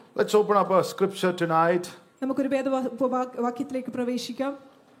Let's open up a scripture tonight. നമുക്കൊരു വേദവാക്യത്തിലേക്ക് പ്രവേശിക്കാം.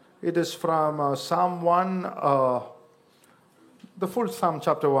 It is from Psalm 1, the full Psalm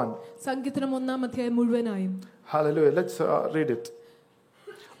chapter 1. സങ്കീർത്തനം 1-ാം അധ്യായം മുഴുവനായും. Hallelujah. Let's read it.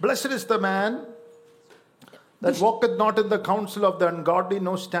 Blessed is the man that walketh not in the counsel of the ungodly,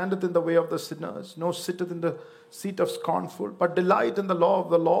 nor standeth in the way of the sinners, nor sitteth in the seat of scornful, but delight in the law of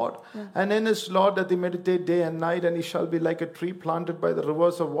the Lord, and in his law doth he meditate day and night, and he shall be like a tree planted by the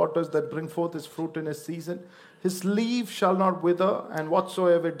rivers of waters that bring forth his fruit in his season. His leaf shall not wither, and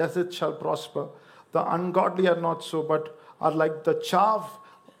whatsoever he doeth shall prosper. The ungodly are not so, but are like the chaff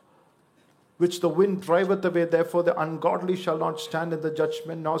which the wind driveth away. Therefore the ungodly shall not stand in the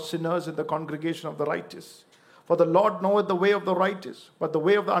judgment, nor sinners in the congregation of the righteous. For the Lord knoweth the way of the righteous, but the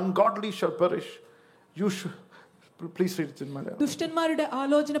way of the ungodly shall perish. You should please read it in Malayalam. ദുഷ്ടന്മാരുടെ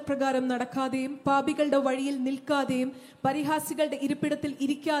ആലോചന പ്രകാരം നടക്കാതെയും പാപികളുടെ വഴിയിൽ നിൽക്കാതെയും പരിഹാസികളുടെ ഇരിപ്പിടത്തിൽ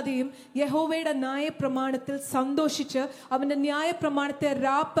ഇരിക്കാതെയും യഹോവയുടെ ന്യായപ്രമാണത്തിൽ സന്തോഷിച്ച് അവന്റെ ന്യായപ്രമാണത്തെ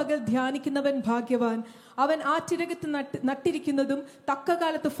രാപ്പകൽ ധ്യാനിക്കുന്നവൻ ഭാഗ്യവാൻ. അവൻ ആറ്റിരകത്ത് നട്ടിരിക്കുന്നതും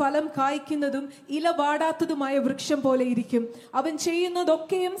തക്കകാലത്ത് ഫലം കായ്ക്കുന്നതും ഇല വാടാത്തതുമായ വൃക്ഷം പോലെ ഇരിക്കും. അവൻ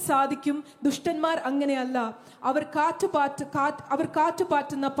ചെയ്യുന്നതൊക്കെയും സാധിക്കും. ദുഷ്ടന്മാർ അങ്ങനെയല്ല, അവർ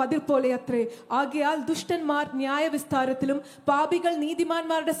കാറ്റുപാറ്റുന്ന പതിർ പോലെ അത്രേ. ആകയാൽ ദുഷ്ടന്മാർ ന്യായവിസ്താരത്തിലും പാപികൾ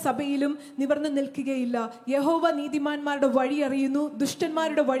നീതിമാന്മാരുടെ സഭയിലും നിവർന്നു നിൽക്കുകയില്ല. യഹോവ നീതിമാന്മാരുടെ വഴി അറിയുന്നു,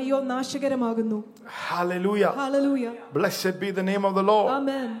 ദുഷ്ടന്മാരുടെ വഴിയോ നാശകരമാകുന്നു. Hallelujah. Hallelujah. Blessed be the name of the Lord.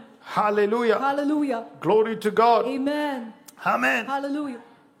 Amen. Hallelujah. Hallelujah. Glory to God. Amen. Amen. Hallelujah.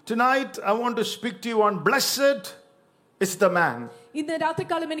 Tonight I want to speak to you on blessed is the man. ഇന്ന്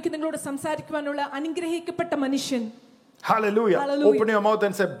രാത്രികാലം എനിക്ക് നിങ്ങളോട് സംസാരിക്കുവാനുള്ള അനുഗ്രഹിക്കപ്പെട്ട മനുഷ്യൻ. Hallelujah. Hallelujah. Open your mouth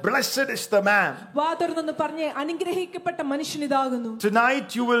and say, blessed is the man. വാ തുറന്ന് പറഞ്ഞേ, അനുഗ്രഹിക്കപ്പെട്ട മനുഷ്യൻ ഇതാകുന്നു. Tonight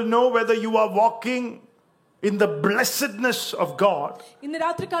you will know whether you are walking in the blessedness of God. ഇന്ന്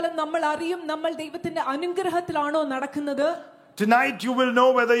രാത്രികാലം നമ്മൾ അറിയും നമ്മൾ ദൈവത്തിന്റെ അനുഗ്രഹത്തിലാണോ നടക്കുന്നത്. Tonight you will know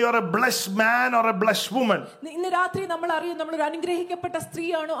whether you are a blessed man or a blessed woman. ഇന്ന് രാത്രി നമ്മൾ അറിയും നമ്മൾ ഒരു അനുഗ്രഹിക്കപ്പെട്ട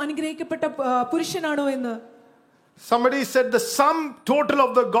സ്ത്രീയാണോ അനുഗ്രഹിക്കപ്പെട്ട പുരുഷനാണോ എന്ന്. Somebody said the sum total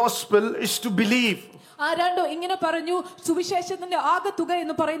of the gospel is to believe. ആരാണ്ടോ ഇങ്ങനെ പറഞ്ഞു, സുവിശേഷത്തിന്റെ ആകെ തുക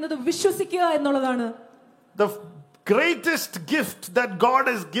എന്ന് പറയുന്നത് വിശ്വസിക്കുക എന്നുള്ളതാണ്. The greatest gift that God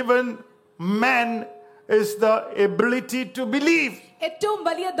has given men is the ability to believe. ഏറ്റവും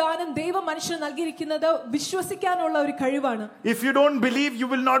വലിയ ദാനം ദൈവം മനുഷ്യന് നൽകിയിരിക്കുന്നത് വിശ്വസിക്കാനുള്ള ഒരു കഴിവാണ്. If you don't believe, you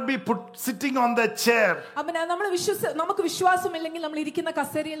will not be sitting on that chair. നമുക്ക് വിശ്വാസമില്ലെങ്കിൽ നമ്മൾ ഇരിക്കുന്ന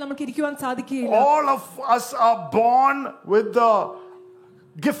കസേരയിൽ നമുക്ക് ഇരിക്കുവാൻ സാധിക്കുകയില്ല. All of us are born with the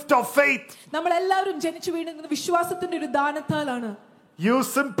gift of faith. നമ്മൾ എല്ലാവരും ജനിച്ചു വീഴുന്നത് വിശ്വാസത്തിന്റെ ഒരു ദാനത്താലാണ്. You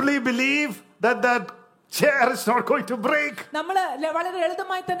simply believe that chair is not going to break. നമ്മൾ വളരെ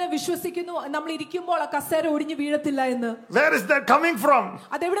ലളിതമായി തന്നെ വിശ്വസിക്കുന്നു നമ്മൾ ഇരിക്കുമ്പോൾ ആ കസേര ഒടിഞ്ഞു വീഴത്തില്ല എന്ന്. Where is that coming from?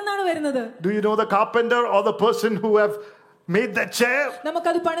 അത് എവിടെ നിന്നാണ് വരുന്നത്? Do you know the carpenter or the person who have made that chair?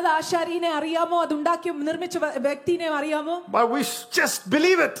 നമുക്കത് പണിത ആശാരിയെ അറിയാമോ, അത് ഉണ്ടാക്കി നിർമ്മിച്ച വ്യക്തിയെ അറിയാമോ? But we just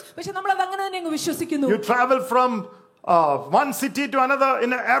believe it. പക്ഷെ നമ്മൾ അത് അങ്ങനെ തന്നെ വിശ്വസിക്കുന്നു. You travel from one city to another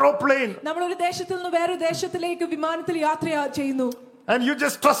in an aeroplane. നമ്മൾ ഒരു ദേശത്തിൽ നിന്ന് വേറൊരു ദേശത്തിലേക്ക് വിമാനത്തിൽ യാത്ര ചെയ്യുന്നു. And you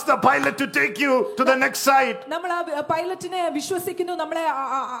just trust the pilot to take you to the next side. നമ്മൾ ആ പൈലറ്റിനെ വിശ്വസിക്കുന്നു നമ്മളെ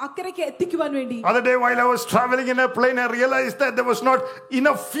അക്കരയ്ക്ക് എത്തിക്കുവാൻ വേണ്ടി. Other day while I was traveling in a plane, I realized that there was not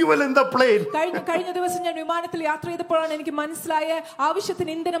enough fuel in the plane. കഴിഞ്ഞ ദിവസം ഞാൻ വിമാനത്തിൽ യാത്ര ചെയ്തപ്പോഴാണ് എനിക്ക് മനസ്സിലായ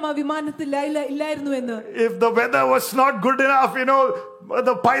ആവശ്യത്തിന് ഇന്ധനം ആ വിമാനത്തിൽ ഇല്ലായിരുന്നു എന്ന്. If the weather was not good enough,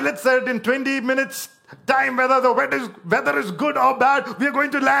 the pilot said in 20 minutes time whether the weather is good or bad, we are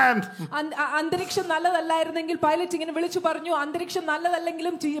going to land. അന്തരീക്ഷം നല്ലതല്ലായിരുന്നെങ്കിൽ പൈലറ്റ് ഇങ്ങനെ വിളിച്ചു പറഞ്ഞു, അന്തരീക്ഷം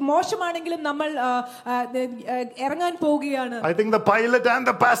നല്ലതല്ലെങ്കിലും മോശമാണെങ്കിലും നമ്മൾ ഇറങ്ങാൻ പോവുകയാണ്. I think the pilot and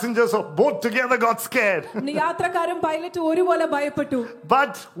the passengers of both together got scared. യാത്രക്കാരും pilot ഒരുപോലെ ഭയപ്പെട്ടു.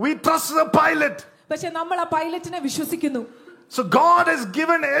 But we trust the pilot. പക്ഷെ നമ്മൾ ആ പൈലറ്റിനെ വിശ്വസിക്കുന്നു. So God has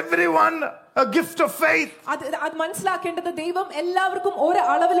given everyone a gift of faith. അത് മനസ്സിലാക്കേണ്ടത് ദൈവം എല്ലാവർക്കും ഒരു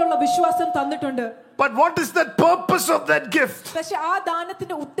അളവിലുള്ള വിശ്വാസം തന്നിട്ടുണ്ട്. But what is the purpose of that gift? പക്ഷെ ആ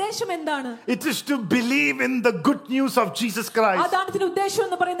ദാനത്തിന്റെ ഉദ്ദേശം എന്താണ്? It is to believe in the good news of Jesus Christ. ആ ദാനത്തിന്റെ ഉദ്ദേശം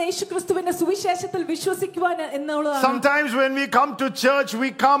എന്ന് പറയുന്നത് യേശുക്രിസ്തുവിന്റെ സുവിശേഷത്തിൽ വിശ്വസിക്കുവാൻ എന്നുള്ളതാണ്. Sometimes when we come to church,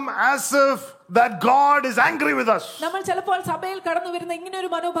 we come as if that God is angry with us. നമ്മൾ ചിലപ്പോൾ സഭയിൽ കടന്നു വരുന്ന ഇങ്ങനെ ഒരു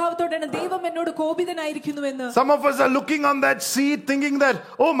മനോഭാവത്തോടെയാണ് ദൈവം എന്നോട് കോപിതനായിരിക്കുന്നുവെന്ന്. Some of us are looking on that seat thinking that,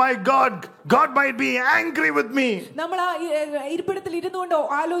 oh my God might be angry with me. നമ്മൾ ആ ഇരിപ്പിടത്തിൽ ഇരുന്നുകൊണ്ട്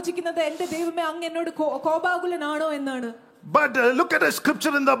ആലോചിക്കുന്നത് എന്റെ ദൈവമേ അങ്ങ് എന്നോട് കോപാകുലനാണോ എന്നാണ്. But look at a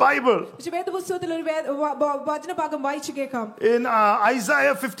scripture in the Bible. വേദപുസ്തകത്തിൽ ഒരു വചനഭാഗം വായിച്ചു കേൾക്കാം. In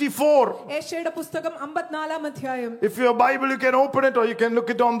Isaiah 54. യേശയ്യായുടെ പുസ്തകം 54-ാം അധ്യായം. If your Bible you can open it or you can look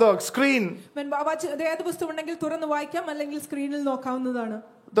it on the screen. വേദപുസ്തകം ഉണ്ടെങ്കിൽ തുറന്ന് വായിക്കാം അല്ലെങ്കിൽ സ്ക്രീനിൽ നോക്കാവുന്നതാണ്.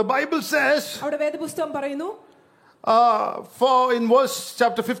 The Bible says, അവിടെ വേദപുസ്തകം പറയുന്നു, for in verse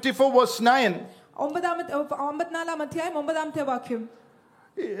chapter 54 verse 9, 54-ാം അധ്യായം 9-ാമത്തെ വാക്യം.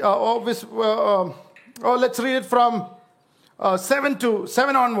 Let's read it from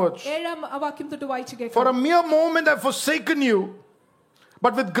 7 onwards. 7-ാം വാക്യം തൊട്ട് വായിച്ചു കേൾക്കാം. For a mere moment I've forsaken you,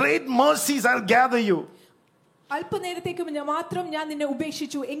 but with great mercies I'll gather you. അല്പനേരത്തേക്ക് മാത്രം ഞാൻ നിന്നെ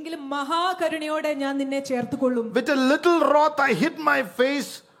ഉപേക്ഷിച്ചു, എങ്കിലും മഹാകരുണയോടെ ഞാൻ നിന്നെ ചേർത്തുകൊള്ളും. With a little wrath I hid my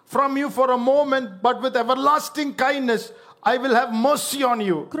face from you for a moment, but with everlasting kindness I will have mercy on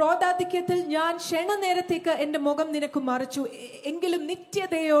you. ക്രോധാധിക്യത്തിൽ ഞാൻ ക്ഷണനേരത്തേക്ക് എന്റെ മുഖം നിനക്ക് മറച്ചു, എങ്കിലും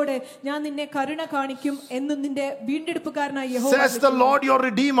നിത്യതയോടെ ഞാൻ നിന്നെ കരുണ കാണിക്കും എന്ന് നിന്റെ വീണ്ടെടുപ്പുകാരനായ യഹോവ Says the Lord your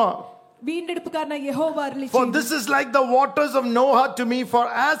Redeemer. വീണ്ടെടുപ്പുകാരനായ യഹോവ അരുളിച്ചെയ്യുന്നു. For this is like the waters of Noah to me, for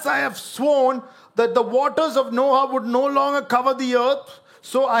as I have sworn that the waters of Noah would no longer cover the earth,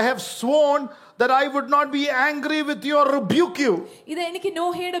 so I have sworn that I would not be angry with you or rebuke you. ഇത് എനിക്ക്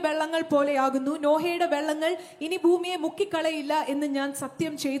നോഹയുടെ വെള്ളങ്ങൾ പോലെയാകുന്നു. നോഹയുടെ വെള്ളങ്ങൾ ഇനി ഭൂമിയെ മുക്കിക്കളയില്ല എന്ന് ഞാൻ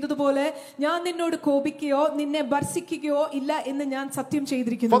സത്യം ചെയ്തതുപോലെ ഞാൻ നിന്നോട് കോപിക്കുകയോ നിന്നെ ഭർഷിക്കുകയോ ഇല്ല എന്ന് ഞാൻ സത്യം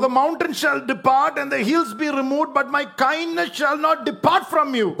ചെയ്തിരിക്കുന്നു. For the mountains shall depart and the hills be removed, but my kindness shall not depart from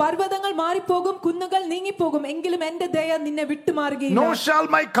you. പർവ്വതങ്ങൾ മാറിപ്പോകും, കുന്നുകൾ നീങ്ങിപ്പോകും, എങ്കിലും എന്റെ ദയ നിന്നെ വിട്ടുമാറുകയില്ല. Nor shall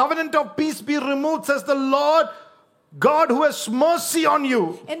my covenant of peace be removed, says the Lord God who has mercy on you.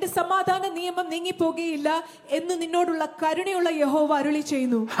 എന്റെ സമാധാന നിയമം നീങ്ങിപ്പോകുകയില്ല എന്ന് നിന്നോടുള്ള കരുണയുള്ള യഹോവ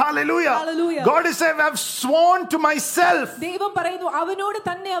അരുളിച്ചെയ്യുന്നു. Hallelujah. Hallelujah. God is saying, I have sworn to myself. ദൈവം പറയുന്നു, അവനോട്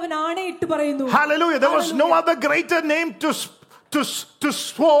തന്നെ അവൻ ആണയിട്ട് പറയുന്നു. Hallelujah. There was no other greater name to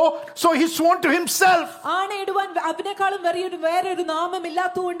swear, so he sworn to himself. ആണയിടുവാൻ അവനെക്കാളും വേറൊരു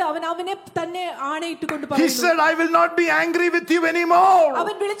നാമമില്ലാത്തതുകൊണ്ട് അവൻ അവനെ തന്നെ ആണയിട്ടുകൊണ്ട് He പറയുന്നു. said, I will not be angry with you anymore.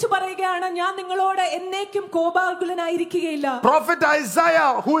 അവൻ വിളിച്ചു പറയുകയാണ്, ഞാൻ നിങ്ങളോട് എന്നേക്കും കോപാകുലനായിരിക്കുകയില്ല. Prophet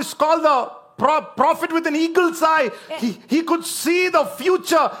Isaiah, who is called the prophet with an eagle's eye, he could see the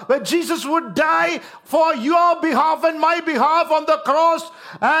future where Jesus would die for your behalf and my behalf on the cross,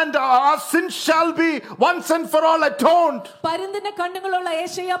 and our sins shall be once and for all atoned. പരന്തിന്റെ കണ്ണുകളുള്ള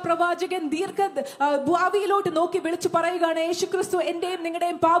യേശയ്യാ പ്രവാചകൻ ഭാവിയിലോട്ട് നോക്കി വിളിച്ചു പറയുകയാണ്, യേശുക്രിസ്തു എന്റെയും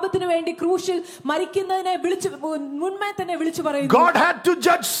നിങ്ങളുടെയും പാപത്തിനു വേണ്ടി ക്രൂശിൽ മരിക്കുന്നതിനെ മുൻപേ തന്നെ വിളിച്ചു പറയുന്നു. God had to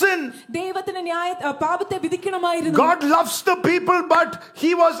judge sin. ദൈവത്തിന് പാപത്തെ വിധിക്കണമായിരുന്നു. God loves the people, but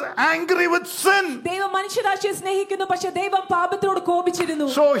he was angry with sin. ദൈവം മനുഷ്യരാശിയെ സ്നേഹിക്കുന്നു, പക്ഷേ ദൈവം പാപത്തോട് കോപിച്ചിരുന്നു.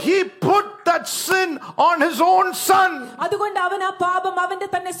 So he put that sin on his own son. അതുകൊണ്ട് അവൻ ആ പാപം അവന്റെ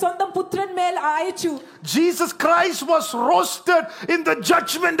തന്നെ സ്വന്തം പുത്രന്മേൽ അയച്ചു. Jesus Christ was roasted in the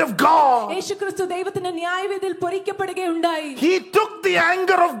judgment of God. യേശുക്രിസ്തു ദൈവത്തിന്റെ ന്യായവിധിയിൽ പൊരിക്കപ്പെടുകയുണ്ടായി. He took the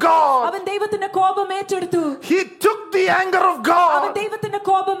anger of God. അവൻ ദൈവത്തിന്റെ കോപം ഏറ്റെടുത്തു. He took the anger of God. അവൻ ദൈവത്തിന്റെ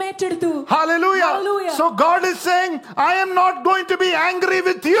കോപം ഏറ്റെടുത്തു. Hallelujah. Hallelujah. So God is saying, I am not going to be angry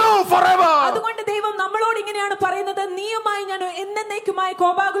with you forever. അതുകൊണ്ട് ദൈവം നമ്മളോട് ഇങ്ങനെയാണ് പറയുന്നത്, നീയുമായി ഞാൻ എന്നേക്കുമായി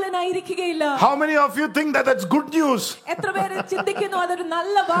കോപാകുലനായിരിക്കുകയില്ല. How many of you think that that's good news? എത്ര പേര് ചിന്തിക്കുന്നു അതൊരു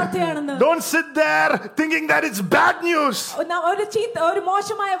നല്ല വാർത്തയാണെന്ന്? Don't sit there thinking that it's bad news. ഒരു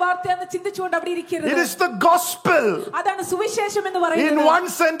മോശമായ വാർത്തയാണെന്ന് ചിന്തിച്ചുകൊണ്ട് അവിടെ ഇരിക്കരുത്. It is the gospel. അതാണ് സുവിശേഷം എന്ന് പറയുന്നത്. In one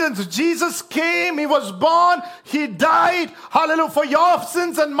sentence, Jesus came, he was born, he died, hallelujah, for your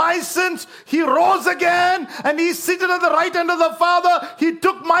sins and my sins. He rose again and he seated at the right hand of the Father. He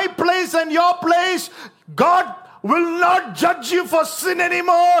took my place and your place. God will not judge you for sin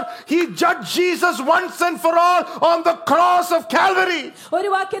anymore. He judged Jesus once and for all on the cross of Calvary. ഒരു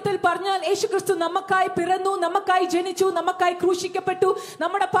വാക്യത്തിൽ പറഞ്ഞാൽ യേശുക്രിസ്തു നമുക്കായി പിറന്നു, നമുക്കായി ജനിച്ചു, നമുക്കായി ക്രൂശിക്കപ്പെട്ടു,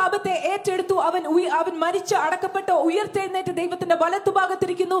 നമ്മുടെ പാപത്തെ ഏറ്റെടുത്തു. അവൻ മരിച്ച് അടക്കപ്പെട്ട് ഉയർത്തെഴുന്നേറ്റ് ദൈവത്തിന്റെ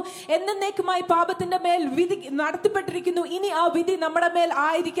വലത്തുഭാഗത്തിരിക്കുന്നു. എന്നേക്കുമായി പാപത്തിന്റെ മേൽ വിധി നടത്തപ്പെട്ടിരിക്കുന്നു. ഇനി ആ വിധി നമ്മുടെ മേൽ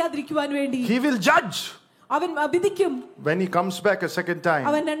ആയിരിക്കാതിരിക്കുവാൻ വേണ്ടി He will judge. അവൻ വിധിക്കും. When he comes back a second time.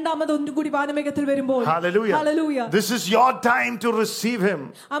 അവൻ രണ്ടാമത് ഒന്നുകൂടി വാനമേഘത്തിൽ വരുമ്പോൾ. Hallelujah. Hallelujah. This is your time to receive him.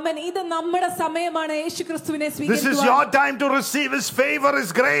 ആമേൻ. ഇത് നമ്മുടെ സമയമാണ് യേശുക്രിസ്തുവിനെ സ്വീകരിക്കുവാൻ. This is your time to receive his favor,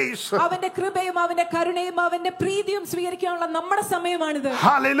 his grace. അവന്റെ കൃപയും അവന്റെ കരുണയും അവന്റെ പ്രീതിയും സ്വീകരിക്കാനുള്ള നമ്മുടെ സമയമാണിത്.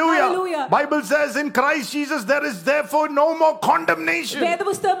 Hallelujah. Hallelujah. Bible says in Christ Jesus there is therefore no more condemnation.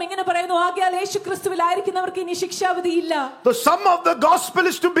 വേദപുസ്തകം ഇങ്ങനെ പറയുന്നു, ആകയാൽ യേശുക്രിസ്തുവിൽ ആയിരിക്കുന്നവർക്ക് ഇനി ശിക്ഷാവിധി ഇല്ല. The sum of the gospel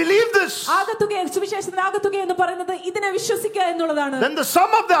is to believe this. ആകത്തുക സുവിശേഷത്തിന്റെ ആകത്തുക എന്ന് പറയുന്നത് ഇതിനെ വിശ്വസിക്കുക എന്നുള്ളതാണ്. Then the sum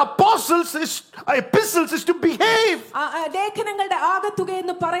of the epistles is to behave. ലേഖനങ്ങളുടെ ആകത്തുക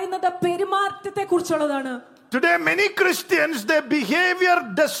എന്ന് പറയുന്നത് പെരുമാറ്റത്തെ കുറിച്ചുള്ളതാണ്. Today many Christians, their behavior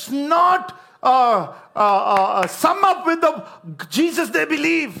does not sum up with the Jesus they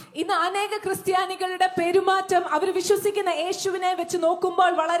believe. ഇന്ന് അനേക ക്രിസ്ത്യാനികളുടെ പെരുമാറ്റം അവർ വിശ്വസിക്കുന്ന യേശുവിനെ വെച്ച്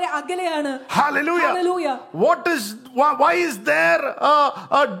നോക്കുമ്പോൾ വളരെ അകലെയാണ്. Hallelujah. Hallelujah. Why is there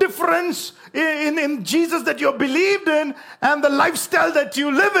a difference in Jesus that you believed in and the lifestyle that you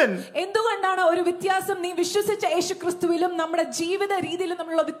live in? എന്തുകൊണ്ടാണ് ഒരു വ്യത്യാസം നീ വിശ്വസിച്ച യേശുക്രിസ്തുവിലും നമ്മുടെ ജീവിത രീതിയിലും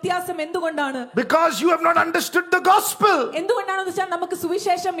തമ്മിലുള്ള വ്യത്യാസം എന്തുകൊണ്ടാണ്? Because you have not understood the gospel. എന്തുകൊണ്ടാണെന്ന് വെച്ചാൽ നമുക്ക്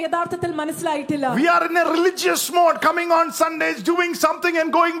സുവിശേഷം യഥാർത്ഥത്തിൽ മനസ്സിലായിട്ടില്ല. We are in a religious mode, coming on Sundays, doing something and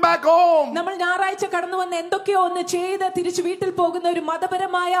going back home. നമ്മൾ ഞായറാഴ്ച കടന്നു വന്ന് എന്തൊക്കെയോ ഒന്ന് ചെയ്ത് തിരിച്ചു വീട്ടിൽ പോകുന്ന ഒരു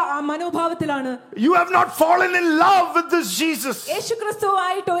മതപരമായ മനോഭാവത്തിലാണ്. You have not fallen in love with this Jesus.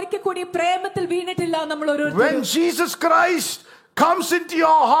 യേശുക്രിസ്തുവായിട്ട് ഒരിക്കൽ കൂടി പ്രേമത്തിൽ വീണിട്ടില്ല നമ്മൾ ഓരോരുത്തരും. When Jesus Christ comes into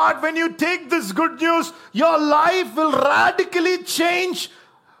your heart, when you take this good news, your life will radically change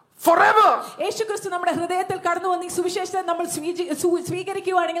forever. യേശുക്രിസ്തു നമ്മുടെ ഹൃദയത്തിൽ കടന്നു വന്ന് ഈ സുവിശേഷത്തെ നമ്മൾ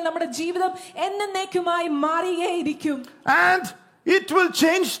സ്വീകരിക്കുകയാണെങ്കിൽ നമ്മുടെ ജീവിതം എന്നേക്കുമായി മാറിയേയിരിക്കും. And it will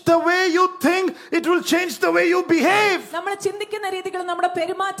change the way you think. It will change the way you behave. നമ്മൾ ചിന്തിക്കുന്ന രീതികളും നമ്മുടെ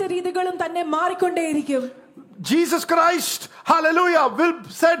പെരുമാറ്റ രീതികളും തന്നെ മാറിക്കൊണ്ടേയിരിക്കും. Jesus Christ, hallelujah,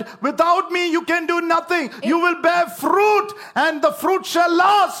 said, without me you can do nothing. You will bear fruit and the fruit shall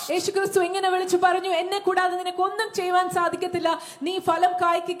last. യേശുക്രിസ്തു ഇങ്ങനെ വിളിച്ചു പറഞ്ഞു, എന്നെ കൂടാതെ നിനക്ക് ഒന്നും ചെയ്യുവാൻ സാധിക്കത്തില്ല. നീ ഫലം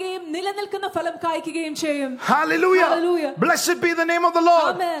കായ്ക്കുകയും നിലനിൽക്കുന്ന ഫലം കായ്ക്കുകയും ചെയ്യും. Hallelujah. Hallelujah. Blessed be the name of the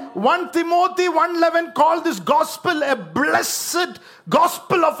Lord. Amen. 1 Timothy 1:11 called this gospel a blessed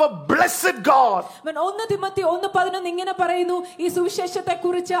gospel of a blessed God. 1 Timothy 1:11 ഇങ്ങനെ പറയുന്നു, ഈ സുവിശേഷത്തെ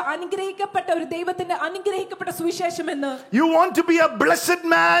കുറിച്ച് അനുഗ്രഹിക്കപ്പെട്ട ഒരു ദൈവത്തിന്റെ അനുഗ്രഹിക്കപ്പെട്ട സുവിശേഷം എന്ന്. You want to be a blessed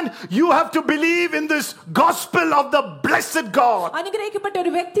man, you have to believe in this gospel of the blessed God. അനുഗ്രഹിക്കപ്പെട്ട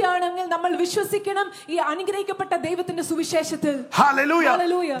ഒരു വ്യക്തിയാണെങ്കിൽ നമ്മൾ വിശ്വസിക്കണം ഈ അനുഗ്രഹിക്കപ്പെട്ട ദൈവത്തിന്റെ സുവിശേഷത്തിൽ. Hallelujah.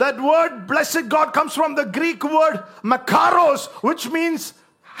 Hallelujah. That word blessed God comes from the Greek word makaros, which means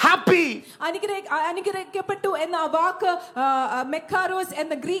happy. അനുഗ്രഹിക്കപ്പെട്ടു എന്ന വാക്ക് മെക്കാരോസ്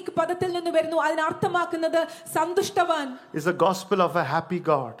എന്ന ഗ്രീക്ക് പദത്തിൽ നിന്ന് വരുന്നു. അതിന് അർത്ഥമാക്കുന്നത് സന്തുഷ്ടവാൻ. Is the gospel of a happy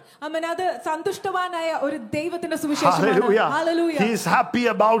God. ആമേൻ. അത് സന്തുഷ്ടവാനായ ഒരു ദൈവത്തിന്റെ സുവിശേഷമാണ്. Hallelujah. Hallelujah. He is happy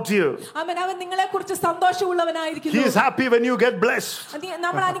about you. ആമേൻ. അവൻ നിങ്ങളെക്കുറിച്ച് സന്തോഷമുള്ളവനായിരിക്കുന്നു. He is happy when you get blessed.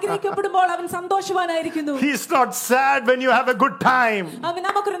 നമ്മൾ അനുഗ്രഹിക്കപ്പെടുമ്പോൾ അവൻ സന്തോഷവാനായിരിക്കുന്നു. He is not sad when you have a good time. അവൻ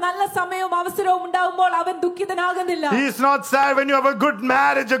നമുക്കൊരു നല്ല സമയവും അവസരവും ഉണ്ടാവുമ്പോൾ അവൻ ദുഃഖിതനാകുന്നില്ല. He is not sad when you have a good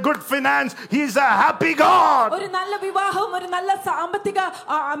marriage, a good finance. He is a happy God. ഒരു നല്ല വിവാഹവും ഒരു നല്ല സാമ്പത്തിക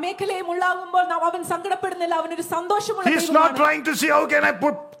മേഖലയും ഉണ്ടാകുമ്പോൾ അവൻ സങ്കടപ്പെടുന്നില്ല. അവൻ ഒരു സന്തോഷമുള്ള ദൈവമാണ്. He is not trying to say how can I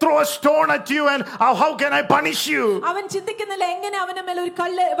throw a stone at you and how can I punish you. അവൻ ചിന്തിക്കുന്നില്ല എങ്ങനെ അവന്റെ മേൽ ഒരു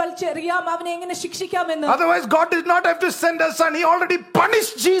കല്ല് വലിച്ചെറിയാം, അവനെ എങ്ങനെ ശിക്ഷിക്കാമെന്ന്. Otherwise God did not have to send a son. He already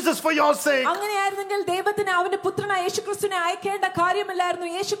punished Jesus for your sake. അങ്ങനെയായിരുന്നെങ്കിൽ ദൈവത്തിന് അവന്റെ പുത്രനായ യേശുക്രിസ്തുവിനെ അയക്കേണ്ട കാര്യമില്ലായിരുന്നു.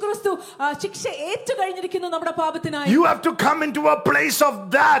 യേശുക്രിസ്തു ശിക്ഷ ഏറ്റു കഴിഞ്ഞിരിക്കുന്നു നമ്മുടെ പാപത്തിനായി. You have to come into a place of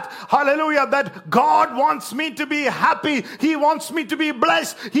that. Hallelujah. That God wants me to be happy. He wants me to be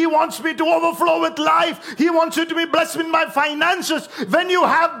blessed. He wants me to overflow with life. He wants you to be blessed with my finances. When you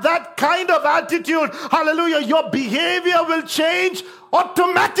have that kind of attitude, hallelujah, your behavior will change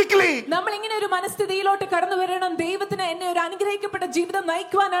automatically. നമ്മൾ ഇങ്ങനെ ഒരു മനസ്ഥിതിയിലോട്ട് കടന്നു വരണം. ദൈവത്തിന് എന്നെ ഒരു അനുഗ്രഹിക്കപ്പെട്ട ജീവിതം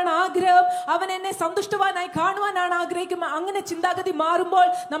നയിക്കുവാനാണ് ആഗ്രഹം. അവൻ എന്നെ സന്തുഷ്ടവാനായി കാണുവാനാണ് ആഗ്രഹിക്കുന്നത്. അങ്ങനെ ചിന്താഗതി മാറുമ്പോൾ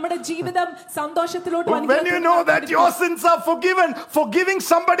നമ്മുടെ ജീവിതം സന്തോഷത്തിലോട്ട്. When you know that your sins are forgiven, forgiving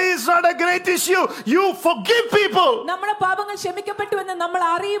somebody is not a great issue. You forgive people. നമ്മുടെ പാപങ്ങൾ ക്ഷമിക്കപ്പെട്ടു എന്ന് നമ്മൾ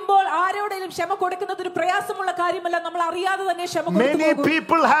അറിയുമ്പോൾ ആരോടെങ്കിലും ക്ഷമ കൊടുക്കുന്നത് ഒരു പ്രയാസമുള്ള കാര്യമല്ല. നമ്മൾ അറിയാതെ തന്നെ ക്ഷമ കൊടുക്കും. Many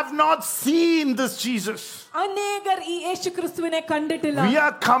people have not seen this Jesus. അനേകർ ഈ യേശുക്രിസ്തുവിനെ കണ്ടിട്ടില്ല. We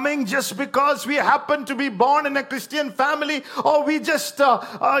are coming just because we happen to be born in a Christian family, or we just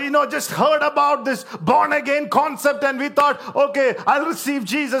just heard about this born again concept and we thought, okay, I'll receive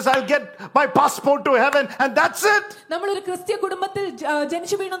Jesus, I'll get my passport to heaven, and that's it. നമ്മൾ ഒരു ക്രിസ്ത്യ കുടുംബത്തിൽ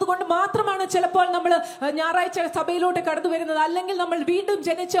ജനിച്ചു വീണതുകൊണ്ട് മാത്രമാണ് ചിലപ്പോൾ നമ്മൾ ഞായറാഴ്ച സഭയിലോട്ട് കടന്നു വരുന്നത്. അല്ലെങ്കിൽ നമ്മൾ വീണ്ടും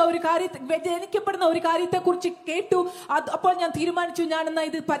ജനിക്കപ്പെടുന്ന ഒരു കാര്യത്തെ കുറിച്ച് കേട്ടു, അപ്പോൾ ഞാൻ തീരുമാനിച്ചു ഞാൻ എന്നാ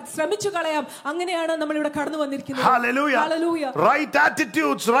ഇത് ശ്രമിച്ചു കളയാം. അങ്ങനെയാണ് നമ്മൾ ഇവിടെ കടന്നു വന്നിരിക്കുന്നത്. Hallelujah. Hallelujah. Right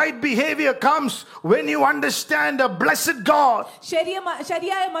attitudes, right behavior comes when you understand a blessed God.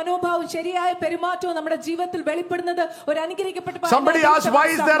 ശരിയായ മനോഭാവം ശരിയായ പെരുമാറ്റവും നമ്മുടെ ജീവിതത്തിൽ വെളിപ്പെടുന്നത് ഒരു അനുഗ്രഹിക്കപ്പെട്ട. Somebody asked, why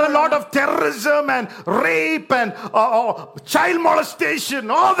is there a lot of terrorism and rape and child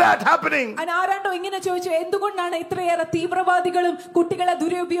molestation, all that happening? ആരാണ്ടോ ഇങ്ങനെ ചോദിച്ചു, എന്തുകൊണ്ടാണ് ഇത്രയേറെ തീവ്രവാദികളും കുട്ടികളെ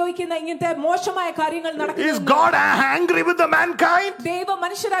ദുരുപയോഗിക്കുന്ന ഇങ്ങനത്തെ മോശമായ കാര്യങ്ങൾ നടക്കുന്നത്? Is God angry with the mankind? ദൈവം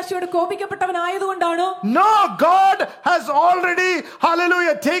മനുഷ്യരാശിയോട് കോപിക്കപ്പെട്ടവനായതുകൊണ്ടാണോ? No, God has already,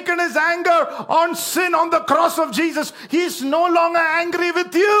 hallelujah, taken his anger on sin on the cross of Jesus. He is no longer angry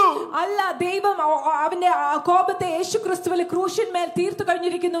with you. അല്ല, ദൈവം അവന്റെ കോപത്തെ യേശുക്രിസ്തുവിൽ ക്രൂശിന്മേൽ തീർത്തു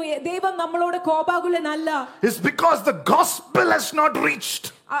കഴിഞ്ഞിരിക്കുന്നു. ദൈവം നമ്മളോട് കോപാകുലനല്ല. It's because the gospel has not reached.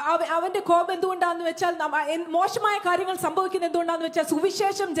 അവന്റെ കോപം എന്തുകൊണ്ടാന്ന് വെച്ചാൽ മോശമായ കാര്യങ്ങൾ സംഭവിക്കുന്നത് എന്തുകൊണ്ടാന്ന് വെച്ചാൽ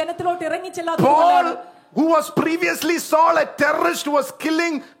സുവിശേഷം ജനത്തിലോട്ട് ഇറങ്ങി ചെല്ലാത്തതുകൊണ്ടാണ്. Who was previously Saul, a terrorist who was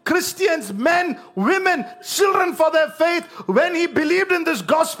killing Christians, men, women, children for their faith. When he believed in this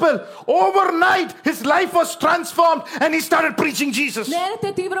gospel, overnight his life was transformed and he started preaching Jesus. നേരത്തെ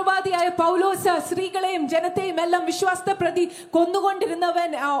തീവ്രവാദിയായ പൗലോസ് സ്ത്രീകളെയും ജനത്തെയും എല്ലാം വിശ്വാസത്തെ പ്രതി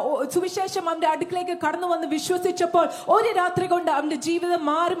കൊന്നുകൊണ്ടിരുന്നവൻ സുവിശേഷം അവന്റെ അടുക്കിലേക്ക് കടന്നു വന്ന് വിശ്വസിച്ചപ്പോൾ ഒരു രാത്രി കൊണ്ട് അവന്റെ ജീവിതം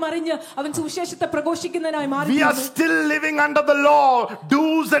മാറി മറിഞ്ഞ് അവൻ സുവിശേഷത്തെ പ്രഘോഷിക്കുന്നതിനായി മാറി. We are still living under the law,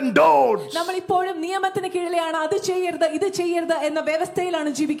 do's and don'ts. നമ്മൾ ഇപ്പോഴും നിയമത്തിന് കീഴിലാണ്. അത് ചെയ്യരുത്, ഇത് ചെയ്യരുത് എന്ന വ്യവസ്ഥയിലാണ്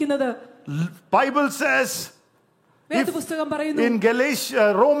ജീവിക്കുന്നത്. Bible says in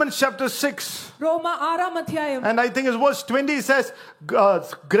Romans chapter 6, and I think it's verse 20, it says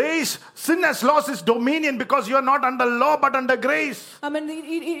grace, sin has lost its dominion because you are not under law but under grace. Amen.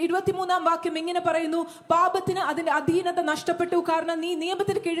 23-ാം വാക്യം ഇങ്ങനെ പറയുന്നു, പാപത്തിന് അതിന്റെ അധീനത നഷ്ടപ്പെട്ടു, കാരണം നീ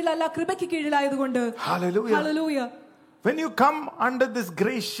നിയമത്തിന് കീഴിലല്ല കൃപയ്ക്ക് കീഴിലായതുകൊണ്ട്. Hallelujah. Hallelujah. When you come under this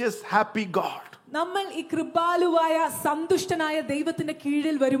gracious, happy God, നമ്മൾ ഈ കൃപാലുവായ സന്തുഷ്ടനായ ദൈവത്തിന്റെ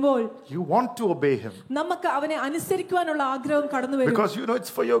കീഴിൽ വരുമ്പോൾ you want to obey him നമുക്ക് അവനെ അനുസരിക്കുവാനുള്ള ആഗ്രഹം കടന്നു വരും. because you know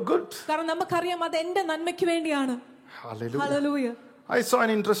it's for your good. കാരണം നമുക്കറിയാം അത് എന്റെ നന്മയ്ക്ക് വേണ്ടിയാണ്. Hallelujah. Hallelujah. I saw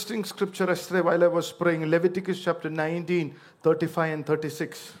an interesting scripture yesterday while I was praying, Leviticus chapter 19, 35 and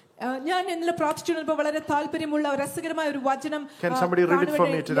 36. ഞാൻ ഇന്നലെ പ്രാർത്ഥിച്ചപ്പോൾ വളരെ താല്പര്യമുള്ള രസകരമായ ഒരു വചനം. Can somebody read it for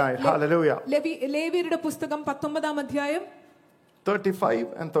me tonight? Hallelujah. ലേവ്യരുടെ പുസ്തകം 19-ാം അധ്യായം 35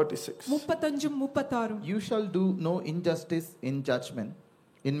 and 36. 35-ഉം 36-ഉം. You shall do no injustice in judgment,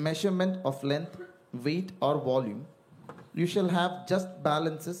 in measurement of length, weight or volume. You shall have just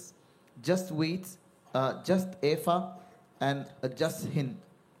balances, just weights, just ephah and a just hin.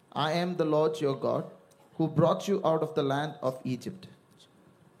 I am the Lord your God, who brought you out of the land of Egypt.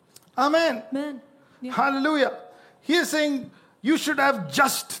 Amen. Amen. Yeah. Hallelujah. He is saying you should have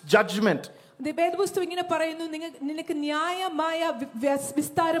just judgment. വേദപുസ്തകം ഇങ്ങനെ പറയുന്നു, നിനക്ക് ന്യായമായ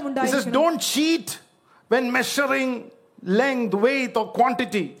വിസ്താരം ഉണ്ടായിരിക്കണം. He says don't cheat when measuring length, weight or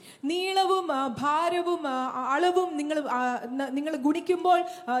quantity. നീളവും ഭാരവും അളവും നിങ്ങൾ ഗുണിക്കുമ്പോൾ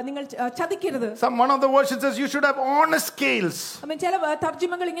നിങ്ങൾ ചതിക്കരുത്. One of the versions says you should have honest scales. ചില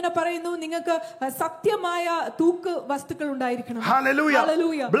തർജ്ജിമകൾ ഇങ്ങനെ പറയുന്നു, നിങ്ങൾക്ക് സത്യമായ തൂക്ക് വസ്തുക്കൾ ഉണ്ടായിരിക്കണം. Hallelujah.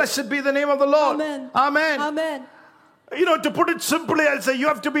 Hallelujah. Blessed be the name of the Lord. Amen. Amen. Amen. You know, to put it simply, I'll say you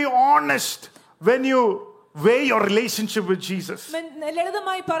have to be honest when you weigh your relationship with Jesus.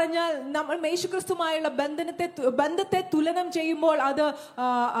 ലളിതമായി പറഞ്ഞാൽ നമ്മൾ യേശുക്രിസ്തുമായുള്ള ബന്ധത്തെ തുലനം ചെയ്യുമ്പോൾ അത്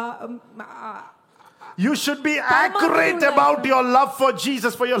you should be accurate about your love for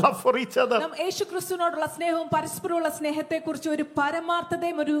Jesus, for your love for each other. യേശുക്രിസ്തുവിനോടുള്ള സ്നേഹവും പരസ്പരമുള്ള സ്നേഹത്തെക്കുറിച്ച് ഒരു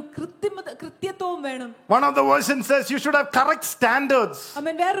പരമാർത്ഥതയും ഒരു കൃത്യത്വവും വേണം. One of the versions says you should have correct standards.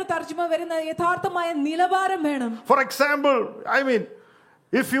 വേറൊരു തർജ്ജിമ വരുന്ന യഥാർത്ഥമായ നിലവാരം വേണം. For example, I mean,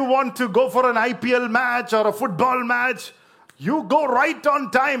 if you want to go for an IPL match or a football match, you go right on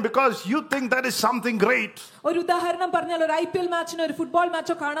time because you think that is something great. ഒരു ഉദാഹരണം പറഞ്ഞാൽ ഒരു IPL മാച്ചിനോ ഒരു ഫുട്ബോൾ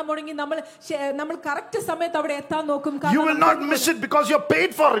മാച്ചോ കാണാൻ പോണെങ്കിൽ നമ്മൾ correct സമയത്ത് അവിടെ എത്താൻ നോക്കും. You will not miss it because you are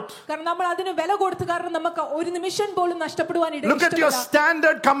paid for it. കാരണം നമ്മൾ അതിന് വില കൊടുത്തു, കാരണം നമുക്ക് ഒരു നിമിഷം പോലും നഷ്ടപ്പെടുവാൻ ഇടയില്ല. Look at your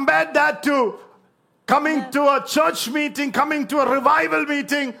standard, compare that to coming to a church meeting, coming to a revival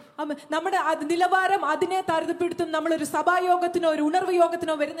meeting. നമ്മുടെ നിലവാരം അതിനെ താരതമ്യപ്പെടുത്തും. നമ്മളൊരു സഭായോഗത്തിനോ ഒരു ഉണർവ്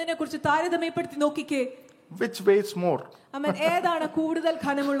യോഗത്തിനോ വരുന്നതിനെ കുറിച്ച് താരതമ്യപ്പെടുത്തി നോക്കിക്കേ. Which weighs more? ഏതാണ് കൂടുതൽ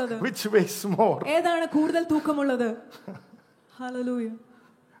ഘനമുള്ളത്? Which weighs more? ഏതാണ് കൂടുതൽ തൂക്കമുള്ളത്? Hallelujah.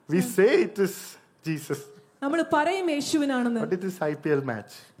 We say it is Jesus. നമ്മൾ പറയും യേശുവിനാണെന്ന്. But it is IPL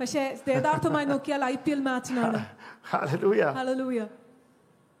match. പക്ഷേ യഥാർത്ഥമായി നോക്കിയാൽ IPL മാച്ചിനാണ്. Hallelujah. Hallelujah.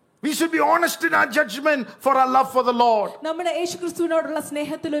 We should be honest in our judgment for our love for the Lord. നമ്മുടെ യേശുക്രിസ്തുവിനോടുള്ള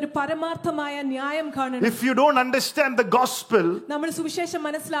സ്നേഹത്തിൽ ഒരു പരമാർത്ഥമായ ന്യായം കാണണം. If you don't understand the gospel, നമ്മൾ സുവിശേഷം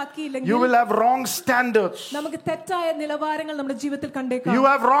മനസ്സിലാക്കിയില്ലെങ്കിൽ you will have wrong standards. നമുക്ക് തെറ്റായ നിലവാരങ്ങൾ നമ്മുടെ ജീവിതത്തിൽ കണ്ടേക്കാം. You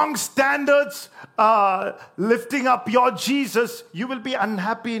have wrong standards lifting up your Jesus, you will be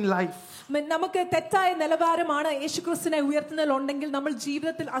unhappy in life. നമുക്ക് തെറ്റായ നിലവാരമാണ് യേശുക്രിസ്തുവിനെ ഉയർത്തുന്നതിൽ ഉണ്ടെങ്കിൽ നമ്മൾ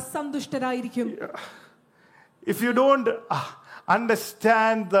ജീവിതത്തിൽ അസന്തുഷ്ടരായിരിക്കും. If you don't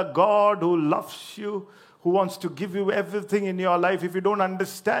understand the God who loves you, who wants to give you everything in your life, if you don't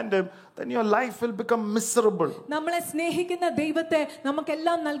understand him, then your life will become miserable. നമ്മളെ സ്നേഹിക്കുന്ന ദൈവത്തെ,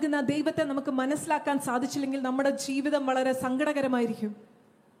 നമുക്കെല്ലാം നൽകുന്ന ദൈവത്തെ നമുക്ക് മനസ്സിലാക്കാൻ സാധിച്ചില്ലെങ്കിൽ നമ്മുടെ ജീവിതം വളരെ സങ്കടകരമായിരിക്കും.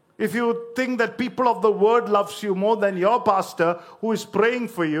 If you think that people of the word loves you more than your pastor who is praying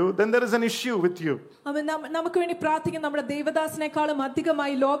for you, then there is an issue with you. നമുക്ക് വേണ്ടി പ്രാർത്ഥിക്കുന്ന നമ്മുടെ ദേവദാസനേക്കാളും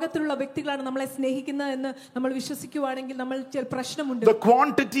അധികമായി ലോകത്തിലുള്ള വ്യക്തികളാണ് നമ്മളെ സ്നേഹിക്കുന്നത് എന്ന് നമ്മൾ വിശ്വസിക്കുകയാണെങ്കിൽ നമ്മൾ പ്രശ്നമുണ്ട്. The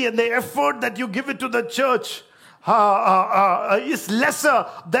quantity and the effort that you give it to the church is lesser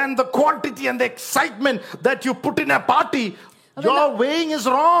than the quantity and the excitement that you put in a party Your weighing is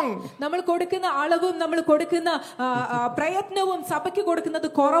wrong. നമ്മൾ കൊടുക്കുന്ന അളവും നമ്മൾ കൊടുക്കുന്ന പ്രയത്നവും സഭയ്ക്ക് കൊടുക്കുന്നത്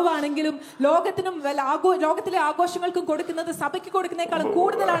കുറവാണെങ്കിലും ലോകത്തിലെ ആഘോഷങ്ങൾക്കും കൊടുക്കുന്നത് സഭയ്ക്ക് കൊടുക്കുന്നേക്കാളും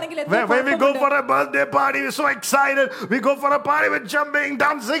കൂടുതലാണെങ്കിൽ when we go for a birthday party, we're so excited. We go for a party with jumping,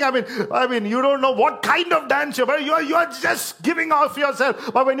 dancing. I mean, you don't know what kind of dance you're just giving off yourself.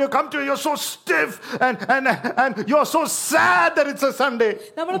 But when you come to it, you're so stiff and you're so sad that it's a Sunday.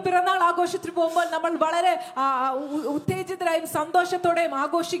 നമ്മൾ പിറന്നാൾ ആഘോഷത്തിന് പോകുമ്പോൾ നമ്മൾ വളരെ ഉത്തേജിതരായി സന്തോഷത്തോടെയും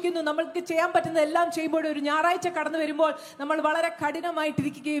ആഘോഷിക്കുന്നു. നമ്മൾക്ക് ചെയ്യാൻ പറ്റുന്ന എല്ലാം ചെയ്യുമ്പോൾ ഒരു ഞായറാഴ്ച കടന്നു വരുമ്പോൾ നമ്മൾ വളരെ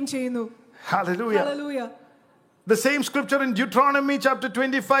കഠിനമായിട്ടിരിക്കുകയും ചെയ്യുന്നു. Hallelujah. Hallelujah. The same scripture in Deuteronomy chapter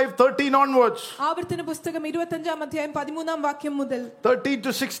 25:13 onwards. ആവർത്തന പുസ്തകം 25-ാം അധ്യായം 13-ാം വാക്യം മുതൽ 13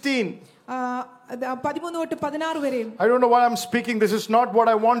 to 16. 13 തൊട്ട് 16 വരെ. I don't know why I'm speaking. This is not what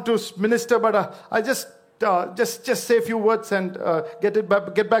I want to minister, but I just say a few words and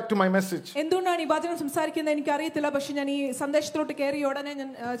get back to my message. എന്തുകൊണ്ടാണ് ഈ വചനം സംസാരിക്കുന്നത് എനിക്ക് അറിയത്തില്ല. പക്ഷെ ഞാൻ ഈ സന്ദേശത്തിലോട്ട് കയറിയ ഉടനെ ഞാൻ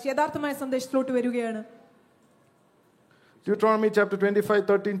യഥാർത്ഥമായ സന്ദേശത്തിലോട്ട് വരികയാണ്. Deuteronomy chapter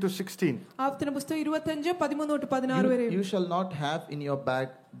 25:13 to 16. ആവർത്തന പുസ്തകം 25 13 തൊട്ട് 16 വരെ. You shall not have in your bag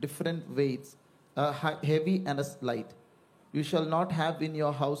different weights, a heavy and a light. You shall not have in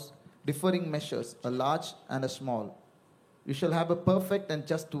your house differing measures, a large and a small. You shall have a perfect and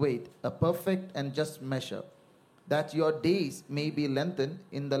just weight, a perfect and just measure, that your days may be lengthened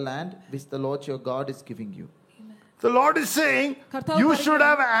in the land which the Lord your God is giving you. The Lord is saying you should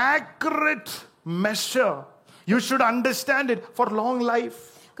have accurate measure. You should understand it for long life.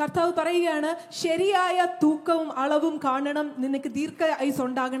 കർത്താവ് പറയുകയാണ് ശരിയായ തൂക്കവും അളവും കാണണം നിനക്ക് ദീർഘായുസ്സ്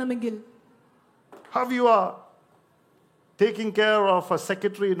ഉണ്ടാകണമെങ്കിൽ. How you are taking care of a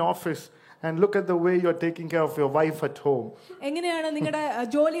secretary in office and look at the way you're taking care of your wife at home. എങ്ങനെയാണ് നിങ്ങളുടെ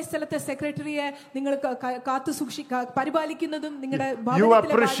ജോലി സ്ഥലത്തെ സെക്രട്ടറിയെ നിങ്ങൾ കാത്തു പരിപാലിക്കുന്നതും നിങ്ങളുടെ You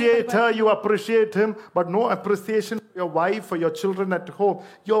appreciate her, you appreciate him, but no appreciation for your wife or your children at home.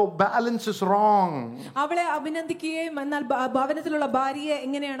 Your balance is wrong. അവളെ അഭിനന്ദിക്കുകയും എന്നാൽ ഭവനത്തിലുള്ള ഭാര്യയെ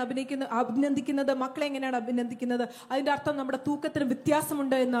എങ്ങനെയാണ് അഭിനന്ദിക്കുന്നത്, മക്കളെ എങ്ങനെയാണ് അഭിനന്ദിക്കുന്നത്, അതിന്റെ അർത്ഥം നമ്മുടെ തൂക്കത്തിന്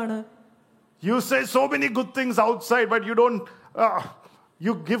വ്യത്യാസമുണ്ട് എന്നാണ്. You say so many good things outside, but you don't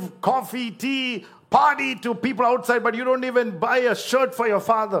you give coffee, tea, party to people outside, but you don't even buy a shirt for your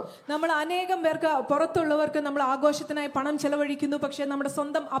father. നമ്മൾ അനേകം പേർക്ക് പുറത്തുള്ളവർക്ക് നമ്മൾ ആഘോഷത്തിനായി പണം ചെലവഴിക്കുന്നു, പക്ഷേ നമ്മുടെ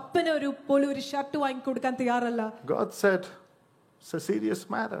സ്വന്തം അപ്പന് ഒരു ഷർട്ട് വാങ്ങി കൊടുക്കാൻ തയ്യാറല്ല. God said it's a serious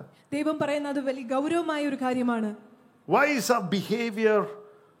matter. ദൈവം പറയുന്നത് വലിയ ഗൗരവമായ ഒരു കാര്യമാണ്. Why is our behavior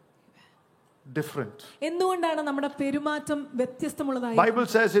different? എന്തുകൊണ്ടാണ് നമ്മുടെ പെരുമാറ്റം വ്യത്യസ്തമുള്ളതായി? Bible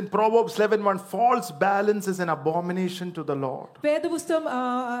says in Proverbs 11:1, false balance is an abomination to the Lord. വേദപുസ്തകം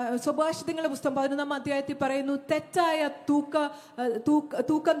സുഭാഷിതങ്ങളുടെ പുസ്തകം 11-ാം അധ്യായത്തിൽ പറയുന്നു തെറ്റായ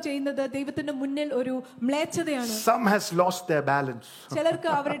തൂക്കം ചെയ്യുന്നത് ദൈവത്തിന്റെ മുന്നിൽ ഒരു മ്ലേച്ഛതയാണ്. Some has lost their balance. ചിലർക്ക്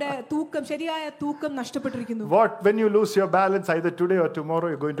അവരുടെ ശരിയായ തൂക്കം നഷ്ടപ്പെട്ടിരിക്കുന്നു. What when you lose your balance either today or tomorrow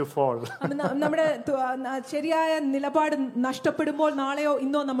you're going to fall. നമ്മുടെ ശരിയായ നിലപാട് നഷ്ടപ്പെടുമ്പോൾ നാളെയോ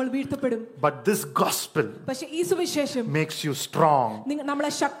ഇന്നോ നമ്മൾ വീഴ്ത്തപ്പെടും. But this gospel makes you strong.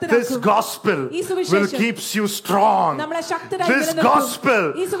 This gospel will keep you strong. This gospel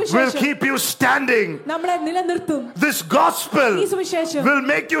will keep you standing. This gospel will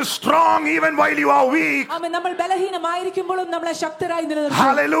make you strong even while you are weak.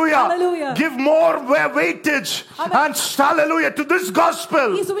 Hallelujah. Give more weightage and hallelujah to this gospel.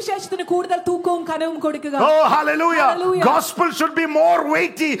 Oh, hallelujah. Gospel should be more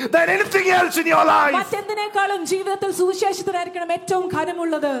weighty than anything else in your life.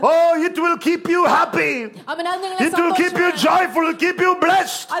 Oh, it will keep you happy. It will keep you joyful. It will keep you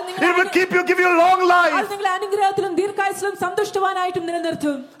blessed. It will give you long life.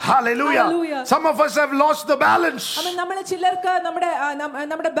 Hallelujah. Some of us have lost the balance.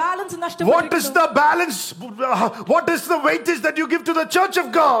 What is the balance? What is the weightage that you give to the church of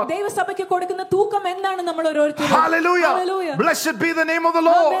God? Hallelujah. Blessed be the name of the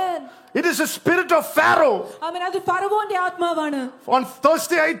Lord. It is a spirit of Pharaoh. On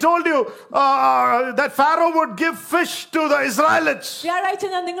Thursday I told you that Pharaoh would give fish to the Israelites.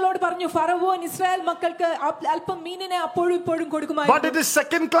 But it is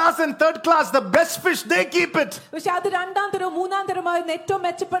second class and third class. The best fish they keep it.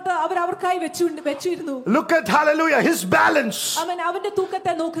 Look at hallelujah his balance.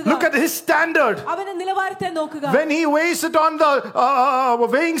 Look at his standard. When he weighs it on the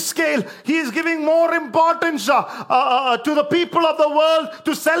weighing scale, scale. He is giving more importance to the people of the world,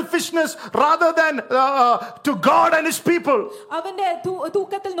 to selfishness, rather than to God and His people. അവന്റെ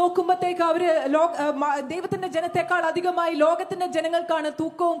തൂക്കത്തിൽ നോക്കുമ്പോഴത്തേക്ക് അവര് ദൈവത്തിന്റെ ജനത്തെക്കാൾ അധികമായി ലോകത്തിന്റെ ജനങ്ങൾക്കാണ്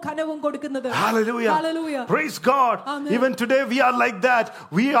തൂക്കവും ഘനവും കൊടുക്കുന്നത്. Hallelujah. Hallelujah. Praise God. Amen. Even today we are like that.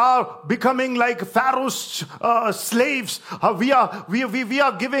 We are becoming like Pharaoh's slaves. We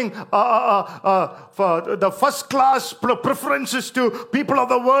are giving for the first class preferences to people of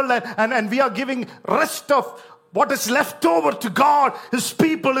the world, and we are giving rest of what is left over to God, His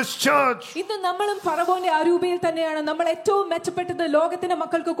people, His church. ഇന്ന് നമ്മളും ഫറവോന്റെ അരൂപയിൽ തന്നെയാണ്. നമ്മൾ ഏറ്റവും മെച്ചപ്പെട്ടത് ലോകത്തിന്റെ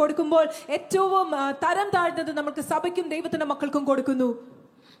മക്കൾക്ക് കൊടുക്കുമ്പോൾ ഏറ്റവും തരം താഴ്ന്നത് നമുക്ക് സഭയ്ക്കും ദൈവത്തിന്റെ മക്കൾക്കും കൊടുക്കുന്നു.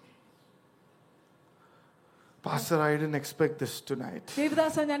 Pastor, I didn't expect this tonight.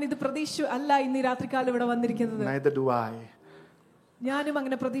 ദേവദാസ, ഞാൻ ഇത് പ്രതീക്ഷ അല്ല ഇന്ന് രാത്രികാലം ഇവിടെ വന്നിരിക്കുന്നത്. Neither do I. ഞാനും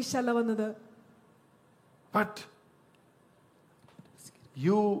അങ്ങനെ പ്രതീക്ഷ അല്ല വന്നത്. But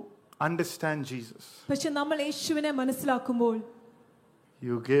you understand Jesus. പക്ഷെ നമ്മൾ യേശുവിനെ മനസ്സിലാക്കുമ്പോൾ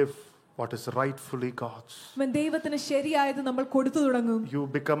You give what is rightfully God's. ദൈവത്തിന് ശരിയായത് നമ്മൾ കൊടുത്തു തുടങ്ങും. You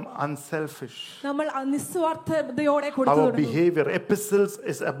become unselfish. നമ്മൾ നിസ്വാർത്ഥതയോടെ കൊടുത്തു Our തുടങ്ങും. behavior, epistles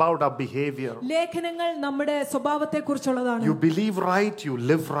is about our behavior. ലേഖനങ്ങൾ നമ്മുടെ സ്വഭാവത്തെക്കുറിച്ചുള്ളതാണ്. You believe right, you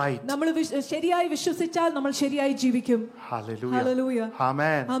live right. നമ്മൾ ശരിയായി വിശ്വസിച്ചാൽ നമ്മൾ ശരിയായി ജീവിക്കും. Hallelujah. Hallelujah.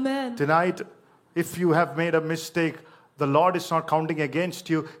 Amen. Amen. Tonight, if you have made a mistake, the Lord is not counting against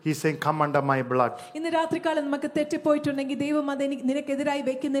you. He's saying, come under my blood. ഇന്ന് രാത്രികാലം നമുക്ക് തെറ്റിപ്പോയിട്ടുണ്ടെങ്കിൽ ദൈവം അത് നിനക്കെതിരായി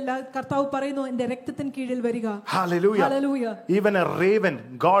വെക്കുന്നില്ല. കർത്താവ് പറയുന്നു, എന്റെ രക്തത്തിന് കീഴിൽ വരിക. Hallelujah. Hallelujah. Even a raven,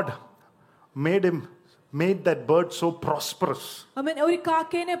 God made that bird so prosperous. ആമേൻ. ഒരു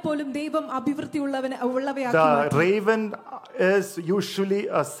കാക്കേനെ പോലും ദൈവം അഭിവൃദ്ധി ഉള്ളവയാക്കി The മാറ്റി. raven is usually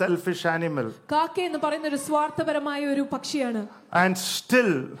a selfish animal. കാക്ക എന്ന് പറയുന്ന ഒരു സ്വാർത്ഥപരമായ ഒരു പക്ഷിയാണ്. And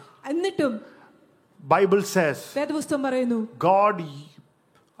still, എന്നിട്ടും Bible says, വേദപുസ്തകം പറയുന്നു, God,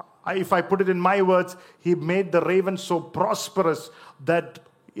 if I put it in my words, He made the raven so prosperous that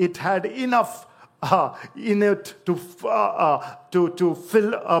it had enough in it to fill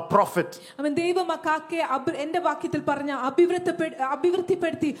a prophet. അവൻ ദൈവം ആ കാക്കയെ എന്റെ വാക്യത്തിൽ പറഞ്ഞ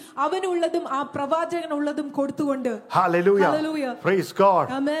അഭിവൃദ്ധിപ്പെടുത്തി അവനുള്ളതും ആ പ്രവാചകനുള്ളതും കൊടുത്തുകൊണ്ട്. Hallelujah. Hallelujah. Praise God.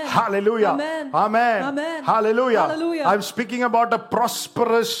 Amen. Hallelujah. Amen. Amen. Amen. Hallelujah. Hallelujah. I'm speaking about a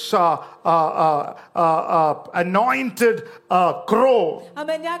prosperous anointed crow.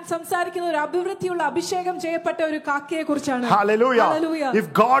 ആമേൻ. ഞാൻ സംസാരിക്കുന്ന ഒരു അഭിവൃദ്ധിയുള്ള അഭിഷേകം ചെയ്യപ്പെട്ട ഒരു കാക്കയെ കുറിച്ചാണ്. Hallelujah. Hallelujah. If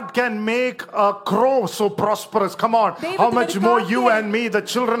God can make a crow so prosperous, come on, how much more you and me, the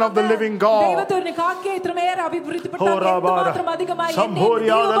children of the living God. ദൈവത്തിന്റെ കാക്കയെ ഇത്രമേറെ അഭിവൃദ്ധിപ്പെടുത്താൻ എന്തുമാത്രം അധികമായി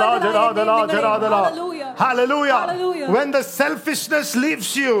Hallelujah. When the selfishness leaves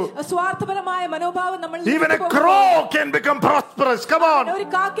you, സ്വാർത്ഥപരമായ മനോഭാവം നമ്മൾ even a crow can become prosperous. Come on. ഒരു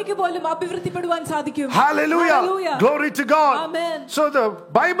കാക്കയ്ക്ക് പോലും അഭിവൃദ്ധിപ്പെടുവാൻ സാധിക്കും. Hallelujah. Glory to God. Amen. So the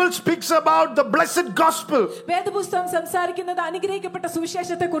Bible speaks about the blessed gospel. വേദപുസ്തകം സംസാരിക്കുന്നത് അനുഗ്രഹിക്കപ്പെട്ട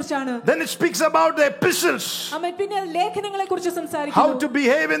സുവിശേഷത്തെക്കുറിച്ചാണ്. Then it speaks about the epistles. ആമേൻ. പിന്നെ ലേഖനങ്ങളെക്കുറിച്ച് സംസാരിക്കുന്നു. How to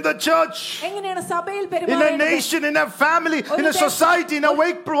behave in the church, എങ്ങനെയാണ് സഭയിൽ in a പെരുമാറേണ്ടത്, nation, in a family, in a society, in a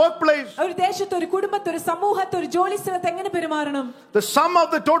workplace. ഒരു ദേശത്ത്, ഒരു കുടുംബത്തിൽ, ഒരു സമൂഹത്തിൽ, ഒരു ജോലി സ്ഥലത്ത് എങ്ങനെ പെരുമാറണം. The sum of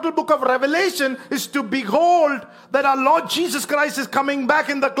the total book of Revelation is to behold that our Lord Jesus Christ is coming back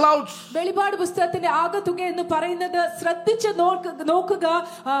in the clouds. വെളിപാട് പുസ്തകത്തിന്റെ ആകെത്തുക എന്ന് പറയുന്നത് ശ്രദ്ധിച്ച്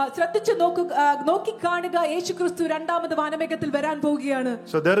നോക്കിക്കാണുക, യേശുക്രിസ്തു രണ്ടാമത് വാനമേഘത്തിൽ വരാൻ പോവുകയാണ്.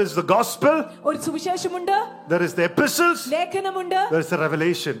 So there is the gospel, ഒരു സുവിശേഷമുണ്ട്, there is the epistles, ലേഖനമുണ്ട്, there is the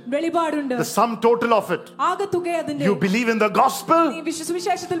revelation, വെളിപാടുണ്ട്. the sum total of it. ആകെത്തുക അതിന്റെ. You believe in the gospel,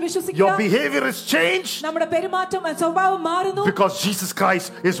 സുവിശേഷത്തിൽ വിശ്വസിക്കുക, your behavior is changed, നമ്മുടെ പെരുമാറ്റം സ്വഭാവം മാറുന്നു. because Jesus Christ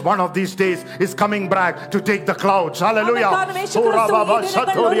is one of these days is coming back to take the clouds. Hallelujah.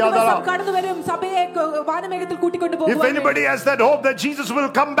 If anybody has that hope that Jesus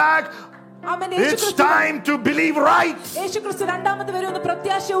will come back, it's time to believe right. യേശുക്രിസ്തു രണ്ടാമത് വരുമെന്ന്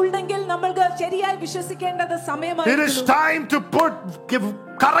പ്രത്യാശ ഉണ്ടെങ്കിൽ നമ്മൾക്ക് ശരിയായി വിശ്വസിക്കേണ്ടത് സമയമായി. It is time to give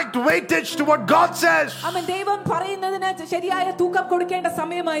correct weightage to what God says. ആമേൻ. ദൈവം പറയുന്നതിന് ശരിയായ തൂക്കം കൊടുക്കേണ്ട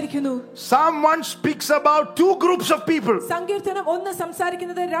സമയമായിരിക്കുന്നു. Psalm 1 speaks about two groups of people. സങ്കീർത്തനം 1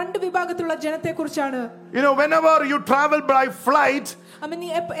 സംസാരിക്കുന്നത് രണ്ട് വിഭാഗത്തിലുള്ള ജനത്തെക്കുറിച്ചാണ്. You know, whenever you travel by flight, ആമേൻ, നീ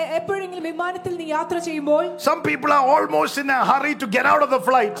എപ്പോഴെങ്കിലും വിമാനത്തിൽ നീ യാത്ര ചെയ്യുമ്പോൾ some people are almost in a hurry to get out of the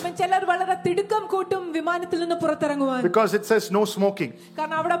flight. ആമേൻ, ചിലർ വളരെ തിടുക്കം കൂട്ടും വിമാനത്തിൽ നിന്ന് പുറത്തിറങ്ങുവാൻ. Because it says no smoking.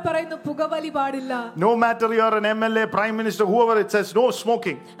 കാരണം അവിടെ പറയുന്നു പുകവലി പാടില്ല. No matter you are an MLA, Prime Minister, whoever, it says no smoking.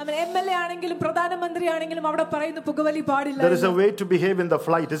 smoking. അവൻ MLA ആണെങ്കിലും പ്രധാനമന്ത്രി ആണെങ്കിലും അവിടെ പറയുന്നു പുകവലി പാടില്ല. There is a way to behave in the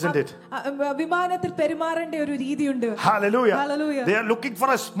flight, isn't it? വിമാനത്തിൽ പെരുമാറേണ്ട ഒരു രീതിയുണ്ട്. Hallelujah. Hallelujah. They are looking for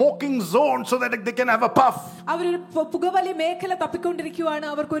a smoking zone so that they can have a puff. അവർ പുകവലി മേഖല തപ്പിക്കൊണ്ടിരിക്കുകയാണ്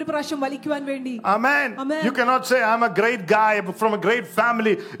അവർക്ക് ഒരു പ്രാവശ്യം വലിക്കുവാൻ വേണ്ടി. Amen. Amen. You cannot say I'm a great guy from a great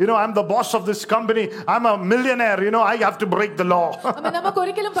family. I'm the boss of this company. I'm a millionaire. I have to break the law. നമുക്ക്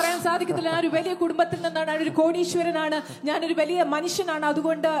ഒരിക്കലും പറയാൻ സാധിക്കത്തില്ല ഞാൻ ഒരു വലിയ കുടുംബത്തിൽ നിന്നാണ്, ഒരു കോടീശ്വരനാണ്, ഞാനൊരു വലിയ മനുഷ്യനാണ്,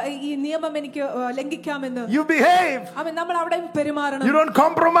 അതുകൊണ്ട് ഈ നിയമം എനിക്ക് ലംഘിക്കാമെന്ന്. You behave. നമ്മൾ അവിടെ പെരുമാറണം. You don't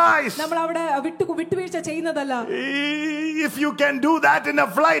compromise. നമ്മൾ അവിടെ വിട്ടുവീഴ്ച ചെയ്യുന്നതല്ല. If you can do that in a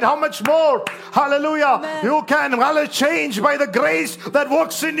flight, how much more? Hallelujah. Amen. You can change by the grace that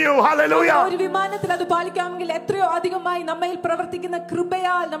works in you. Hallelujah. ഒരു വിമാനത്തിൽ അത് പാലിക്കാമെങ്കിൽ എത്രയോ അധികമായി നമ്മിൽ പ്രവർത്തിക്കുന്ന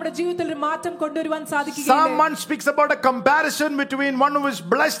കൃപയാൽ നമ്മുടെ ജീവിതത്തിൽ ഒരു മാറ്റം കൊണ്ടുവരുവാൻ സാധിക്കുകയില്ലേ. Psalm 1 speaks about a comparison between one who is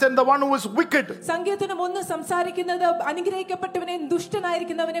blessed and the one who is wicked. സങ്കീർത്തനം 1 സംസാരിക്കുന്നത് അനുഗ്രഹിക്കപ്പെട്ടവനെയും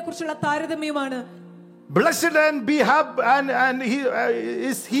ദുഷ്ടനായിരിക്കുന്നവനെ കുറിച്ചുള്ള താരതമ്യമാണ്. Blessed and be happy, and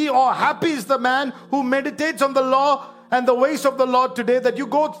is he or happy is the man who meditates on the law and the ways of the Lord today, that you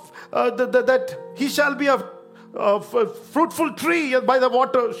go that he shall be a fruitful tree by the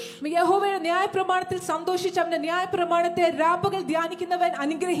waters. യഹോവയുടെ ന്യായപ്രമാണത്തിൽ സന്തോഷിച്ച് അവന്റെ ന്യായപ്രമാണത്തെ രാപ്പകൽ ധ്യാനിക്കുന്നവൻ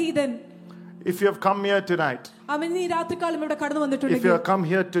അനുഗ്രഹീതൻ. If you have come here tonight, ഈ രാത്രികാലം ഇവിടെ കടന്നു വന്നിട്ടുണ്ടെങ്കിൽ, if you have come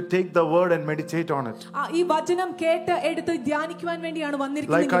here to take the word and meditate on it, ഈ വചനം കേട്ട് എടുത്ത് ധ്യാനിക്കുവാൻ വേണ്ടിയാണ്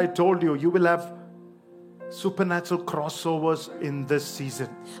വന്നിരിക്കുന്നത്. like I told you, you will have supernatural crossovers in this season.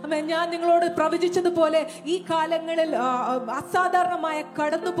 ഞാൻ നിങ്ങളോട് പ്രവചിച്ചതുപോലെ ഈ കാലങ്ങളിൽ അസാധാരണമായ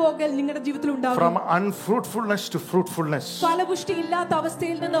കടന്നുപോകൽ നിങ്ങളുടെ ജീവിതത്തിൽ ഉണ്ടാകും. From unfruitfulness to fruitfulness. ഫലപുഷ്ടി ഇല്ലാത്ത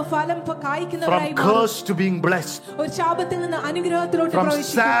അവസ്ഥയിൽ നിന്ന് ഫലം കായ്ക്കുന്നവരായി മാറും. From curse to being blessed. ഒരു ശാപത്തിൽ നിന്ന് അനുഗ്രഹത്തിലോട്ട്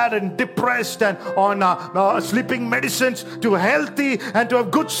പ്രവേശിക്കും. From sad and depressed and on sleeping medicines to healthy and to have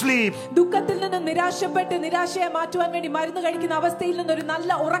good sleep. ദുഃഖത്തിൽ നിന്ന് നിരാശപ്പെട്ട് നിരാശയെ മാറ്റുവാൻ വേണ്ടി മരുന്ന് കഴിക്കുന്ന അവസ്ഥയിൽ നിന്ന് ഒരു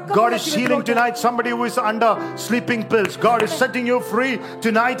നല്ല ഉറക്കം. God is healing tonight somebody who is under sleeping pills. God is setting you free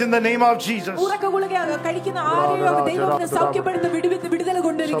tonight in the name of Jesus.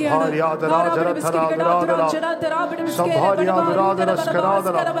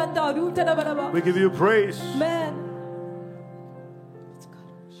 We give you praise. Amen.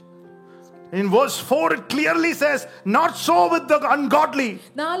 In verse 4 it clearly says, not so with the ungodly.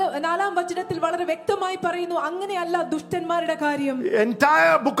 നാലാം വചനത്തിൽ വളരെ വ്യക്തമായി പറയുന്നു അങ്ങനെയല്ല ദുഷ്ടന്മാരുടെ കാര്യം.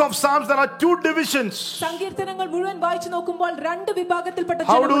 Entire book of Psalms there are two divisions. സങ്കീർത്തനങ്ങൾ മുഴുവൻ വായിച്ചു നോക്കുമ്പോൾ രണ്ട് വിഭാഗത്തിൽപ്പെട്ട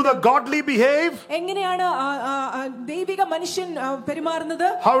ജനങ്ങളുണ്ട്. How do the godly behave? എങ്ങനെയാണ് ദൈവിക മനുഷ്യൻ പെരുമാറുന്നത്?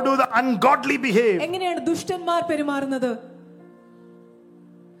 How do the ungodly behave? എങ്ങനെയാണ് ദുഷ്ടന്മാർ പെരുമാറുന്നത്?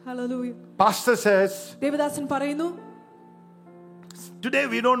 Hallelujah. Pastor says, ദേവദാസൻ പറയുന്നു, today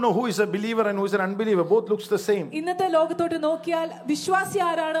we don't know who is a believer and who is an unbeliever. Both looks the same. ഇന്നത്തെ ലോകത്തോട്ട് നോക്കിയാൽ വിശ്വാസി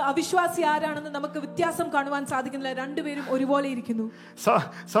ആരാണ് അവിശ്വാസി ആരാണെന്ന് നമുക്ക് വ്യത്യാസം കാണുവാൻ സാധിക്കുന്നില്ല. രണ്ടുപേരും ഒരുപോലെ ഇരിക്കുന്നു.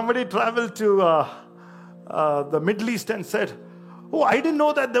 Somebody traveled to the Middle East and said, oh, I didn't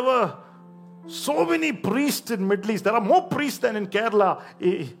know that there were so many priests in Middle East. There are more priests than in Kerala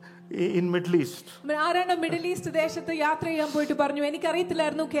in Middle East. ആരാണ് Middle East ദേശത്ത് യാത്ര ചെയ്യാൻ പോയിട്ട് പറഞ്ഞു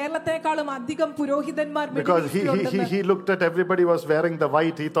എനിക്കറിയത്തില്ലായിരുന്നു കേരളത്തെക്കാളും അധികം പുരോഹിതന്മാർ. Because he looked at everybody was wearing the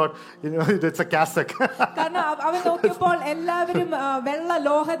white, he thought it's a cassock. കാരണം അവൻ നോക്കിയപ്പോൾ എല്ലാവരും വെള്ള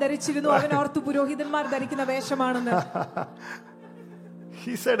ലോഹ ധരിച്ചിരുന്നു. അവൻ ഓർത്തു പുരോഹിതന്മാർ ധരിക്കുന്ന വേഷമാണെന്ന്.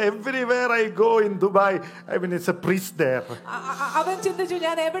 He said, everywhere I go in Dubai, I mean, it's a priest there. അവൻ ചിന്തിച്ചു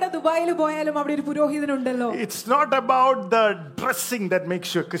ഞാൻ എവിടെ ദുബായിൽ പോയാലും അവിടെ ഒരു പുരോഹിതനുണ്ടല്ലോ. It's not about the dressing that makes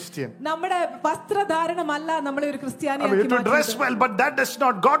you a Christian. നമ്മുടെ വസ്ത്രധാരണമല്ല നമ്മളെ ഒരു ക്രിസ്ത്യാനിയാക്കി മാറ്റുന്നത്. You dress well, but that does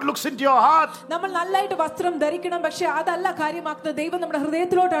not. God looks into your heart. നമ്മൾ നല്ലതായിട്ട് വസ്ത്രം ധരിക്കണം, പക്ഷേ അതല്ല കാര്യമാക്കുന്നത്. ദൈവം നമ്മുടെ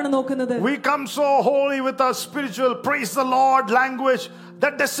ഹൃദയത്തിലോട്ടാണ് നോക്കുന്നത്. We come so holy with our spiritual praise the Lord language.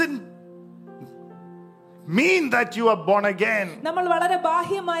 That doesn't mean that you are born again. നമ്മൾ വളരെ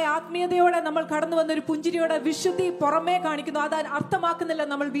ബാഹ്യമായ ആത്മീയതയോടെ നമ്മൾ കടന്നു വന്ന ഒരു പുഞ്ചിരിയോടെ വിശുദ്ധി പുറമേ കാണിക്കുന്നു. അത് അർത്ഥമാക്കുന്നില്ല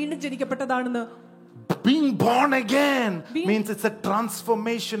നമ്മൾ വീണ്ടും ജനിക്കപ്പെട്ടതാണെന്ന്. Being born again means it's a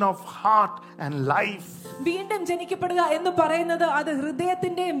transformation of heart and life. വീണ്ടും ജനിക്കപ്പെടുക എന്ന് പറയുന്നത് അത്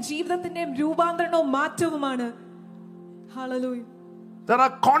ഹൃദയത്തിന്റെയും ജീവിതത്തിന്റെയും രൂപാന്തരണവും മാറ്റവുമാണ്. Hallelujah. There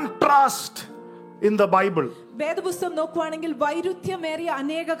are contrasts in the Bible. വേദപുസ്തകം നോക്കുവാണെങ്കിൽ വൈരുദ്ധ്യമേറിയ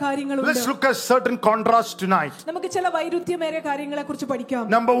അനേക കാര്യങ്ങളുണ്ട്. Let's look at certain contrasts tonight. നമുക്ക് ചില വൈരുദ്ധ്യമേറിയ കാര്യങ്ങളെ കുറിച്ച് പഠിക്കാം.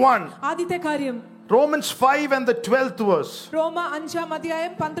 Number 1. ആദ്യത്തെ കാര്യം Romans 5 and the 12th verse. റോമ 5-ാം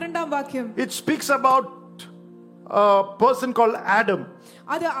അധ്യായം 12-ാം വാക്യം. It speaks about a person called Adam.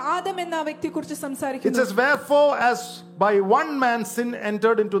 അത് ആദം എന്ന വ്യക്തിയെ കുറിച്ച് സംസാരിക്കുന്നു. It says, wherefore as by one man sin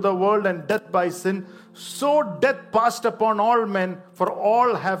entered into the world and death by sin, so death passed upon all men, for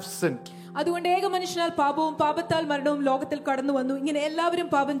all have sinned. അതുകൊണ്ട് ഏക മനുഷ്യനാൽ പാപവും പാപത്താൽ മരണവും ലോകത്തിൽ കടന്നു വന്നു. ഇങ്ങനെ എല്ലാവരും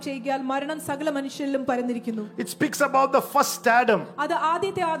പാപം ചെയ്യുകയാൽ മരണം സകല മനുഷ്യരിലും പരന്നിരിക്കുന്നു. It speaks about the first Adam, അത്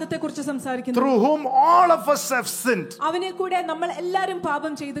ആദ്യത്തെ ആദത്തെക്കുറിച്ച് സംസാരിക്കുന്നു. through whom all of us have sinned. അവനിൽ കൂടെ നമ്മൾ എല്ലാവരും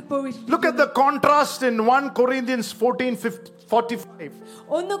പാപം ചെയ്തു പോയി. Look at the contrast in 1 Corinthians 14:45.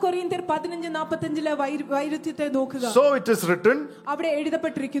 1 കൊരിന്ത്യർ 15:45 വൈരുദ്ധ്യത്തെ നോക്കുക. So it is written, അവിടെ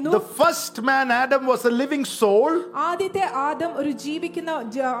എഴുതപ്പെട്ടിരിക്കുന്നു, the first man Adam was a living soul. ആദ്യത്തെ ആദം ഒരു ജീവിക്കുന്ന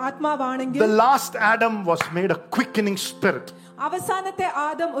ആത്മാവാണെങ്കിൽ, The last Adam was made a quickening spirit. അവസാനത്തെ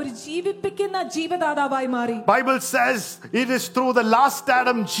ആദം ഒരു ജീവിപ്പിക്കുന്ന ജീവദാതാവായി മാറി. Bible says it is through the last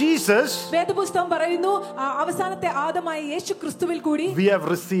Adam, Jesus, വേദപുസ്തകം പറയുന്നു അവസാനത്തെ ആദമായ യേശു ക്രിസ്തുവിൽ കൂടി we have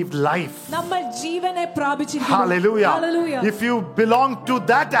received life. നമ്മൾ ജീവനെ പ്രാപിച്ചിരിക്കുന്നു. Hallelujah. Hallelujah. If you belong to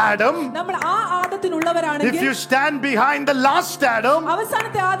that Adam, നമ്മൾ ആ ആദത്തിനുള്ളവരാണെങ്കിൽ, if you stand behind the last Adam,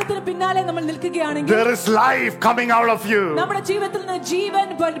 അവസാനത്തെ ആദത്തിന് പിന്നാലെ നമ്മൾ നിൽക്കുകയാണെങ്കിൽ, there is life coming out of you. നമ്മുടെ ജീവിതത്തിൽ നിന്ന് ജീവൻ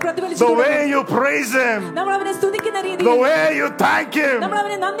പ്രതിഫലിച്ചു. The way you praise Him, നമ്മൾ അവനെ സ്തുതിക്കുന്ന the രീതിയിൽ, way you thank Him, നമ്മൾ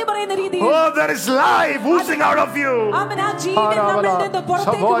അവനെ നന്ദി പറയുന്ന രീതിയിൽ, oh, there is life oozing out of you. അവൻ ആ ജീവൻ നമ്മളിൽ നിന്ന്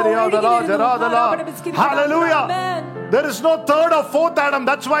പുറത്തേക്ക് ഒഴുകി വരുന്നു. Hallelujah. Amen. There is no third or fourth Adam.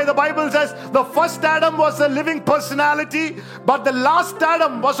 That's why the Bible says the first Adam was a living personality, but the last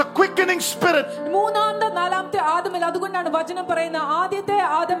Adam was a quickening spirit. മൂന്നാമത്തെ നാലാമത്തെ ആദമിൽ, അതുകൊണ്ടാണ് വചനം പറയുന്ന ആദ്യത്തെ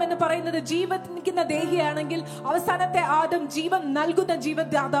ആദം എന്ന് പറയുന്നത് ജീവിക്കുന്ന ദേഹിയാണെങ്കിൽ, അവസാനത്തെ ആദം ജീവൻ നൽകുന്ന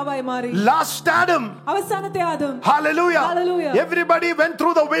ജീവദാതാവായി മാറി. Last Adam, അവസാനത്തെ Adam. hallelujah. Hallelujah. Everybody went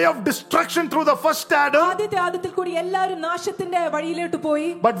through the way of destruction through the first Adam, ആദ്യത്തെ ആദത്തിൽ കൂടി എല്ലാവരും നാശത്തിന്റെ വഴിയിലോട്ട് പോയി.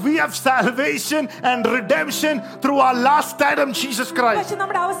 but we have salvation and redemption through our last Adam, Jesus Christ. പക്ഷേ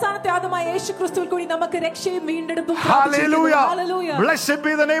നമ്മുടെ അവസാനത്തെ ആദമായ യേശു ക്രിസ്തുവിൽ കൂടി നമുക്ക് രക്ഷയും വീണ്ടെടുപ്പും Hallelujah. Hallelujah. Blessed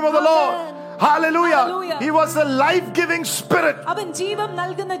be the name of the Lord. Hallelujah. Hallelujah. He was a life-giving spirit. അവൻ ജീവൻ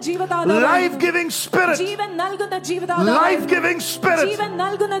നൽകുന്ന ജീവദാതാവാണ്. Life-giving spirit. ജീവൻ നൽകുന്ന ജീവദാതാവാണ്. Life-giving spirit. ജീവൻ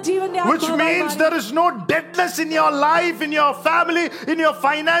നൽകുന്ന ജീവന്റെ Which means there is no deadness in your life, in your family, in your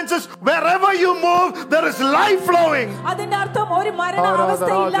finances. Wherever you move, there is life flowing. അതിന്റെ അർത്ഥം ഒരു മരണ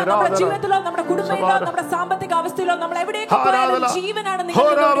അവസ്ഥയില്ല നമ്മുടെ ജീവിതത്തിലോ നമ്മുടെ കുടുംബത്തിലോ നമ്മുടെ സാമ്പത്തിക അവസ്ഥയിലോ നമ്മൾ എവിടേക്ക് പോയാലും ജീവനാണ്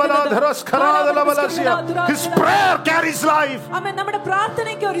നിങ്ങളുടെ. His prayer carries life. ആമേൻ. നമ്മുടെ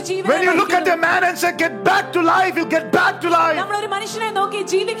പ്രാർത്ഥനയ്ക്ക് ഒരു ജീവൻ. When you look at a man and say get back to life, you get back to life. നമ്മൾ ഒരു മനുഷ്യനെ നോക്കി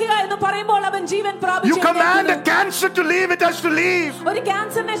ജീവിക്കുക എന്ന് പറയുമ്പോൾ അവൻ ജീവൻ പ്രാപിച്ചു. You command a cancer to leave, it has to leave. ഒരു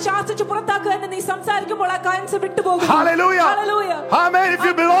ക്യാൻസറിനെ ശാസിച്ചു പുറത്താക്കുക എന്ന് നീ സംസാരിക്കുമ്പോൾ ആ ക്യാൻസർ വിട്ടുപോകും. Hallelujah. Hallelujah. Amen. If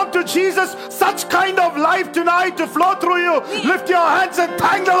you belong to Jesus, such kind of life tonight to flow through you. Lift your hands and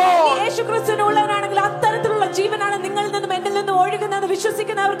thank the Lord. യേശു ക്രിസ്തുവിനുള്ളവനാണെങ്കിൽ അത്തരത്തിലുള്ള ജീവനാണ് നിങ്ങളിൽ നിന്നും എന്നിൽ നിന്നും ഒഴുകുന്നത്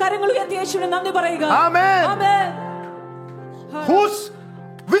വിശ്വസിക്കുന്നവർ കരങ്ങൾ ഉയർത്തി യേശുവിനെ നന്ദി പറയുക. Amen. Amen.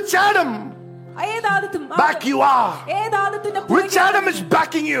 Which Adam back you are? Which Adam is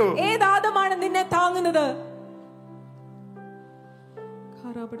backing you?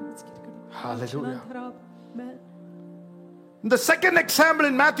 Hallelujah. The second example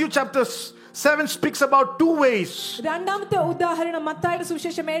in Matthew chapter 7 speaks about two ways. രണ്ടാമത്തെ ഉദാഹരണം മത്തായിയുടെ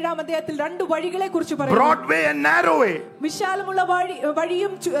സുവിശേഷം 7-ാം അധ്യായത്തിൽ രണ്ട് വഴികളെ കുറിച്ച് പറയുന്നു. Broad way and narrow way. വിശാലമുള്ള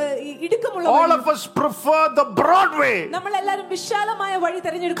വഴിയും ഇടുക്കമുള്ള വഴിയും. All of us prefer the broad way. നമ്മൾ എല്ലാവരും വിശാലമായ വഴി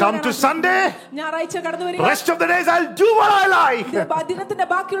തിരഞ്ഞെടുക്കുകയാണ്. Come to Sunday. ഞായറാഴ്ച കടന്നു വരിക. Rest of the days I'll do what I like. ദിനത്തിന്റെ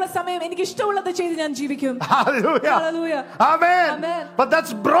ബാക്കിയുള്ള സമയം എനിക്ക് ഇഷ്ടമുള്ളത് ചെയ്ത് ഞാൻ ജീവിക്കും. Hallelujah. Hallelujah. Amen. Amen. But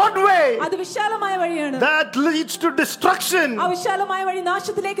that's broad way. അത് വിശാലമായ വഴിയാണ്. That leads to destruction. ആ വിശാലമായ വഴി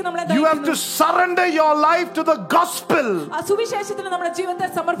നാശത്തിലേക്ക് നമ്മളെ നയിക്കുന്നു. You have to surrender your life to the gospel. സുവിശേഷത്തിന് നമ്മുടെ ജീവിതത്തെ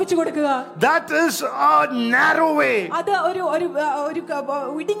സമർപ്പിച്ചു കൊടുക്കുക. That is a narrow way. അത് ഒരു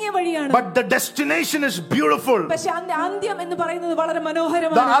ഇടുങ്ങിയ വഴിയാണ്. But the destination is beautiful. പക്ഷേ അന്ത്യം എന്ന് പറയുന്നത് വളരെ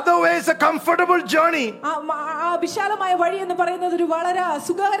മനോഹരമാണ്. The other way is a comfortable journey. ആ വിശാലമായ വഴി എന്ന് പറയുന്നത് ഒരു വളരെ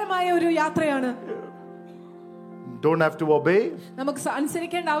സുഖകരമായ ഒരു യാത്രയാണ്. Don't have to obey. നമുക്ക്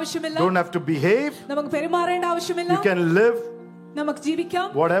അനുസരിക്കേണ്ട ആവശ്യമില്ല. Don't have to behave. നമുക്ക് പെരുമാറേണ്ട ആവശ്യമില്ല. You can live നമുക്ക് ജീവിക്കാം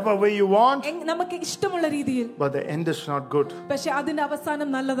whatever way you want, നമുക്ക് ഇഷ്ടമുള്ള രീതിയിൽ. but the end is not good. പക്ഷേ അതിന്റെ അവസാനം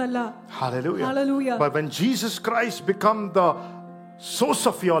നല്ലതല്ല. Hallelujah. Hallelujah. But when Jesus Christ become the source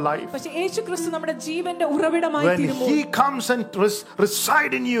of your life, പക്ഷേ യേശുക്രിസ്തു നമ്മുടെ ജീവന്റെ ഉറവിടമായി തീരുമ്പോൾ, when he comes and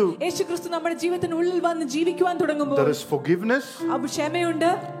reside in you, യേശുക്രിസ്തു നമ്മുടെ ജീവിതത്തിനുള്ളിൽ വന്ന് ജീവിക്കുവാൻ തുടങ്ങുമ്പോൾ, there is forgiveness,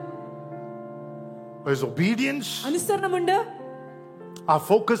 ക്ഷമയുണ്ട്, there is obedience, അനുസരണമുണ്ട്. our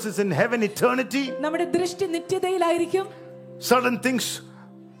focus is in heaven, eternity. നമ്മുടെ ദൃഷ്ടി നിത്യതയിലായിരിക്കും. Certain things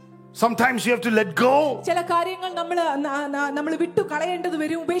sometimes you have to let go. ചില കാര്യങ്ങൾ നമ്മൾ വിട്ടു കളയേണ്ടത്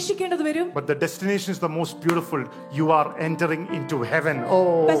വരും, ഉപേക്ഷിക്കേണ്ടത് വരും. But the destination is the most beautiful. You are entering into heaven.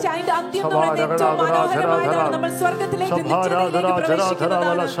 പക്ഷേ അതിന്റെ അന്ത്യം എന്ന് പറയുന്നത് ഏറ്റവും മനോഹരമായതാണ്. നമ്മൾ സ്വർഗ്ഗത്തിലേക്ക് നിത്യതയിലേക്ക്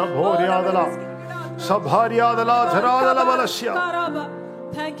പ്രവേശിക്കുന്നതാണ്.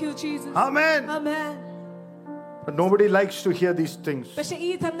 Thank you Jesus. Amen. Amen. But nobody likes to hear these things. പക്ഷേ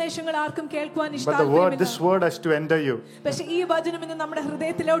ഈ സന്ദേശങ്ങൾ ആർക്കും കേൾക്കുവാൻ But this word has to enter you. പക്ഷേ ഈ വചനം ഇന്ന് നമ്മുടെ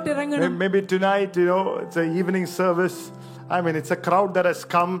ഹൃദയത്തിലോട്ട് ഇറങ്ങണം. Maybe tonight, it's an evening service. I mean, it's a crowd that has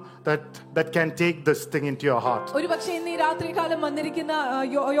come that can take this thing into your heart. ഒരുപക്ഷേ ഇന്ന് ഈ രാത്രികാലം വന്നിരിക്കുന്ന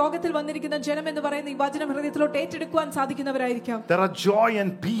യോഗത്തിൽ വന്നിരിക്കുന്ന ജനം എന്ന് പറയുന്ന ഈ വചനം ഹൃദയത്തിലോട്ട് ഏറ്റെടുക്കുവാൻ സാധിക്കുന്നവരായിരിക്കാം. There are joy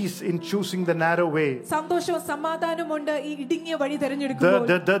and peace in choosing the narrow way. സന്തോഷവും സമാധാനവും ഉണ്ട് ഈ ഇടുങ്ങിയ വഴി തിരഞ്ഞെടുക്കുമ്പോൾ.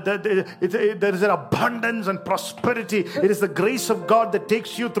 There is an abundance and prosperity. It is the grace of God that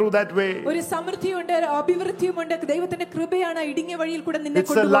takes you through that way. ഒരു സമൃദ്ധിയുണ്ട്, അഭിവൃദ്ധിയുമുണ്ട്. ദൈവത്തിന്റെ കൃപയാണ് ഇടുങ്ങിയ വഴിയിൽ കൂടെ നിന്നെ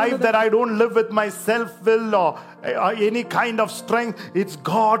കൊണ്ടുപോകുന്നത്. It's a life that I don't live with my self will or any kind of strength. It's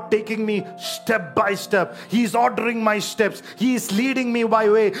God taking me step by step. He's ordering my steps. He is leading me by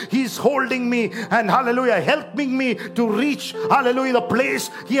way. He's holding me and hallelujah, helping me to reach hallelujah the place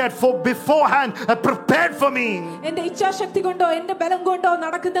He had beforehand prepared for me. എന്റെ ഇച്ഛാശക്തി കൊണ്ടോ എന്റെ ബലം കൊണ്ടോ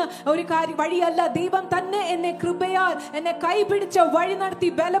നടക്കുന്ന ഒരു വഴിയല്ല. ദൈവം തന്നെ എന്നെ കൃപയാൽ എന്നെ കൈപിടിച്ച് വഴി നടത്തി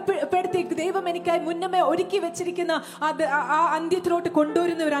ബലപ്പെടുത്തി ദൈവം എനിക്കായി മുന്നമേ ഒരുക്കി വെച്ചിരിക്കുന്ന ആ അന്ത്യത്തിലോട്ട്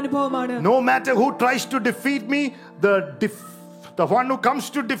കൊണ്ടുവരുന്ന ഒരു അനുഭവമാണ്. No matter who tries to defeat me, the one who comes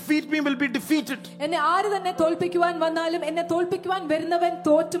to defeat me will be defeated. എന്നെ ആര് തന്നെ തോൽപ്പിക്കുവാൻ വന്നാലും എന്നെ തോൽപ്പിക്കുവാൻ വരുന്നവൻ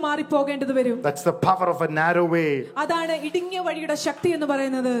തോറ്റു മാറി പോകേണ്ടത് വരും. That's the power of a narrow way. അതാണ് ഇടുങ്ങിയ വഴിയുടെ ശക്തി എന്ന്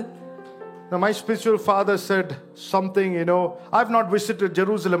പറയുന്നത്. Now my spiritual father said something, I've not visited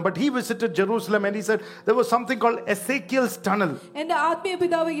Jerusalem, but he visited Jerusalem and he said there was something called Ezekiel's tunnel. എന്റെ ആത്മീയ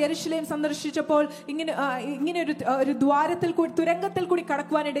പിതാവ് യെരുശലേം സന്ദർശിച്ചപ്പോൾ ഇങ്ങനെ ഒരു ദ്വാരത്തിൽ കൂടി തുരങ്കത്തിൽ കൂടി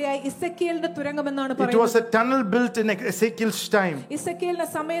കടക്കുവാനിടയായി എസെക്കിയേലിന്റെ തുരങ്കം എന്നാണ് പറയുന്നത്. It was a tunnel built in Ezekiel's time. എസെക്കിയേലിന്റെ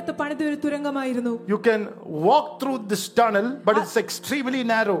സമയത്ത് പണിത ഒരു തുരങ്കമായിരുന്നു. You can walk through this tunnel, but it's extremely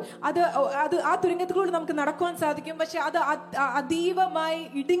narrow. അത് ആ തുരങ്കത്തിലൂടെ നമുക്ക് നടക്കുവാൻ സാധിക്കും, പക്ഷേ അത് അതീവമായി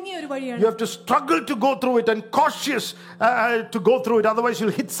ഇടുങ്ങിയ ഒരു വഴിയാണ്. You have to struggle to go through it and cautious to go through it, otherwise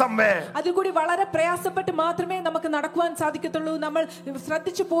you'll hit somewhere. അതിൽ കൂടി വളരെ പ്രയാസപ്പെട്ട് മാത്രമേ നമുക്ക് നടക്കുവാൻ സാധിക്കത്തുള്ളൂ. നമ്മൾ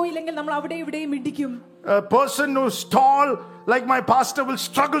ശ്രദ്ധിച്ചു പോയില്ലെങ്കിൽ നമ്മൾ അവിടെ ഇവിടെയും ഇടിക്കും. A person who's tall like my pastor will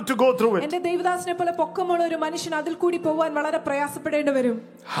struggle to go through it. എന്റെ ദേവദാസനെ പോലെ പൊക്കമുള്ള ഒരു മനുഷ്യൻ അതിൽ കൂടി പോവാൻ വളരെ പ്രയാസപ്പെടേണ്ടി വരും.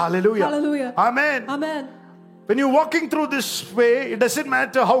 Hallelujah. Hallelujah. Amen. Amen. When you're walking through this way, it doesn't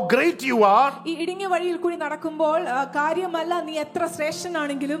matter how great you are, ഈ ഇടുങ്ങിയ വഴിയിൽ കൂടി നടക്കുമ്പോൾ കാര്യമല്ല നീ എത്ര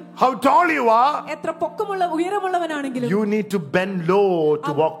ശ്രേഷ്ഠനാണെങ്കിലും, how tall you are, എത്ര പൊക്കമുള്ള ഉയരമുള്ളവനാണെങ്കിലും, you need to bend low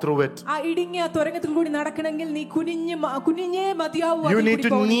to walk through it. ആ ഇടുങ്ങിയ തുരങ്കത്തിൽ കൂടി നടക്കണമെങ്കിൽ നീ കുനിഞ്ഞേ മതിയാവൂ. You need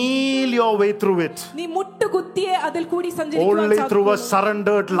to kneel your way through it. നീ മുട്ടുകുത്തിയേ അതിൽ കൂടി സഞ്ചരിക്കുവാൻ Only through a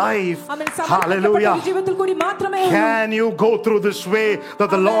surrendered life, hallelujah, ജീവിതത്തിൽ കൂടി മാത്രമേ can you go through this way that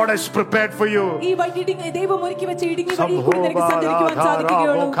the Lord has prepared for you. ഈ വഴി ദൈവം ഒരുക്കി വെച്ച ഇടുങ്ങിയ വഴിയിൽ കൂടി നിനക്ക് സഞ്ചരിക്കുവാൻ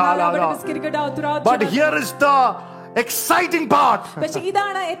സാധിക്കുകയുള്ളൂ. But here is the exciting part. പക്ഷേ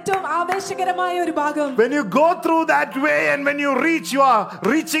ഇതാണ് ഏറ്റവും ആവേശകരമായ ഒരു ഭാഗം. When you go through that way and when you are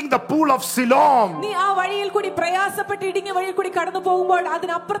reaching the pool of Siloam. നീ ആ വഴിയിൽ കൂടി പ്രയാസപ്പെട്ട് ഇടുങ്ങിയ വഴിയിൽ കൂടി കടന്നു പോകുമ്പോൾ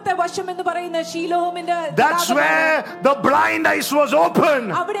അതിനപ്പുറത്തെ വശം എന്ന് പറയുന്ന ശീലോമിന്റെ, that's where the blind eyes was open.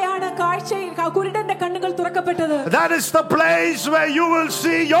 അവിടെയാണ് കാഴ്ചയിൽ കുരുടന്റെ കണ്ണുകൾ തുറക്കപ്പെട്ടത്. That is the place where you will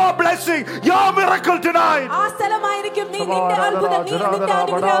see your blessing, your miracle tonight. ആ സ്ഥലമായിരിക്കും നിന്റെ അത്ഭുതം, നിന്റെ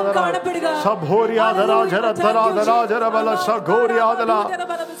അനുഗ്രഹം കാണപ്പെടുക.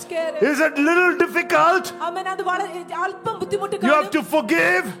 Is it little difficult? You have to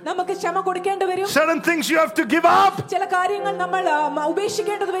forgive. Certain things you have to give up.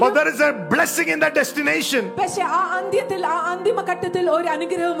 But there is a blessing in that destination.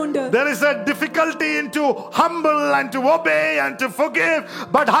 There is a difficulty into humble and to obey and to forgive.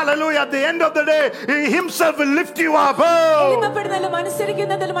 But hallelujah, at the end of the day, He Himself will lift you up.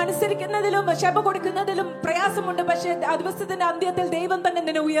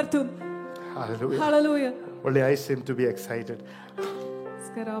 Hallelujah. Hallelujah. Only I seem to be excited.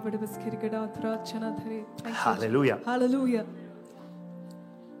 Hallelujah. Hallelujah.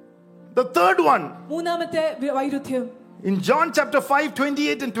 The third one. മൂന്നാമത്തെ വൈരുദ്ധ്യം. In John chapter 5,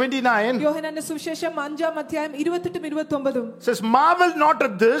 28 and 29, യോഹന്നാന്റെ സുവിശേഷം 5-ാം അധ്യായം 28-29 says, marvel not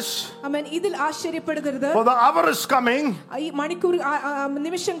at this, ആമേൻ, ഇതിൽ ആശ്ചര്യപ്പെടരുത്, for the hour is coming, ഈ മണിക്കൂർ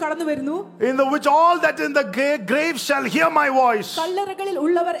നിമിഷം കടന്നു വരുന്നു, in the which all that in the grave shall hear my voice, കല്ലറകളിൽ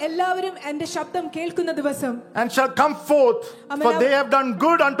ഉള്ളവർ എല്ലാവരും എൻ്റെ ശബ്ദം കേൾക്കുന്ന ദിവസം, and shall come forth, for they have done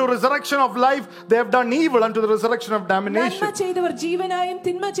good unto resurrection of life, they have done evil unto the resurrection of damnation. നന്മ ചെയ്തവർ ജീവനായും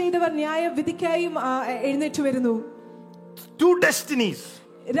തിന്മ ചെയ്തവർ ന്യായവിധിക്കായും എഴുന്നേറ്റ് വരുന്നു. Two destinies.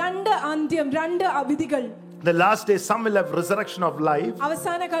 രണ്ട് അന്ത്യം, രണ്ട് വിധികൾ. The last day, some will have resurrection of life.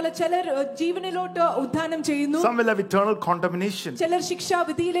 അവസാന കാല ചിലർ ജീവനിലോട്ട് ഉദ്ധാനം ചെയ്യുന്നു. Some will have eternal condemnation. ചിലർ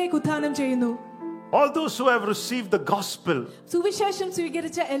ശിക്ഷാവിധിയിലേക്ക് ഉദ്ധാനം ചെയ്യുന്നു. All those who have received the gospel, സുവിശേഷം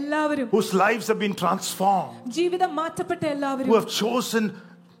സ്വീകരിച്ച എല്ലാവരും, whose lives have been transformed, ജീവിതം മാറ്റപ്പെട്ട എല്ലാവരും, who have chosen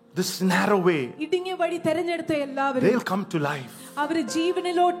this narrow way, ഇടുങ്ങിയ വഴി തിരഞ്ഞെടുത്ത എല്ലാവരും they'll come to life. അവര്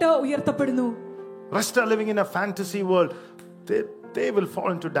ജീവനിലോട്ട് ഉയർത്തപ്പെടുന്നു. Rest are living in a fantasy world. They will fall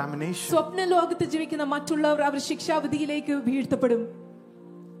into damnation. സ്വപ്ന ലോകത്ത് ജീവിക്കുന്ന മറ്റുള്ളവർ അവർ ശിക്ഷാവിധിയിലേക്ക് വീഴ്ത്തപ്പെടും.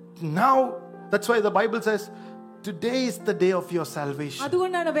 Now, that's why the Bible says, today is the day of your salvation.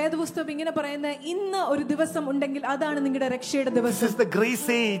 അതുകൊണ്ടാണ് വേദപുസ്തകം ഇങ്ങനെ പറയുന്നത്, ഇന്ന് ഒരു ദിവസം ഉണ്ടെങ്കിൽ അതാണ് നിങ്ങളുടെ രക്ഷയുടെ ദിവസം. This is the grace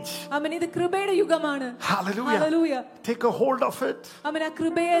age. ആമേൻ. ഇത് കൃപയുടെ യുഗമാണ്. Hallelujah. Hallelujah. Take a hold of it. ആമേൻ. ആ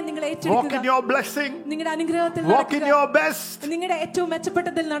കൃപയെ നിങ്ങൾ Walk ഏറ്റെടുക്കുക. in your blessing. നിങ്ങളുടെ അനുഗ്രഹത്തിൽ Walk in നടക്കുക. your best. നിങ്ങളുടെ ഏറ്റവും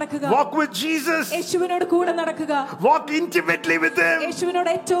മെച്ചപ്പെട്ടതിൽ നടക്കുക. Walk with Jesus. യേശുവിനോട് കൂടെ നടക്കുക. Walk intimately with Him.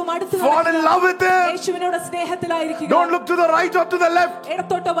 യേശുവിനോട് ഏറ്റവും അടുത്ത് Fall in love with Him. യേശുവിനോട് സ്നേഹത്തിലായിരിക്കുക. Don't look to the right or to the left.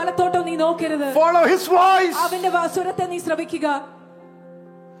 ഇടത്തോട്ടോ വലത്തോട്ടോ നീ നോക്കരുത്. Follow His voice. അവന്റെ സ്വരത്തെ നീ ശ്രവിക്കുക.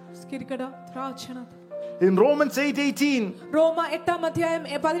 In Romans 8:18, റോമ 8-ാം അധ്യായം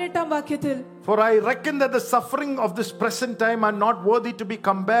 18-ാം വാക്യത്തിൽ, for I reckon that the suffering of this present time are not worthy to be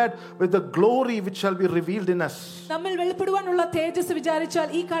compared with the glory which shall be revealed in us. നമ്മൾ വെളിപ്പെടുവാനുള്ള തേജസ് വിചാരിച്ചാൽ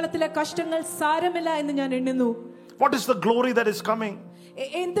ഈ കാലത്തിലെ കഷ്ടങ്ങൾ സാരമില്ല എന്ന് ഞാൻ എണ്ണുന്നു. What is the glory that is coming?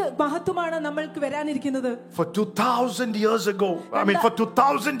 എന്ത് മഹത്വമാണ് നമ്മൾക്ക് വരാനിരിക്കുന്നത്? For 2000 years ago, for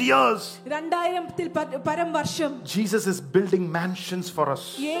 2000 years, 2000-ൽ പരം വർഷം Jesus is building mansions for us.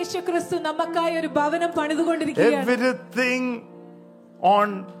 യേശുക്രിസ്തു നമുക്കായി ഒരു ഭവനം പണിതുകൊണ്ടിരിക്കുകയാണ്. Everything on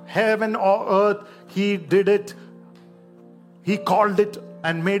heaven or earth, He did it. He called it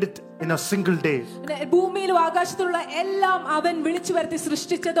and made it in a single day. ഭൂമിയിലും ആകാശത്തിലുള്ള എല്ലാം അവൻ വിളിച്ചു വരുത്തി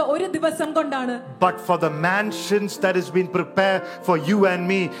സൃഷ്ടിച്ചത് ഒരു ദിവസം കൊണ്ടാണ്. But for the mansions that has been prepared for you and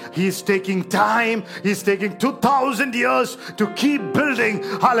me, He is taking time. He is taking 2000 years to keep building.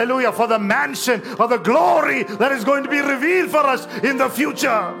 Hallelujah. For the mansion or the glory that is going to be revealed for us in the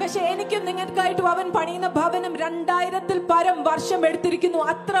future. പക്ഷേ എനിക്കും നിങ്ങൾക്കായിട്ട് അവൻ പണിയുന്ന ഭവനം 2000-ൽ പരം വർഷം എടുത്തിരിക്കുന്നു.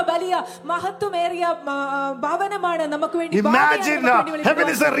 അത്ര വലിയ മഹത്വമേറിയ ഭവനമാണ് നമുക്ക് വേണ്ടി. Imagine heaven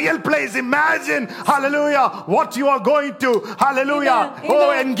is a real place. Imagine, hallelujah, what you are going to, hallelujah,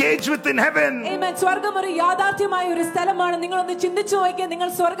 engage with in heaven. Amen. സ്വർഗ്ഗം ഒരു യാഥാർത്ഥ്യമായ ഒരു സ്ഥലമാണ്. നിങ്ങൾ ഒന്ന് ചിന്തിച്ചു നോക്കിയാൽ നിങ്ങൾ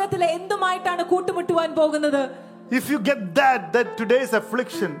സ്വർഗ്ഗത്തിലെ എന്തുമായിട്ടാണ് കൂട്ടുമുട്ടുവാൻ പോകുന്നത്. If you get that today's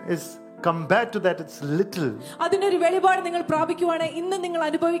affliction is compared to that, it's little. അതിനൊരു വെളിപാട് നിങ്ങൾ പ്രാപിക്കുവാണ്. ഇന്ന് നിങ്ങൾ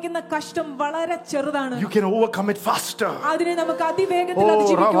അനുഭവിക്കുന്ന കഷ്ടം വളരെ ചെറുതാണ്. You can overcome it faster. അതിനെ നമുക്ക് അതിവേഗത്തിൽ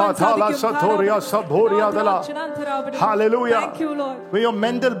അതിജീവിക്കുവാൻ സാധിക്കും. Hallelujah. Thank you, Lord. May your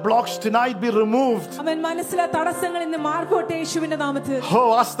mental blocks tonight be removed. ആമേൻ. മനസ്സിലെ തടസ്സങ്ങൾ ഇന്ന് മാറിപ്പോട്ടെ യേശുവിന്റെ നാമത്തിൽ.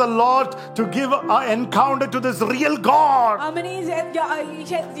 Ask the Lord to give an encounter to this real God. ആമേൻ.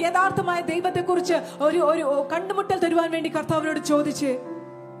 യഥാർത്ഥമായ ദൈവത്തെക്കുറിച്ച് ഒരു കണ്ടുമുട്ടൽ തരുവാൻ വേണ്ടി കർത്താവിനോട് ചോദിച്ച്.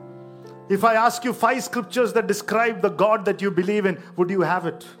 If I ask you 5 scriptures that describe the God that you believe in, would you have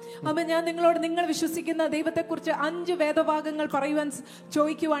it? ആമേൻ. ഞാൻ നിങ്ങളോട് നിങ്ങൾ വിശ്വസിക്കുന്ന ദൈവത്തെക്കുറിച്ച് 5 വേദഭാഗങ്ങൾ പറയുവാൻ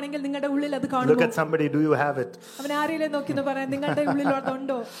ചോദിക്കുവാണെങ്കിൽ നിങ്ങളുടെ ഉള്ളിൽ അത് കാണുമോ? Look at somebody. Do you have it? അവൻ ആരെയും നോക്കി എന്ന് പറയാൻ നിങ്ങളുടെ ഉള്ളിൽ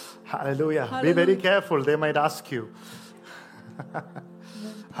അതുണ്ടോ? Hallelujah. Be very careful. They might ask you.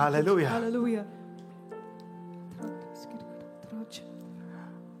 Hallelujah. Hallelujah.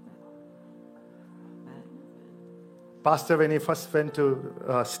 Pastor, when he first went to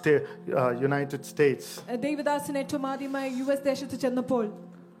United States, Devadasan ഏറ്റവും ആദ്യമായി യുഎസ് ദേശത്ത് ചെന്നപ്പോൾ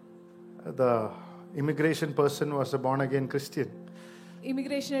the immigration person was a born again Christian.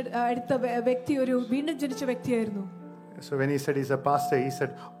 Immigration എടുത്ത വ്യക്തി ഒരു വീണ്ടും ജനിച്ച വ്യക്തിയായിരുന്നു. So when he said he's a pastor, he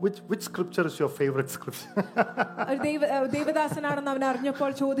said, which scripture is your favorite scripture? ദേവദാസനാണെന്ന് അവൻ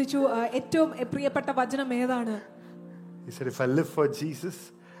അറിഞ്ഞപ്പോൾ ചോദിച്ചു, ഏറ്റവും പ്രിയപ്പെട്ട വചനം ഏതാണ്? He said, if I live for Jesus,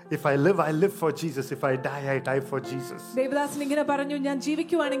 if I live, I live for Jesus. If I die, I die for Jesus. Devadasan ഇങ്ങനെ പറഞ്ഞു, ഞാൻ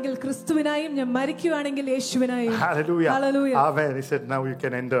ജീവിക്കുവാണെങ്കിൽ ക്രിസ്തുവിനായും ഞാൻ മരിക്കുവാണെങ്കിൽ യേശുവിനായും. Hallelujah. Hallelujah. Amen. He said, now you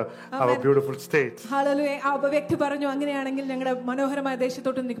can enter our beautiful state. Hallelujah. ആ വ്യക്തി പറഞ്ഞു, അങ്ങനെയാണെങ്കിൽ ഞങ്ങളുടെ മനോഹരമായ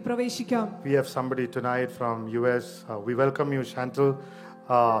ദേശത്തോട്ട് നിങ്ങൾക്ക് പ്രവേശിക്കാം. We have somebody tonight from US. We welcome you, Chantal.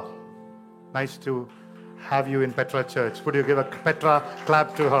 Nice to have you in Petra Church. Would you give a Petra clap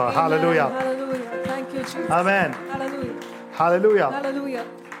to her? Amen. Hallelujah. Hallelujah. Thank you, Jesus. Amen. Hallelujah. Hallelujah. Hallelujah.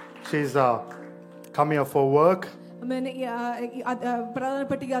 She's come here for work. Amen.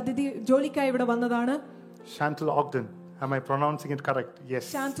 പ്രധാനപ്പെട്ട അതിഥി ജോലിക്കായി ഇവിടെ വന്നതാണ്. Chantal Ogden. Am I pronouncing it correct? Yes.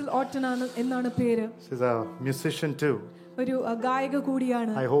 Chantal Ogden എന്നാണ് പേര്. She's a musician too. ഒരു ഗായിക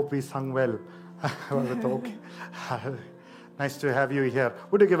കൂടിയാണ്. I hope we sung well. Okay. Nice to have you here.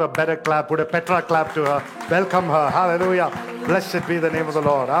 Would you give a better clap? Would a Petra clap to her? Welcome her. Hallelujah. Blessed be the name of the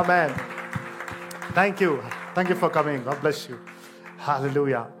Lord. Amen. Thank you. Thank you for coming. God bless you.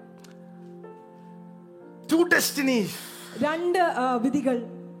 Hallelujah. 2 destinies. 2 വിധികൾ.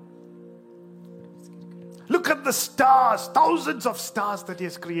 Look at the stars, thousands of stars that He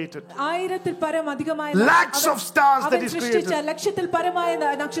has created. 1000-ൽ പരം അധികമായ Lakhs of stars that He has created. ലക്ഷത്തിൽ പരമായ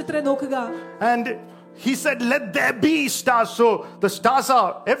നക്ഷത്രങ്ങളെ നോക്കുക. And He said, let there be stars. So the stars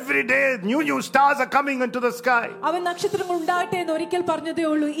are every day, new stars are coming into the sky.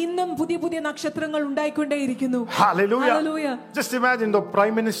 Hallelujah. Just imagine the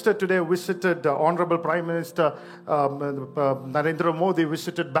Prime Minister today visited, Honorable Prime Minister Narendra Modi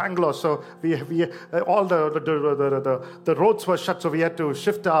visited Bangalore. So we all the roads were shut, so we had to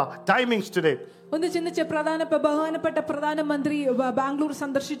shift our timings today. ഒന്ന് ചിന്തിച്ച് ബഹുമാനപ്പെട്ട പ്രധാനമന്ത്രി ബാംഗ്ലൂർ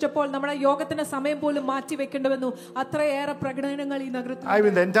സന്ദർശിച്ചപ്പോൾ നമ്മുടെ യോഗത്തിന് സമയം പോലും മാറ്റി വെക്കേണ്ടി വന്നു. അത്രയേറെ പ്രകടനങ്ങൾ ഈ നഗരത്തിൽ. I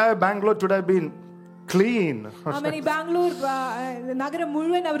mean, the entire Bangalore would have been clean. ഈ ബാംഗ്ലൂർ നഗരം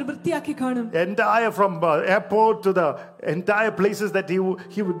മുഴുവൻ അവർ വൃത്തിയാക്കി കാണും. Entire from airport to the entire places that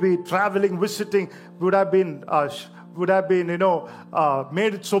he would be traveling, visiting would have been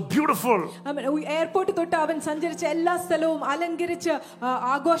made it so beautiful. Airport തൊട്ട് അവൻ സഞ്ചരിച്ച എല്ലാ സ്ഥലവും അലങ്കരിച്ച്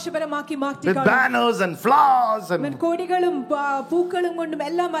ആഘോഷപരമാക്കി മാറ്റി. With banners and flowers and കൊടികളും പൂക്കളും കൊണ്ടും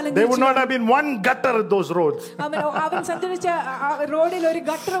എല്ലാം അലങ്കരിച്ചു. There would not have been one gutter in those roads. അവൻ സഞ്ചരിച്ച റോഡിൽ ഒരു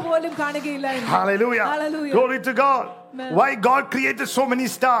ഗട്ടർ പോലും കാണുകയില്ലായിരുന്നു. Hallelujah. Glory to God. Why God created so many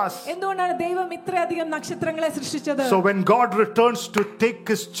stars? So when God returns to take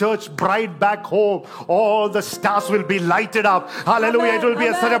his church bride back home, all the stars will be lighted up. Hallelujah. It will be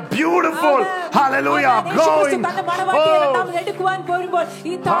such a beautiful, hallelujah, glowing.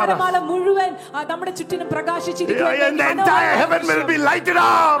 And the entire heaven will be lighted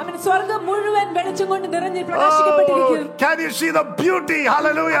up. Can you see the beauty?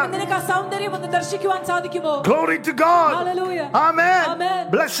 Hallelujah. Glory to God. Hallelujah. Amen. Amen.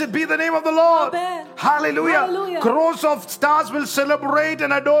 Blessed be the name of the Lord. Amen. Hallelujah. Hallelujah. Crores of stars will celebrate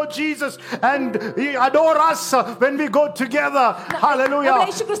and adore Jesus and adore us when we go together. Hallelujah.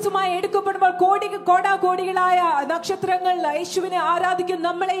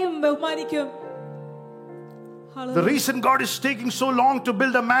 The reason God is taking so long to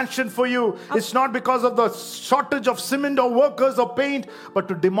build a mansion for you, it's not because of the shortage of cement or workers or paint, but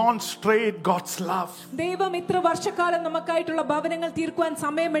to demonstrate God's love. ദൈവം ഇത്ര വർഷക്കാലം നമുക്കായിട്ടുള്ള ഭവനങ്ങൾ തീർക്കുവാൻ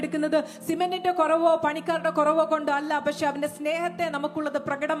സമയമെടുക്കുന്നത് സിമന്റിന്റെ കുറവോ പണിക്കാരുടെ കുറവോ കൊണ്ടല്ല, പക്ഷെ അവന്റെ സ്നേഹത്തെ നമുക്കുള്ളത്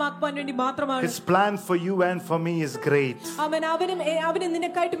പ്രകടമാക്കുവാൻ വേണ്ടി മാത്രമാണ്. His plan for you and for me is great. അവന്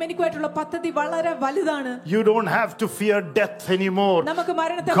നിനക്കായിട്ടും എനിക്കായിട്ടുള്ള പദ്ധതി വളരെ വലുതാണ്. You don't have to fear death anymore. നമുക്ക്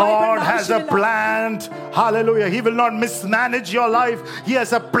മരണത്തെ God has a plan. Hallelujah. He will not mismanage your life. He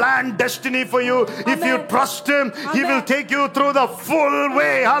has a planned destiny for you. If you trust him, he will take you through the full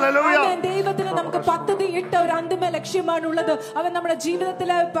way. Hallelujah. ദൈവത്തിന് നമുക്ക് പദ്ധതി ഇട്ട ഒരു അന്തിമ ലക്ഷ്യമാണുള്ളത്. അവൻ നമ്മുടെ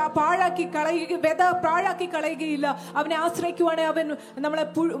ജീവിതത്തിലെ പാഴാക്കി കളയുകയില്ല. അവനെ ആശ്രയിക്കുവാണെങ്കിൽ അവൻ നമ്മളെ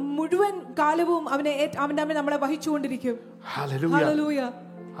മുഴുവൻ കാലവും അവന്റെ നമ്മളെ വഹിച്ചുകൊണ്ടിരിക്കും. Hallelujah.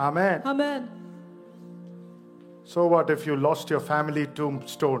 Amen. Amen. So what if you lost your family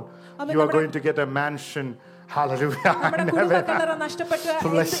tombstone? You are going to get a mansion. Hallelujah.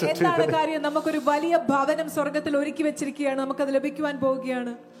 എന്താണ് കാര്യം? നമുക്കൊരു വലിയ ഭവനം സ്വർഗ്ഗത്തിൽ ഒരുക്കി വെച്ചിരിക്കുകയാണ്. നമുക്കത് ലഭിക്കുവാൻ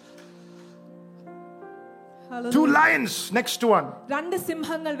പോവുകയാണ്. Two lions next to one. രണ്ട്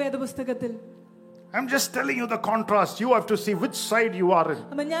സിംഹങ്ങൾ വേദപുസ്തകത്തിൽ. I'm just telling you the contrast. You have to see which side you are in.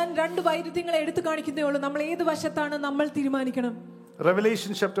 ഞാൻ രണ്ട് വൈരുദ്ധ്യങ്ങളെ എടുത്തു കാണിക്കുന്നേ ഉള്ളൂ. നമ്മൾ ഏത് വശത്താണ് നമ്മൾ തീരുമാനിക്കണം.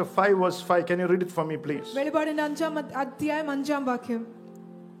 Revelation chapter 5 verse 5. Can you read it for me please? വെളിപാടിന്റെ 5-ാം അധ്യായം 5-ാം വാക്യം.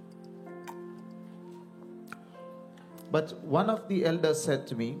 But one of the elders said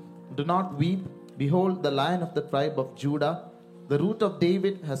to me, "Do not weep. Behold, the Lion of the tribe of Judah, the root of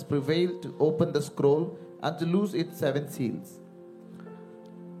David, has prevailed to open the scroll and to loose its 7 seals."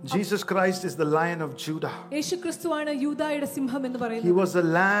 Jesus Christ is the Lion of Judah. യേശു ക്രിസ്തുവാണ് യൂദായുടെ സിംഹം എന്ന് പറയുന്നത്. He was a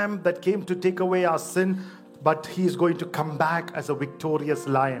lamb that came to take away our sin, but he is going to come back as a victorious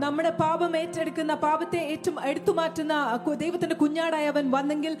lion. നമ്മുടെ പാപം ഏറ്റെടുക്കുന്ന പാപത്തെ എടുത്തു മാറ്റുന്ന ദൈവത്തിന്റെ കുഞ്ഞാടായി അവൻ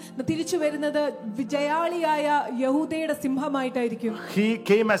വന്നെങ്കിൽ തിരിച്ചു വരുന്നത് വിജയാളിയായ യഹൂദയുടെ സിംഹമായിട്ടായിരിക്കും. He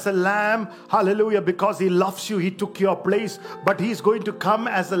came as a lamb, hallelujah, because he loves you. He took your place, but he is going to come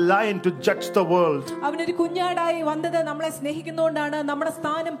as a lion to judge the world. അവനൊരു കുഞ്ഞാടായി വന്നത് നമ്മളെ സ്നേഹിക്കുന്നതുകൊണ്ടാണ്, നമ്മുടെ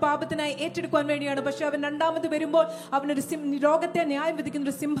സ്ഥാനം പാപത്തിനായി ഏറ്റെടുക്കാൻ വേണ്ടിയാണ്. പക്ഷെ അവൻ രണ്ടാമത് വരുമ്പോൾ അവനൊരു ലോകത്തെ ന്യായം വിധിക്കുന്ന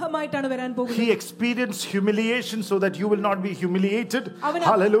ഒരു സിംഹമായിട്ടാണ് വരാൻ പോകുന്നത്. He experienced humiliation so that you will not be humiliated.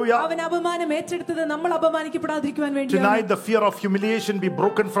 Hallelujah. അവൻ അപമാനം ഏറ്റെടുത്തത് നമ്മൾ അപമാനിക്കപ്പെടാതിരിക്കുവാൻ വേണ്ടിയാണ്. Tonight the fear of humiliation be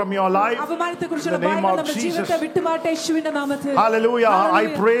broken from your life. അപമാനത്തെക്കുറിച്ചുള്ള ഭയം നമ്മുടെ ജീവിതത്തെ വിട്ടുമാറട്ടെ യേശുവിന്റെ നാമത്തിൽ. Hallelujah. I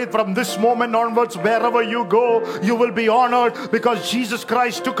pray from this moment onwards, wherever you go, you will be honored because Jesus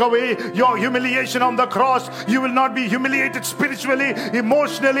Christ took away your humiliation on the cross. You will not be humiliated spiritually,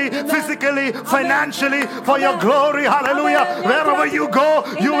 emotionally, physically, financially, for your glory. Hallelujah. Wherever you go,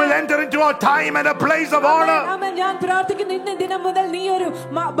 you will enter into a time and a place of honor. honor. ആമേൻ. ഞാൻ പ്രാർത്ഥിക്കുന്നു ഇന്ന് ദിനം മുതൽ നീ ഒരു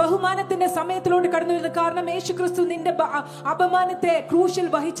ബഹുമാനത്തിന്റെ സമയത്തിലോട്ട് കടന്നു വരുന്നത്. കാരണം യേശുക്രിസ്തു നിന്റെ അപമാനത്തെ ക്രൂശിൽ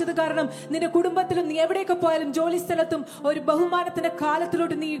വഹിച്ചത് കാരണം നിന്റെ കുടുംബത്തിലും നീ എവിടെയൊക്കെ പോയാലും ജോലി സ്ഥലത്തും ഒരു ബഹുമാനത്തിന്റെ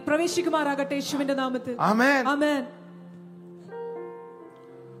കാലത്തിലോട്ട് നീ പ്രവേശിക്കുമാറാകട്ടെ യേശുവിന്റെ നാമത്തിൽ. Amen. Amen.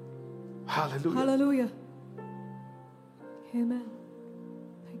 Hallelujah. Hallelujah. Amen.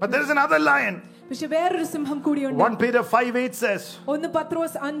 But there is another lion. പക്ഷേ വേറൊരു സിംഹം കൂടിയുണ്ട്. 1 Peter 5:8 says, 1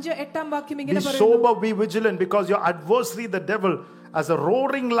 പത്രോസ് 5:8 വാക്യം ഇങ്ങനെ be പറയുന്നു. sober, be vigilant, because your adversary the devil as a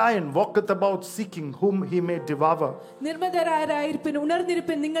roaring lion walketh about seeking whom he may devour. നിർമ്മതരായിരിപ്പിൻ,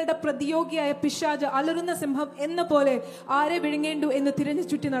 ഉണർന്നിരിപ്പിൻ, നിങ്ങളുടെ പ്രതിയോഗിയായ പിശാച് അലറുന്ന സിംഹം എന്ന പോലെ ആരെ വിഴുങ്ങേണ്ടു എന്ന് തിരഞ്ഞു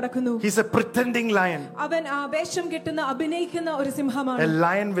ചുറ്റി നടക്കുന്നു. He's a pretending lion. അവൻ വേഷം കെട്ടുന്ന അഭിനയിക്കുന്ന ഒരു സിംഹമാണ്. A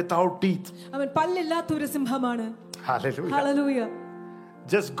lion without teeth. അവൻ പല്ലില്ലാത്ത ഒരു സിംഹമാണ്. Hallelujah. Hallelujah.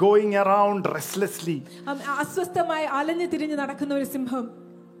 Just going around restlessly. അസ്വസ്ഥമായി അലഞ്ഞു തിരിഞ്ഞു നടക്കുന്ന ഒരു സിംഹം.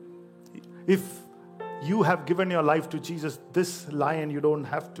 If you have given your life to Jesus, this lion you don't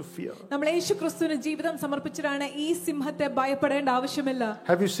have to fear. നമ്മൾ യേശുക്രിസ്തുവിന് ജീവിതം സമർപ്പിച്ചിട്ടാണ് ഈ സിംഹത്തെ ഭയപ്പെടേണ്ട ആവശ്യമില്ല.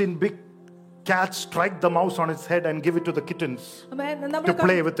 Have you seen big cats strike the mouse on its head and give it to the kittens to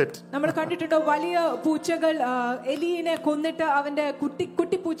play with it? നമ്മൾ കണ്ടിട്ടുണ്ടോ വലിയ പൂച്ചകൾ എലിയെ കൊന്നിട്ട് അവന്റെ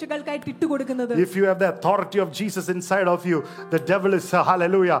കുട്ടി പൂച്ചകൾക്കായിട്ട് ഇട്ടു കൊടുക്കുന്നത്? If you have the authority of Jesus inside of you, the devil is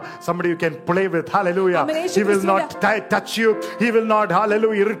hallelujah somebody you can play with. Hallelujah. He will not touch you, he will not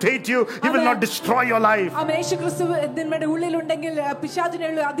hallelujah irritate you, he will not destroy your life. യേശുക്രിസ്തു നമ്മുടെ ഉള്ളിലുണ്ടെങ്കിൽ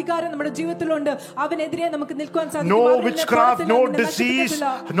പിശാചിനുള്ള അധികാരം നമ്മുടെ ജീവിതത്തിലുണ്ട്. അവനെതിരെ നമുക്ക് നിൽക്കാൻ സാധിക്കും. No witchcraft, no disease,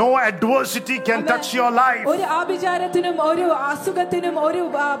 no adversity can touch your life. ഒരു ആഭിചാരത്തിനും ഒരു അസുഖത്തിനും ഒരു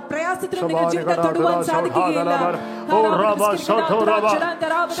പ്രയാസത്തിനും നിങ്ങളുടെ ജീവിതത്തെ തൊടുവാൻ സാധിക്കുകയില്ല.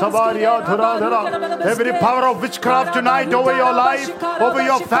 Every power of witchcraft tonight over your life, over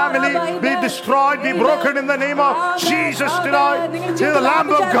your family, be destroyed, be broken in the name of Jesus tonight. Hear the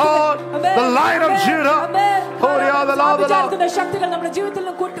Lamb of God, the Lion of Judah.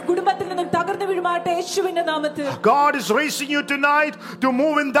 God is raising you tonight to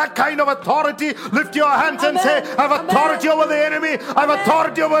move in that kind of authority. Lift your hands and say, I have authority over the enemy, I have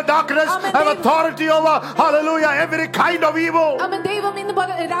authority over darkness, I have authority over hallelujah every kind of evil. ദൈവം ഇന്ന്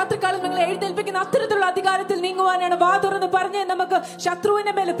രാത്രികാലം നിങ്ങളെ എഴുന്നേൽപ്പിക്കുന്ന അത്തരത്തിലുള്ള അധികാരത്തിൽ നീങ്ങുവാനാണ്. വാ തുറന്ന് പറഞ്ഞ് നമുക്ക്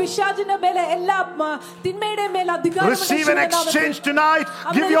ശത്രുവിന്റെ മേലെ പിശാചിന്റെ മേലെ എല്ലാ തിന്മയുടെ മേലെ അധികാരം. Receive an exchange tonight.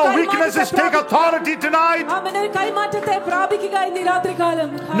 Give your weaknesses, take authority tonight. കൈമാറ്റത്തെ പ്രാപിക്കുക ഇന്ന് രാത്രികാലം.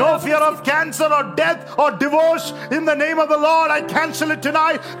 No fear of cancer or death or divorce in the name of the Lord. I cancel it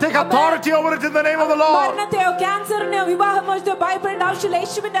tonight. Take authority over it in the name of the Lord. മരണത്തെയോ ക്യാൻസറിനെയോ വിവാഹമോചനത്തെയോ ഭയപ്പെടേണ്ട ആവശ്യമില്ല.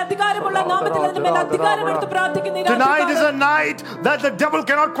 യേശുവിന്റെ അധികാരമുള്ള നാമത്തിൽ അതിന്റെ മേൽ അധികാരം എടുത്ത് പ്രാർത്ഥിക്കുന്ന Tonight is a night that the devil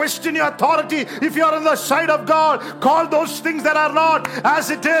cannot question your authority. If you are on the side of God, call those things that are not as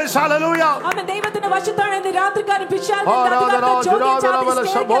it is. Hallelujah. അവൻ ദൈവത്തിന്റെ വശത്താണ് ഇന്ന് രാത്രികാലം. പിശാചിന്റെ അധികാരത്തെ ചോദ്യം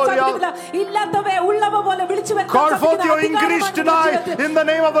ചെയ്ത് ഇല്ലാത്തവയെ ഉള്ളവ പോലെ വിളിച്ചു വരുത്താൻ call forth your increase tonight in the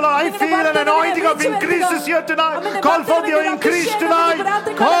name of the Lord. I feel an anointing of increases here tonight. Call forth your increase tonight.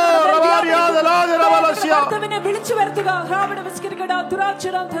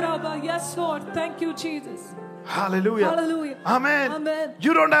 Yes, Lord. Thank you, Jesus. Hallelujah. Hallelujah. Amen. Amen.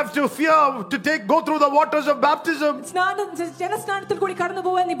 You don't have to fear to go through the waters of baptism. ജലസ്നാനത്തിൽ കൂടി കടന്നു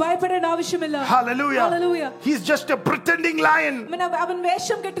പോവാൻ നീ ഭയപ്പെടേണ്ട ആവശ്യമില്ല. Hallelujah. Hallelujah. He's just a pretending lion. അവൻ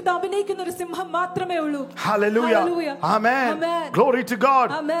വേഷം കെട്ടി അഭിനയിക്കുന്ന ഒരു സിംഹം മാത്രമേ ഉള്ളൂ. Hallelujah. Hallelujah. Amen. Amen. Glory to God.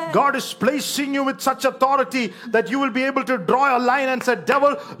 Amen. God is placing you with such authority that you will be able to draw a line and say,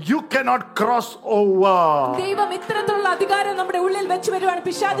 devil, you cannot cross over. ദൈവം ഇത്തരത്തിലുള്ള അധികാരം നമ്മുടെ ഉള്ളിൽ വെച്ച് വരുവാണ്.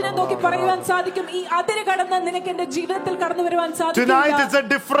 പിശാചിനെ നോക്കി പറയുവാൻ സാധിക്കും, ഈ അതിര് കടന്ന് നിനക്ക് എന്റെ ജീവിതത്തിൽ കടന്നു വരുവാൻ സാധിക്കും. Tonight is a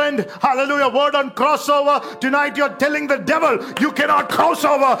different hallelujah word on crossover. Tonight you are telling the devil, you cannot cross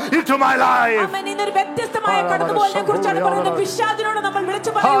over into my life. ആമേൻ. ഇതൊരു വ്യത്യസ്തമായ കടന്നുപോകലിനെ കുറിച്ചാണ് പറയുന്നത്. പിശാചിനോട് നമ്മൾ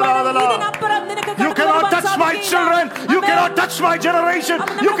വിളിച്ചു പറയുവാണ്, ഇതിനപ്പുറം നിനക്ക് you cannot touch my children, you cannot touch my generation,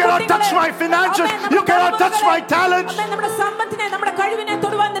 you cannot touch my finances, you cannot touch my talents. നമ്മുടെ സമ്പത്തിനെ നമ്മുടെ കഴിവിനെ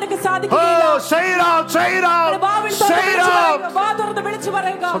തൊടുവാൻ നിനക്ക് സാധിക്കില്ല. Oh, say it out, say it out, say it out. വാ തുറന്ന് വിളിച്ചു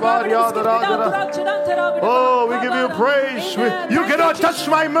പറയുക. Oh, we give you praise. You cannot touch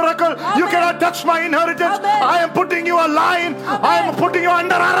my miracle, you cannot touch my inheritance. I am putting you a line, I am putting you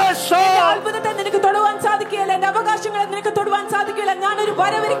under arrest. അത്ഭുതത്തെ നിനക്ക് തൊടുവാൻ സാധിക്കില്ല, എന്റെ അവകാശങ്ങളെ നിനക്ക് തൊടുവാൻ സാധിക്കില്ല. ഞാനൊരു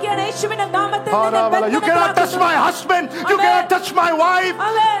വരവിരിക്കുകയാണ് യേശുവിന്റെ നാമത്തിൽ. You cannot touch my husband, you cannot touch my wife.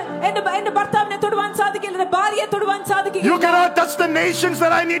 എന്റെ ഭർത്താവിനെ തൊടുവാൻ സാധിക്കില്ല, എന്റെ ഭാര്യയെ തൊടുവാൻ സാധിക്കില്ല. You cannot touch the nations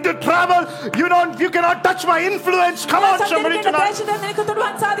that I need to travel. You cannot touch my influence. Come on, somebody tonight. ദേശത്തെ നിനക്ക്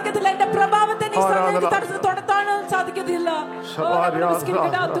തൊടുവാൻ സാധിക്കത്തില്ല, എന്റെ പ്രഭാവത്തെ നീ തൊടുത്താൻ സാധിക്കത്തില്ല.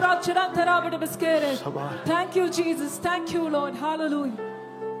 Thank you, Jesus. Thank you, Lord. Hallelujah.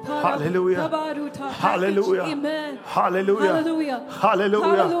 Hallelujah. Hallelujah. Amen. Hallelujah. Hallelujah.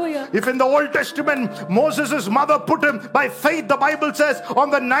 Hallelujah. Hallelujah. If in the Old Testament Moses' mother put him by faith, the Bible says, on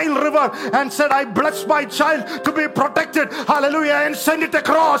the Nile River and said, I bless my child to be protected. Hallelujah. And send it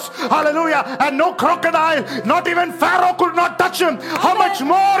across. Hallelujah. And no crocodile, not even Pharaoh could not touch him. How much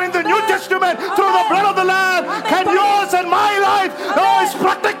more in the New Testament, through the blood of the Lamb, can yours and my life is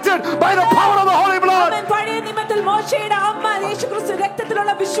protected by the power of the Holy Blood. പഴയ നിയമത്തിൽ മോശയുടെ അമ്മ യേശുക്രിസ്തു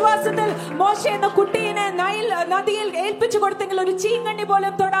രക്തത്തിലുള്ള വിശ്വാസത്തിൽ മോശ എന്ന കുട്ടീനെ Nile നദിയിൽ ഏൽപ്പിച്ചു കൊടുത്തെങ്കിൽ ഒരു ചീങ്കണ്ണി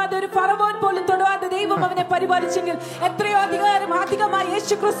പോലും തൊടാതെ ഒരു ഫറവോൻ പോലും തൊടാതെ ദൈവം അവനെ പരിപാലിച്ചെങ്കിൽ എത്രയോ അധികമായി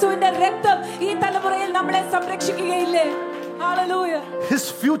യേശുക്രിസ്തുവിന്റെ രക്തം ഈ തലമുറയിൽ നമ്മളെ സംരക്ഷിക്കുകയില്ലേ? Hallelujah. His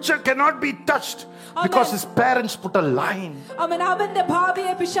future cannot be touched because his parents put a line. അവന്റെ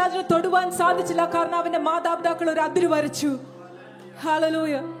ഭാവിയെ പിശാചിന് തൊടുവാൻ സാധിച്ചില്ല കാരണം അവന്റെ മാതാപിതാക്കൾ ഒരു അതിര് വരച്ചു.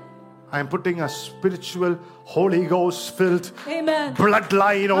 Hallelujah. I am putting a spiritual, Holy Ghost filled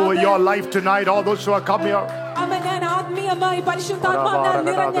bloodline over your life tonight. All those who are coming here.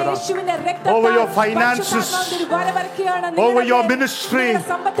 Over your finances, over your ministry,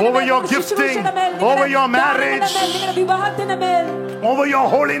 over your gifting, over your marriage, over your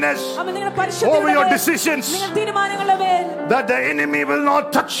holiness, over your decisions, that the enemy will not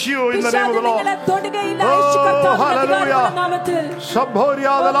touch you in the name of the Lord. Oh, hallelujah.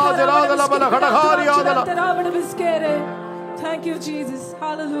 Thank you, Jesus.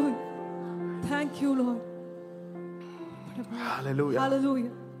 Hallelujah. Thank you, Lord. Hallelujah.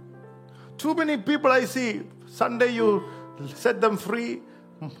 Hallelujah. Too many people I see, Sunday you set them free,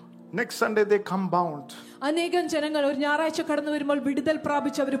 next Sunday they come bound. അനേകം ജനങ്ങൾ ഒരു ഞായറാഴ്ച കടന്നു വരുമ്പോൾ വിടുതൽ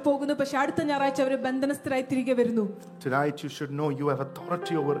പ്രാപിച്ച് അവർ പോകുന്നു, പക്ഷെ അടുത്ത ഞായറാഴ്ച അവർ ബന്ധനസ്ഥരായി തിരികെ വരുന്നു. Tonight you should know you have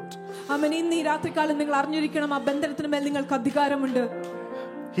authority over it. ആമേൻ. ഇന്ന് ഈ രാത്രികാലം നിങ്ങൾ അറിഞ്ഞിരിക്കണം, ആ ബന്ധനത്തിന് മേൽ നിങ്ങൾക്ക് അധികാരമുണ്ട്.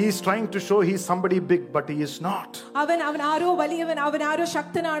 He is trying to show he is somebody big, but he is not. അവൻ ആരോ വലിയവൻ, അവൻ ആരോ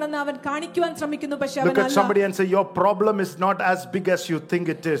ശക്തനാണെന്ന് അവൻ കാണിക്കുവാൻ ശ്രമിക്കുന്നു, പക്ഷെ അവൻ Look at somebody and say, your problem is not as big as you think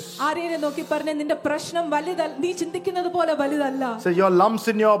it is. ആരെയെ നോക്കി പറഞ്ഞേ, നിന്റെ പ്രശ്നം വലുതല്ല, നീ ചിന്തിക്കുന്നത് പോലെ വലുതല്ല. Say your lumps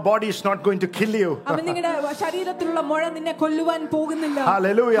in your body is not going to kill you. അവൻ നിങ്ങളുടെ ശരീരത്തിലുള്ള മുഴ നിന്നെ കൊല്ലുവാൻ പോകുന്നില്ല.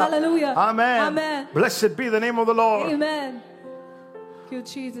 Hallelujah. Hallelujah. Amen. Amen. Blessed be the name of the Lord. Amen. Thank you,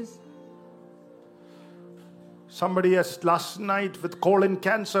 Jesus. Somebody has last night with colon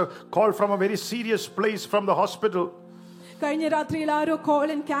cancer called from a very serious place from the hospital. കഴിഞ്ഞ രാത്രിയിൽ ആരോ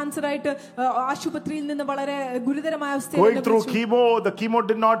colon cancer ആയിട്ട് ആശുപത്രിയിൽ നിന്ന് വളരെ ഗുരുതരമായ അവസ്ഥയിൽ going through chemo, the chemo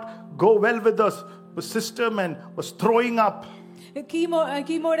did not go well with the system and was throwing up.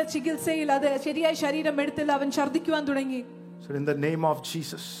 കീമോയുടെ ചികിത്സയിൽ അത് ശരിയായി ശരീരം എടുത്തില്ല, അവൻ ഛർദ്ദിക്കുവാൻ തുടങ്ങി. So in the name of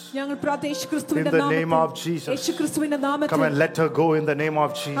Jesus, in the name of Jesus, come and let her go in the name of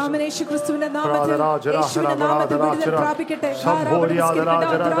Jesus.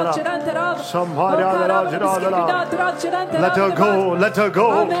 Let her go, let her go,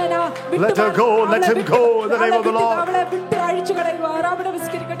 let her go, let him go in the name of the Lord.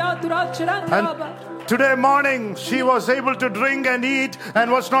 And today morning she was able to drink and eat and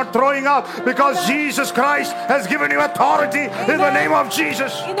was not throwing up because Jesus Christ has given you authority in the name of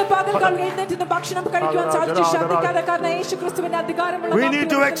Jesus. We need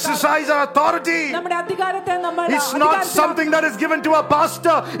to exercise our authority. It's not something that is given to a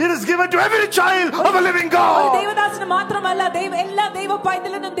pastor, it is given to every child of a living God.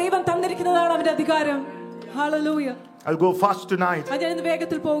 Hallelujah. I'll go fast tonight.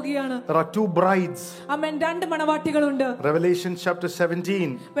 There are two brides. Revelation chapter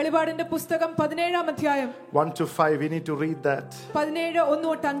 17. 1 to 5. We need to read that.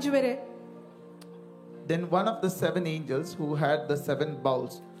 Then one of the 7 angels who had the 7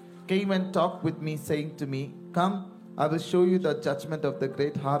 bowls came and talked with me, saying to me, come, I will show you the judgment of the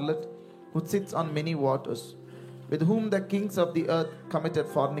great harlot who sits on many waters, with whom the kings of the earth committed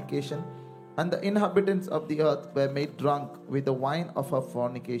fornication, and the inhabitants of the earth were made drunk with the wine of her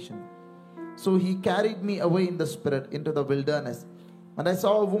fornication. So he carried me away in the spirit into the wilderness, and I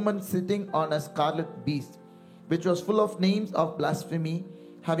saw a woman sitting on a scarlet beast, which was full of names of blasphemy,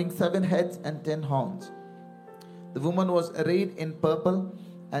 having 7 heads and 10 horns. The woman was arrayed in purple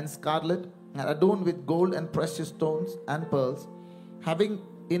and scarlet, and adorned with gold and precious stones and pearls, having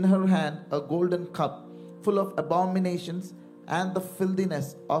in her hand a golden cup full of abominations and the filthiness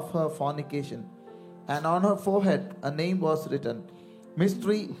of her fornication. And on her forehead a name was written,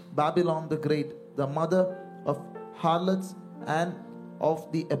 Mystery, Babylon the Great, the mother of harlots and of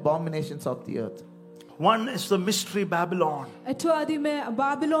the abominations of the earth. One is the mystery Babylon.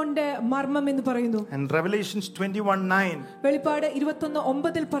 And Revelations 21:9.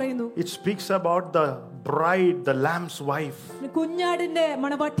 It speaks about the bride, the lamb's wife. കുഞ്ഞാടിന്റെ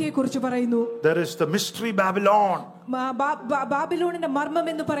മണവാട്ടിയെ കുറിച്ച് പറയുന്നു. There is the mystery Babylon. ബാബിലോണിന്റെ മർമ്മം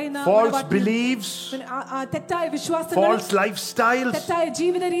എന്ന് പറയുന്ന False beliefs, തെറ്റായ വിശ്വാസങ്ങൾ, false lifestyles, തെറ്റായ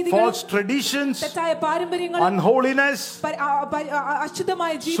ജീവിത രീതികൾ, false traditions, തെറ്റായ പാരമ്പര്യങ്ങൾ, unholiness,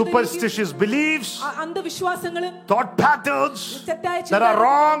 അശുദ്ധമായ ജീവിത രീതികൾ, superstitious beliefs, അന്ധവിശ്വാസങ്ങൾ, thought patterns തെറ്റായ that are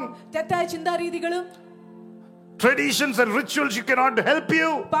wrong, തെറ്റായ ചിന്താരീതികളും, traditions and rituals you cannot help you.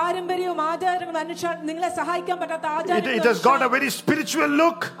 പാരമ്പര്യവും ആചാരങ്ങളും അനുഷ്ഠാനം നിങ്ങളെ സഹായിക്കാൻ പറ്റാത്ത It ആചാരങ്ങൾ. has got a very spiritual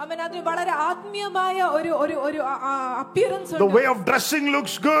look. അതിന് വളരെ ആത്മീയമായ ഒരു അപ്പിയറൻസ് The ഉണ്ട്. way of dressing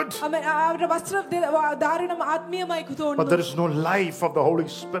looks good, അവരുടെ വസ്ത്രധാരണം ആത്മീയമായി but തോന്നുന്നു. there is no life of the Holy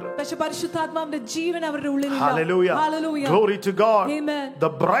Spirit. പക്ഷെ പരിശുദ്ധാത്മാവിന്റെ ജീവൻ അവരുടെ ഉള്ളിലില്ല. Hallelujah. Hallelujah. Glory to God. Amen.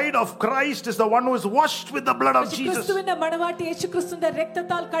 The bride of Christ is the one who is washed with the blood of Jesus, ക്രിസ്തുവിന്റെ മണവാട്ടി യേശുക്രിസ്തുവിന്റെ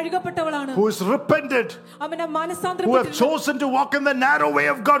രക്തത്താൽ കഴുകപ്പെട്ടവളാണ്. who is repented, who have chosen to walk in the narrow way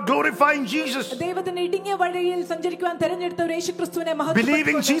of God, glorifying Jesus, ദൈവത്തിന്റെ ഇടുങ്ങിയ വഴിയിൽ സഞ്ചരിക്കുവാൻ തിരഞ്ഞെടുത്ത ഒരു യേശുക്രിസ്തുവിനെ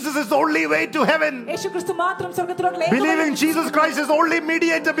believing Jesus is the only way to heaven, യേശുക്രിസ്തു മാത്രം സ്വർഗ്ഗത്തിലോട്ടുള്ള ഏക believing Jesus Christ is the only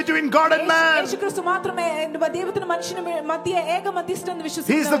mediator between God and man. യേശുക്രിസ്തു മാത്രമേ ദൈവത്തിനും മനുഷ്യനും മധ്യേ ഏക മധ്യസ്ഥൻ എന്ന് He is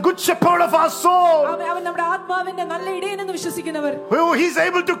വിശ്വസിക്കുന്നവർ. the good shepherd of our soul. അവൻ നമ്മുടെ ആത്മാവിന്റെ നല്ല ഇടയനെന്ന് വിശ്വസിക്കുന്നവർ. He is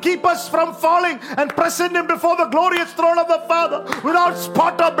able to keep us from falling and present him before the glorious throne of the Father without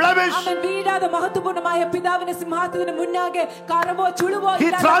spot or blemish. അവൻ വീഴാതെ മഹത്വപൂർണ്ണമായ പിതാവിന്റെ സിംഹാസനത്തിന് മുന്നാകെ കറവോ ചുളുവോ He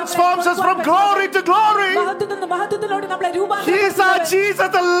transforms us from glory to glory. മഹത്വത്തിൽ മഹത്വത്തിലോട്ട് നമ്മളെ He is രൂപാന്തരപ്പെടുത്തുന്നു. our Jesus,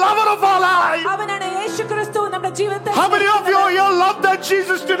 the lover of our life. അവനാണ് യേശുക്രിസ്തു നമ്മുടെ ജീവിതത്തെ. How many of you here love that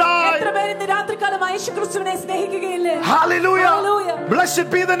Jesus tonight? എത്ര പേര് ഇന്ന് രാത്രികാലം യേശുക്രിസ്തുവിനെ സ്നേഹിക്കുകയില്ലേ? Hallelujah. Hallelujah. Blessed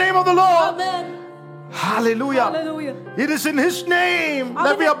be the name of the Lord. Amen. Hallelujah. Hallelujah. It is in His name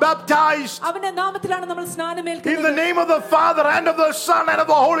that we are baptized. അവന്റെ നാമത്തിലാണ് നമ്മൾ സ്നാനമേൽക്കുന്നത്. In the name of the Father and of the Son and of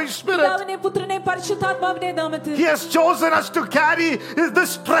the Holy Spirit. പിതാവിന്റെയും പുത്രന്റെയും പരിശുദ്ധാത്മാവിന്റെയും നാമത്തിൽ. He has chosen us to carry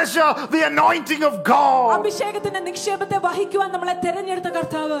this treasure, the anointing of God. അഭിഷേകത്തിന്റെ നിക്ഷേപത്തെ വഹിക്കുവാൻ നമ്മളെ തിരഞ്ഞെടുത്ത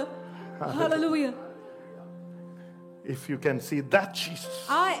കർത്താവ്. Hallelujah. If you can see that Jesus,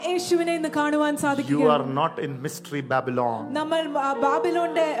 ആ യേശുവിനെ ഇന്ന് കാണുവാൻ you സാധിക്കുക. are not in mystery Babylon. നമ്മൾ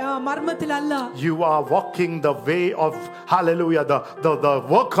ബാബിലോണിന്റെ മർമ്മത്തിലല്ല. You are walking the way of, hallelujah, the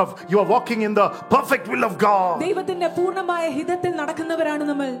work of, you are walking in the perfect will of God. ദൈവത്തിന്റെ പൂർണ്ണമായ ഹിതത്തിൽ നടക്കുന്നവരാണ്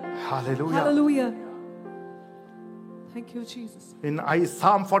നമ്മൾ. Hallelujah. Hallelujah. Thank you, Jesus. In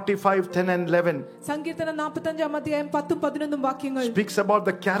Psalm 45, 10 and 11 സങ്കീർത്തനം 45 അധ്യായം 10-11 വാക്യങ്ങൾ speaks about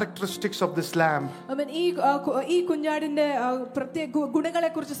the characteristics of this lamb. അവൻ ഈ കുഞ്ഞാടിന്റെ പ്രത്യേക ഗുണങ്ങളെ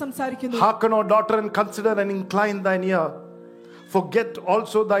കുറിച്ച് സംസാരിക്കുന്നു. Hearken, O daughter, and consider and incline thine ear. Forget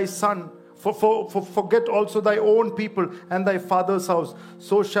also thy son. Forget also thy own people and thy father's house.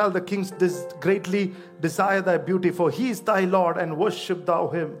 So shall the kings greatly desire thy beauty. For he is thy Lord, and worship thou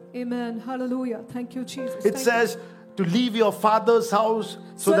him. Amen. Hallelujah. Thank you, Jesus. It says to leave your father's house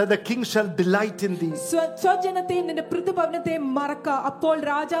so that the king shall delight in thee. സ്വജനത്തെയും നിന്റെ പിതൃഭവനത്തെയും മറക്ക, അപ്പോൾ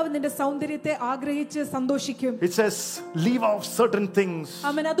രാജാവ് നിന്റെ സൗന്ദര്യത്തെ ആഗ്രഹിച്ച് സന്തോഷിക്കും. It says leave off certain things.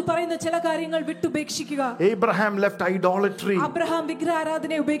 അവൻ അത് പറയുന്ന ചില കാര്യങ്ങൾ വിട്ടുപേക്ഷിക്കുക. Abraham left idolatry. അബ്രഹാം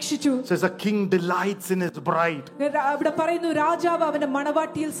വിഗ്രഹാരാധനയെ ഉപേക്ഷിച്ചു. It says a king delights in his bride. ഇവിടെ പറയുന്നു രാജാവ് അവന്റെ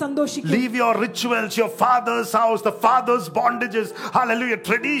മണവാട്ടിയിൽ സന്തോഷിക്കും. Leave your rituals, your father's house, the father's bondages, hallelujah,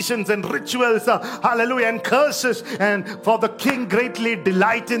 traditions and rituals, hallelujah, and curses, and for the king greatly delight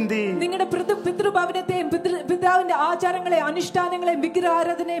in thee. നിങ്ങളുടെ പിതൃഭവനത്തെയും പിതാവിന്റെ ആചാരങ്ങളെയും അനുഷ്ഠാനങ്ങളെയും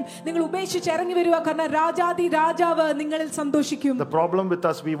വിഗ്രഹാരാധനയും നിങ്ങൾ ഉപേക്ഷിച്ച് ഇറങ്ങി വരിക, കാരണം രാജാതി രാജാവ് നിങ്ങളിൽ സന്തോഷിക്കും. The problem with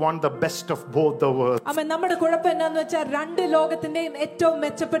us, we want the best of both the worlds. അമ്മ നമ്മുടെ കുഴപ്പം എന്താന്ന് വെച്ചാൽ രണ്ട് ലോകത്തിന്റെയും ഏറ്റവും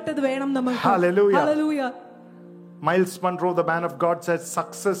മെച്ചപ്പെട്ടത് വേണം നമുക്ക്. Hallelujah. Hallelujah. Miles Monroe, the man of God, says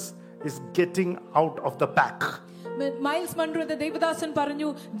success is getting out of the pack. Miles Munro Devadasan പറഞ്ഞു,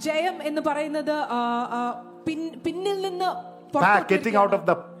 ജയം എന്ന് പറയുന്നത് പിന്നിൽ നിന്ന് Getting out of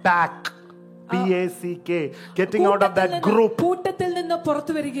the pack. PACK. Getting out of that group. കൂട്ടത്തിൽ നിന്ന്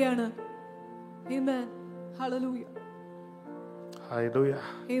പുറത്തു വരികയാണ്. Amen. Hallelujah. Hallelujah.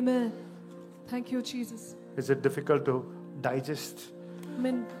 Amen. Thank you, Jesus. Is it difficult to digest?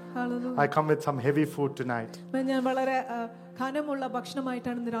 Amen. Hallelujah. I come with some heavy food tonight. ഞാൻ വളരെ ഘനമുള്ള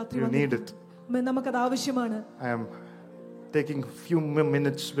ഭക്ഷണമായിട്ടാണ് ഇന്ന് രാത്രി You need വന്നത്. it. നമുക്കത് ആവശ്യമാണ്. I am taking few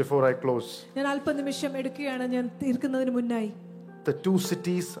minutes before I close. ഞാൻ അല്പനിമിഷം എടുക്കുകയാണ് ഞാൻ തീർക്കുന്നതിന് മുന്നായി. The two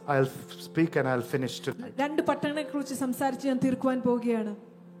cities I'll speak and I'll finish tonight. രണ്ട് പട്ടണങ്ങളെക്കുറിച്ച് സംസാരിച്ച് ഞാൻ തീർക്കുവാൻ പോവുകയാണ്.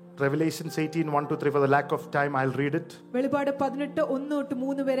 Revelations 18:1-3. For the lack of time, I'll read it. വെളിപാട്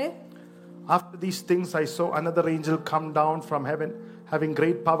 18:1-3 വരെ. After these things, I saw another angel come down from heaven, having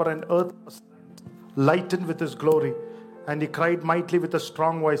great power, and earth was lightened with his glory. And he cried mightily with a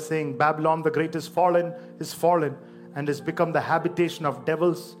strong voice, saying, Babylon the great is fallen, and has become the habitation of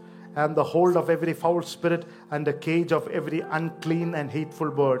devils and the hold of every foul spirit, and the cage of every unclean and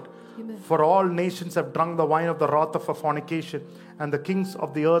hateful bird. Amen. For all nations have drunk the wine of the wrath of her fornication, and the kings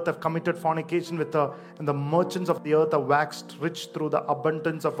of the earth have committed fornication with her, and the merchants of the earth have waxed rich through the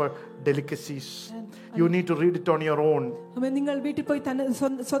abundance of her delicacies. You need to read it on your own. നിങ്ങൾ വീട്ടിൽ പോയി തന്നെ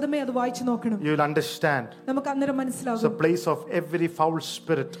സ്വതമേ അത് വായിച്ചു നോക്കണം. You will understand. നമുക്ക് അന്നേരം It's a മനസ്സിലാകും. place of every foul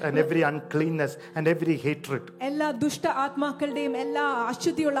spirit and every uncleanness and every hatred. എല്ലാ ദുഷ്ട ആത്മാക്കളുടെയും എല്ലാ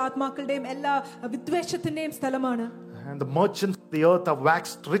അശുദ്ധിയുള്ള ആത്മാക്കളുടെയും എല്ലാ വിദ്വേഷത്തിന്റെയും സ്ഥലമാണ്. And the merchants of the earth have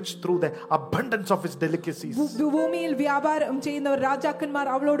waxed rich through the abundance of his delicacies. ഭൂമിയിൽ വ്യാപാരം ചെയ്യുന്നവർ രാജാക്കന്മാർ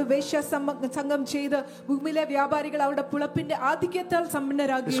അവളോട് വേശ്യ സംഘം ചെയ്ത് ഭൂമിയിലെ വ്യാപാരികൾ അവരുടെ പുളപ്പിന്റെ ആധിക്യത്താൽ It's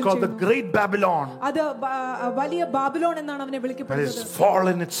സമ്പന്നരാകുകയും called the ചെയ്യുന്നു. Great Babylon. അത് വലിയ ബാബിലോൺ എന്നാണ് അവനെ And വിളിക്കപ്പെടുന്നത്. it's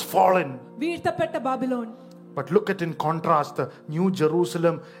fallen, it's fallen. വീഴ്ത്തപ്പെട്ട Babylon. But look at in contrast the New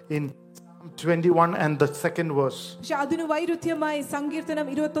Jerusalem in Psalm 21 and the second verse. പക്ഷെ അതിനു വൈരുദ്ധ്യമായി സങ്കീർത്തനം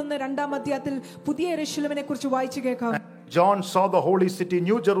 21 രണ്ടാം അധ്യായത്തിൽ പുതിയ യെരൂശലേമിനെ കുറിച്ച് വായിച്ചു കേൾക്കാം. John saw the holy city,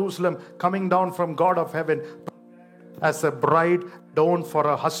 New Jerusalem, coming down from God of heaven as a bride adorned for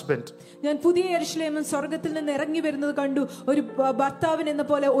her husband. ഞാൻ പുതിയ യെരൂശലേം സ്വർഗ്ഗത്തിൽ നിന്ന് ഇറങ്ങി വരുന്നത് കണ്ടു, ഒരു ഭർത്താവിൻ എന്ന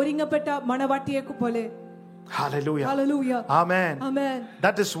പോലെ ഒരുങ്ങപ്പെട്ട മണവാട്ടിയെ പോലെ. Hallelujah. Hallelujah. Amen. Amen.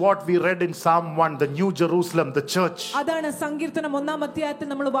 That is what we read in Psalm 1, the New Jerusalem, the church. അതാണ് സങ്കീർത്തനം 1 അധ്യായത്തിൽ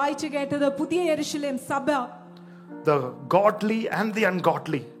നമ്മൾ വായിച്ചു കേട്ടത്, പുതിയ യെരൂശലേം സഭ. The godly and the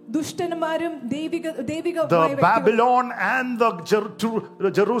ungodly. ദുഷ്ടന്മാരും ദൈവിക The Babylon and the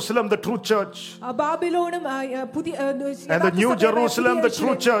Jerusalem, the true church. ബാബിലോണും പുതിയ And the New Jerusalem, the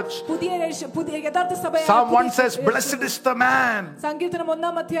true church. പുതിയ യഥാർത്ഥ സഭ. Psalm 1 says, blessed is the man. സങ്കീർത്തനം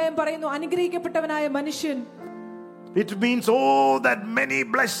 1 അധ്യായം പറയുന്നു, അനുഗ്രഹിക്കപ്പെട്ടവനായ മനുഷ്യൻ. It means, oh, that many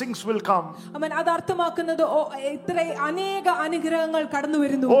blessings will come. അവൻ അത് അർത്ഥമാക്കുന്നത് ഇത്ര അനേക അനുഗ്രഹങ്ങൾ കടന്നു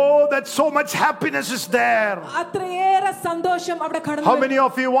വരുന്നു. Oh, that so much happiness is there. അത്രയേറെ സന്തോഷം അവിടെ കടന്നു. How many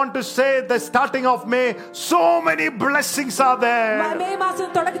of you want to say the starting of May, so many blessings are there, May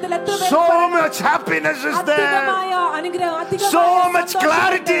മാസം തുടക്കത്തിൽ എത്ര so much happiness is there, അധികമായ അനുഗ്രഹം, അധികമായ so much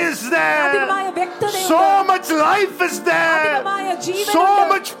clarity is there, അധികമായ വ്യക്തതയുണ്ട്, so much life is there, അധികമായ ജീവനുണ്ട്, so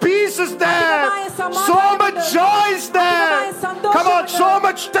much peace is there, അധികമായ സമാധാനമുണ്ട്, so much joy is there. അധികമായ സന്തോഷമുണ്ട്. Come on, so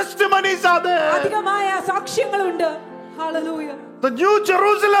much testimonies are there. അധികമായ സാക്ഷ്യങ്ങളുണ്ട്. Hallelujah. The New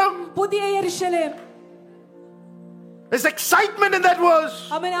Jerusalem. പുതിയ യെരൂശലേം. There's excitement in that verse.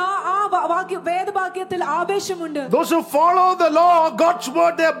 അവൻ ആ വേദവാക്യത്തിൽ ആവേശമുണ്ട്. Those who follow the law, God's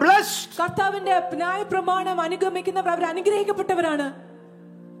word, they are blessed. കർത്താവിന്റെ ന്യായപ്രമാണം അനുഗമിക്കുന്നവർ അവർ അനുഗ്രഹിക്കപ്പെട്ടവരാണ്.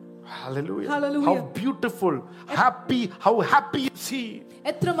 Hallelujah. Hallelujah. How beautiful, happy, how happy is he.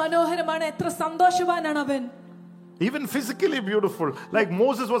 എത്ര മനോഹരമാണ്, എത്ര സന്തോഷവാനാണ് അവൻ. Even physically beautiful. Like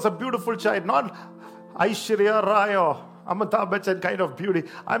Moses was a beautiful child, not Aishwarya Rai or Amitabh Bachchan kind of beauty.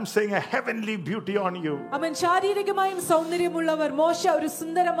 I'm saying a heavenly beauty on you. അവൻ ശാരീരികമായും സൗന്ദര്യമുള്ളവർ. മോശ ഒരു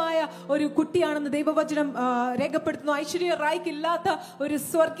സുന്ദരമായ ഒരു കുട്ടിയാണെന്ന് ദൈവവചനം രേഖപ്പെടുത്തുന്നു. ഐശ്വര്യ റായ്ക്ക് ഇല്ലാത്ത ഒരു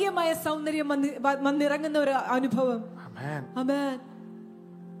സ്വർഗീയമായ സൗന്ദര്യം വന്നിറങ്ങുന്ന ഒരു അനുഭവം. Amen. Amen.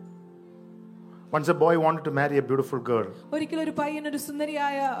 Once a boy wanted to marry a beautiful girl. ഒരിക്കലും ഒരു പയ്യൻ ഒരു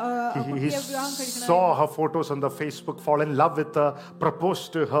സുന്ദരിയായ He saw her photos on the Facebook, fall in love with her, proposed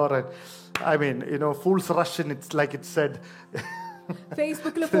to her, and I mean, fools rush in. It's like it said.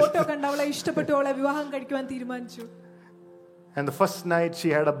 ഫേസ്ബുക്കിൽ photo കണ്ട് അവളെ ഇഷ്ടപ്പെട്ടു, അവളെ വിവാഹം കഴിക്കുവാൻ തീരുമാനിച്ചു. And the first night she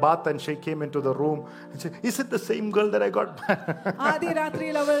had a bath and she came into the room and said, is it the same girl that I got? ആദ്യ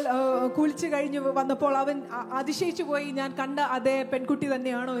രാത്രിയിൽ അവൾ കുളിച്ചു കഴിഞ്ഞു വന്നപ്പോൾ അവൻ അതിശയിച്ചു പോയി, ഞാൻ കണ്ട അതേ പെൺകുട്ടി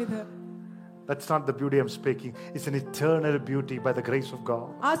തന്നെയാണോ ഇത്? That's not the beauty I'm speaking. It's an eternal beauty by the grace of God.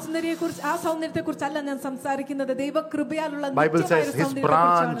 Bible says his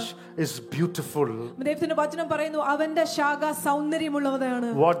branch is beautiful.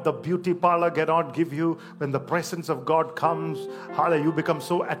 What the beauty parlor cannot give you, when the presence of God comes, hallelujah, you become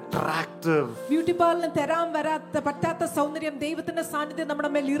so attractive. Beauty parlor തരാൻ വരാത്ത പറ്റാത്ത സൗന്ദര്യം ദൈവത്തിന്റെ സാന്നിധ്യം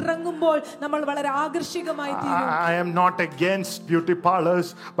നമ്മുടെ മേൽ ഇറങ്ങുമ്പോൾ നമ്മൾ വളരെ ആകർഷകമായി തീരും. I am not against beauty parlors,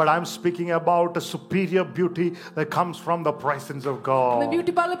 but I'm speaking about a superior beauty that comes from the presence of God.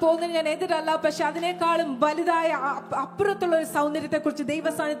 Beauty parlour പോകുന്നതിന് ഞാൻ എതിരല്ല, പക്ഷെ അതിനേക്കാളും വലുതായ അപ്പുറത്തുള്ള ഒരു സൗന്ദര്യത്തെക്കുറിച്ച്, ദൈവ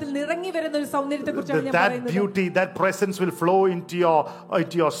സാന്നിധ്യത്തിൽ ഇറങ്ങി വരുന്ന ഒരു സൗന്ദര്യത്തെക്കുറിച്ചാണ് ഞാൻ പറയുന്നത്. That beauty, that presence will flow into your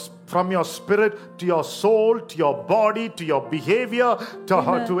from your spirit to your soul to your body to your behavior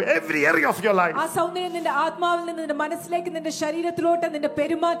to every area of your life. ആ സൗന്ദര്യം നിന്റെ ആത്മാവിൽ നിന്ന് നിന്റെ മനസ്സിലേക്ക്, നിന്റെ ശരീരത്തിലോട്ട്, നിന്റെ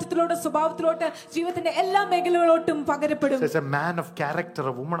പെരുമാറ്റത്തിലോട്ട്, സ്വഭാവത്തിലോട്ട്, ജീവിതത്തിന്റെ എല്ലാ മേഖലകളിലോട്ടും പകരപ്പെടും. There's a man of character,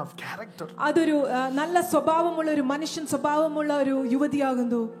 a woman of character. അതൊരു നല്ല സ്വഭാവമുള്ള ഒരു മനുഷ്യൻ, സ്വഭാവമുള്ള ഒരു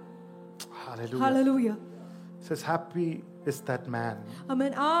യുവതിയാകുന്നു. Hallelujah. Hallelujah. Says happy is that man.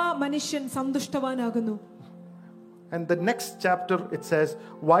 ആമേൻ. ആ മനുഷ്യൻ സന്തുഷ്ടവാനാകുന്നു. And the next chapter it says,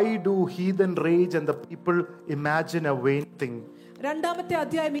 why do heathen rage and the people imagine a vain thing? രണ്ടാമത്തെ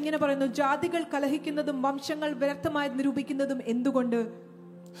അധ്യായം ഇങ്ങനെ പറയുന്നു, ജാതികൾ കലഹിക്കുന്നതും വംശങ്ങൾ വ്യർത്ഥമായി നിരൂപിക്കുന്നതും എന്തുകൊണ്ട്?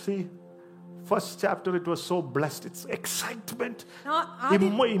 See, first chapter it was so blessed. It's excitement.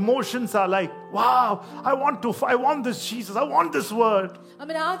 Emotions are like, wow, I want this Jesus. I want this word.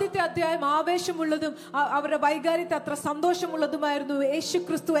 ആദ്യത്തെ അധ്യായം ആവേശമുള്ളതും അവരുടെ വൈകാരികത അത്ര സന്തോഷമുള്ളതുമായിരുന്നു. യേശു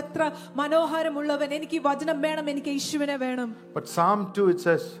ക്രിസ്തു എത്ര മനോഹരമുള്ളവൻ, എനിക്ക് ഈ വചനം വേണം, എനിക്ക് യേശുവിനെ വേണം. But Psalm 2 it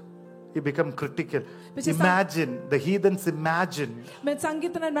says he become critical. Imagine, the heathens imagine.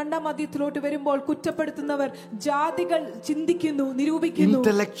 സങ്കീർത്തനം 2-ാം അധ്യായത്തിലോട്ട് വരുമ്പോൾ കുറ്റപ്പെടുത്തുന്നവർ ജാതികൾ ചിന്തിക്കുന്നു, നിരൂപിക്കുന്നു.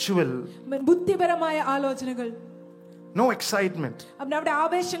 Intellectual. ബുദ്ധിപരമായ ആലോചനകൾ. No excitement. അവിടെ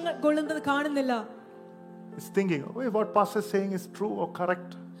ആവേശങ്ങൾ കൊള്ളുന്നത് കാണുന്നില്ല. It's thinking, oh, what pastor is saying is true or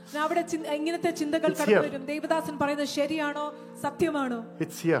correct. അവിടെ ഇങ്ങനത്തെ ചിന്തകൾ കടന്നു വരും. ദേവദാസൻ പറയുന്നത് ശരിയാണോ, സത്യമാണോ?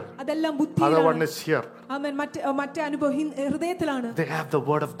 It's here. അതെല്ലാം Other ബുദ്ധിയിലാണ്. one is here. ആമേൻ. മറ്റേ അനുഭവം ഹൃദയത്തിലാണ്. They have the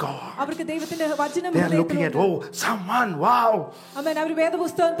word of God. അവർക്ക് ദൈവത്തിന്റെ വചനം They are looking at, oh, someone, wow. ആമേൻ. അവർ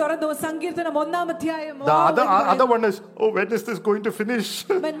വേദപുസ്തകം തുറന്നു സങ്കീർത്തനം 1-ാം അധ്യായം. The other one is, oh, when is this going to finish?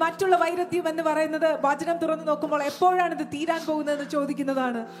 ആമേൻ. മറ്റുള്ള വൈരുദ്ധ്യം എന്ന് പറയുന്നത് വചനം തുറന്നു നോക്കുമ്പോൾ എപ്പോഴാണ് ഇത് തീരാൻ പോകുന്നതെന്ന്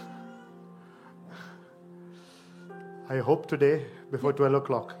ചോദിക്കുന്നതാണ്. I hope today before 12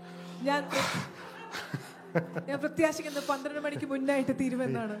 o'clock. ഞാൻ പ്രത്യാശിക്കുന്നത് 12 മണിക്ക് മുന്നായിട്ട്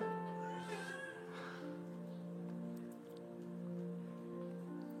തീരുമെന്നാണ്.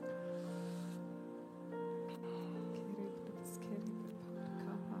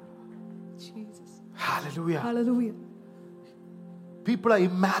 Hallelujah. Hallelujah. People are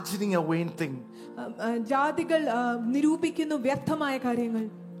imagining a vain thing. ജാതികൾ നിരൂപിക്കുന്നു വ്യർത്ഥമായ കാര്യങ്ങൾ.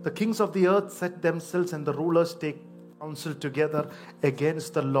 The kings of the earth set themselves and the rulers take counsel together against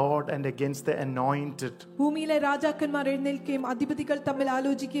the Lord and against the anointed. ഭൂമിയിലെ രാജാക്കന്മാർ എഴുന്നേൽക്കുകയും അധിപതികൾ തമ്മിൽ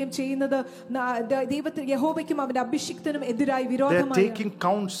ആലോചിക്കുകയും ചെയ്യുന്നത് ദൈവത്തിന് യഹോവയ്ക്കും അവന്റെ അഭിഷിക്തനും എതിരായി വിരോധമായി. They are taking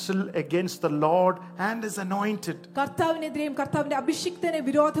counsel against the Lord and his anointed. കർത്താവിനെതിരെയും കർത്താവിന്റെ അഭിഷിക്തനെ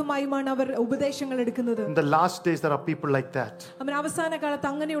വിരോധമായുമാണ് അവർ ഉപദേശങ്ങൾ എടുക്കുന്നത്. In the last days there are people like that. അവസാന കാലത്ത്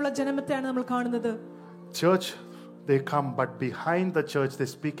അങ്ങനെയുള്ള ജനമത്തെയാണ് നമ്മൾ കാണുന്നത്. Church, they come, but behind the church they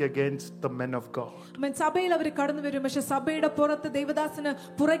speak against the men of God. സഭയിൽ അവർ കടന്നു വരും, പക്ഷെ സഭയുടെ പുറത്ത് ദേവദാസന്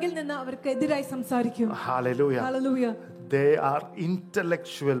പുറകിൽ നിന്ന് അവർക്ക് എതിരായി സംസാരിക്കും. Hallelujah. Hallelujah. They are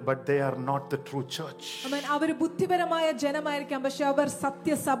intellectual, but they are not the true church. അവർ ബുദ്ധിപരമായ ജനമായിരിക്കാം, പക്ഷെ അവർ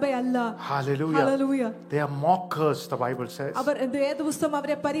സത്യസഭയല്ല. Hallelujah. Hallelujah. They are mockers, the Bible says. അവർ വേദപുസ്തകം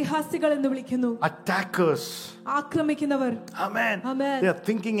അവരെ പരിഹാസികൾ എന്ന് വിളിക്കുന്നു. Attackers. ആക്രമിക്കുന്നവർ. Amen. Amen. They are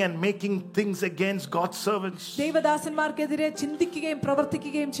thinking and making things against God's servants. ദേവദാസന്മാർക്കെതിരെ ചിന്തിക്കുകയും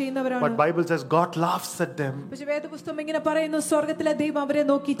പ്രവർത്തിക്കുകയും ചെയ്യുന്നവരാണ്. But Bible says God laughs at them. പക്ഷെ വേദപുസ്തകം ഇങ്ങനെ പറയുന്നു, സ്വർഗ്ഗത്തിലെ ദൈവം അവരെ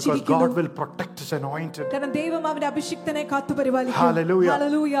നോക്കി Because ചിരിക്കുന്നു. God will protect his anointed. കാരണം ദൈവം അവന്റെ അഭിഷിക്തനെ കാത്തുപരിപാലിക്കും. Hallelujah.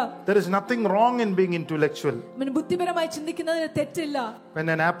 Hallelujah. There is nothing wrong in being intellectual. ബുദ്ധിപരമായി ചിന്തിക്കുന്നതിന് തെറ്റില്ല. When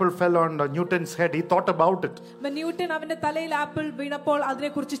an apple fell on Newton's head, he thought about it. Newton അവന്റെ തലയിൽ ആപ്പിൾ വീണപ്പോൾ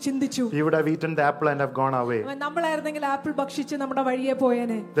അതിനെക്കുറിച്ച് ചിന്തിച്ചു. He would have eaten the apple and have gone away. നമ്മളായിരുന്നെങ്കിൽ apple ഭക്ഷിച്ച് നമ്മുടെ വഴിയെ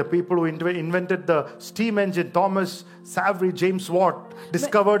പോയേനെ. The people who invented the steam engine, Thomas Savery, James Watt,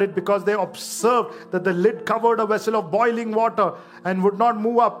 discovered it because they observed that the lid covered a vessel of boiling water and would not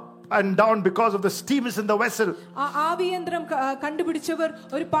move up and down because of the steam is in the vessel. ആവിയന്ത്രം കണ്ടുപിടിച്ചവർ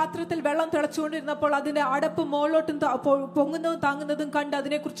ഒരു പാത്രത്തിൽ വെള്ളം തിളച്ചുകൊണ്ടിരുന്നപ്പോൾ അതിന്റെ അടപ്പ് മുകളിലോട്ടും പൊങ്ങുന്നതും താങ്ങുന്നതും കണ്ട്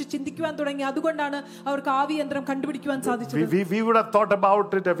അതിനെക്കുറിച്ച് ചിന്തിക്കുവാൻ തുടങ്ങി. അതുകൊണ്ടാണ് അവർക്ക് ആവിയന്ത്രം കണ്ടുപിടിക്കുവാൻ സാധിച്ചത്. We would have thought about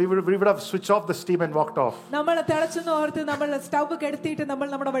it. We would have switched off the steam and walked off. നമ്മൾ തിളച്ചെന്ന് ഓർത്ത് നമ്മൾ സ്റ്റവ് കെടുത്തിയിട്ട് നമ്മൾ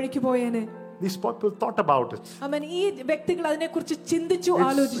നമ്മുടെ വഴിക്ക് പോയേനെ. These people thought about it. ഈ വ്യക്തികൾ അതിനെക്കുറിച്ച് ചിന്തിച്ചു,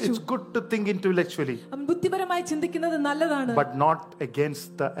 ആലോചിച്ചു. It's good to think intellectually. ബുദ്ധിപരമായി ചിന്തിക്കുന്നത് നല്ലതാണ്. But not against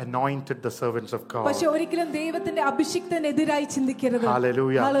the anointed, the servants of God. പക്ഷേ ഒരിക്കലും ദൈവത്തിന്റെ അഭിഷിക്തനെതിരായി ചിന്തിക്കരുത്.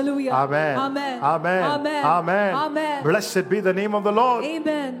 Hallelujah. Hallelujah. Amen. Amen. Amen. Amen. Amen. Amen. Blessed be the name of the Lord.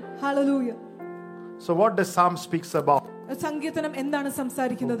 Amen. Hallelujah. So what does Psalm speaks about? സങ്കീർത്തനം എന്താണ്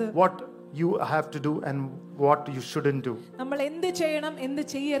സംസാരിക്കുന്നത്? What you have to do and what you shouldn't do. നമ്മൾ എന്ത് ചെയ്യണം, എന്ത്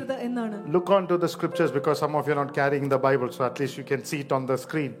ചെയ്യരുത് എന്നാണ്. Look on to the scriptures because some of you are not carrying the Bible, so at least you can see it on the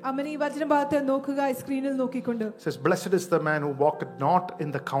screen. ഈ വചനഭാഗത്തെ നോക്കുക, സ്ക്രീനിൽ നോക്കിക്കൊണ്ട്. It says, blessed is the man who walketh not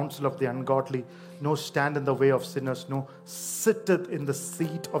in the counsel of the ungodly, no stand in the way of sinners, no sitteth in the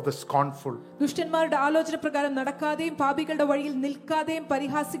seat of the scornful. ദുഷ്ടന്മാരുടെ ആലോചന പ്രകാരം നടക്കാതെയും പാപികളുടെ വഴിയിൽ നിൽക്കാതെയും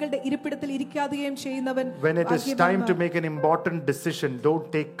പരിഹാസികളുടെ ഇരിപ്പിടത്തിൽ ഇരിക്കാതെയും ചെയ്യുന്നവൻ. When it is time to make an important decision, don't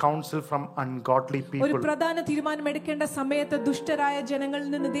take counsel from ungodly people. ഒരു പ്രധാന തീരുമാനം എടുക്കേണ്ട സമയത്ത് ദുഷ്ടരായ ജനങ്ങളിൽ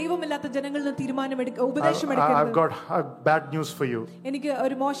നിന്ന്, ദൈവമില്ലാത്ത ജനങ്ങളിൽ നിന്ന് ഉപദേശം എടുക്കരുത്. I've got bad news for you. എനിക്ക്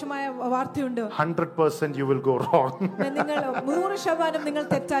ഒരു മോശമായ വാർത്തയുണ്ട്. 100% you will go wrong. നിങ്ങൾ 100% നിങ്ങൾ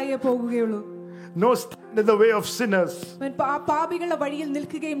തെറ്റായേ പോകുകയുള്ളൂ. No stand in the way of sinners. പാപികളുടെ വഴിയിൽ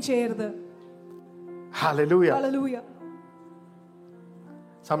നിൽക്കുകയും ചെയ്യരുത്. Hallelujah. Hallelujah.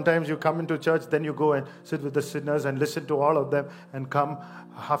 Sometimes you come into church, then you go and sit with the sinners and listen to all of them and come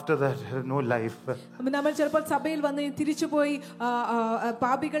after that, no life. നമ്മൾ ചിലപ്പോൾ സഭയിൽ വന്ന് തിരിച്ചുപോയി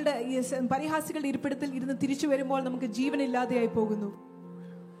പാപികളുടെ പരിഹാസികളുടെ ഇരിപ്പിടത്തിൽ ഇരുന്ന് തിരിച്ചു വരുമ്പോൾ നമുക്ക് ജീവനില്ലാതെയായി പോകുന്നു.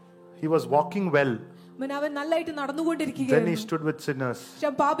 He was walking well. അവൻ നല്ലതായിട്ട് Then he നടന്നുകൊണ്ടിരിക്കുകയായിരുന്നു. stood with sinners.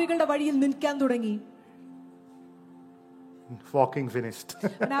 പാപികളുടെ വഴിയിൽ നിൽക്കാൻ തുടങ്ങി. Walking finished.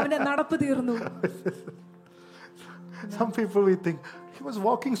 അവന്റെ നടപ്പ് തീർന്നു. Some people we think he was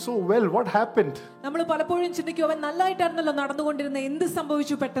walking so well. What happened? നമ്മൾ പലപ്പോഴും ചിന്തിക്കും അവൻ നല്ലതായിട്ടായിരുന്നല്ലോ നടന്നുകൊണ്ടിരുന്നത്, എന്ത്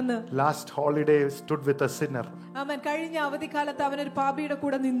സംഭവിച്ചു പെട്ടെന്ന്? Last holiday stood with a sinner. അവൻ കഴിഞ്ഞ അവധിക്കാലത്ത് അവനൊരു പാപിയുടെ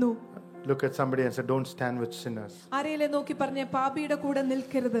കൂടെ നിന്നു. Look at somebody and say, don't stand with sinners. ആരെയിലെ നോക്കി പറഞ്ഞ പാപിയുടെ കൂടെ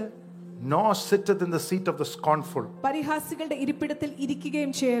നിൽക്കരുത്. Nor sitteth in the seat of the scornful. പരിഹാസികളുടെ ഇരിപ്പിടത്തിൽ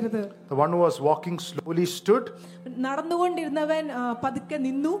ഇരിക്കുകയും ചെയ്യരുത്. The one who was walking slowly stood. നടന്നുകൊണ്ടിരുന്നവൻ പതുക്കെ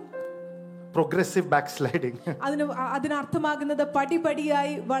നിന്നു. Progressive backsliding. അതിനർത്ഥമാകുന്നത്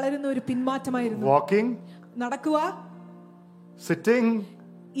പടിപടിയായി വളരുന്ന ഒരു പിന്മാറ്റമായിരുന്നു. Walking, നടക്കുക, sitting,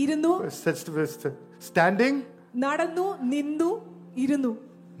 ഇരുന്നു, standing, നടന്നു, നിന്നു, ഇരുന്നു.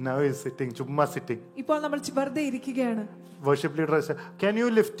 Now he is sitting, chumma sitting. ഇപ്പോൾ നമ്മൾ വെറുതെ ഇരിക്കുകയാണ്. Worship leader said, can you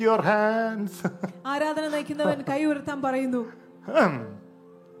lift your hands? ആരാധന നയിക്കുന്നവൻ കൈ ഉയർത്താൻ പറയുന്നു.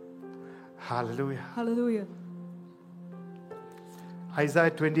 Hallelujah. ഹല്ലേലൂയ.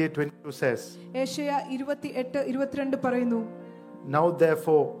 Isaiah 28:22 says, യേശയ്യ 28:22 പറയുന്നു, now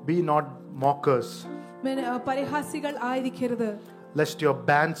therefore be not mockers, പരിഹാസികൾ ആയിരിക്കരുത്, lest your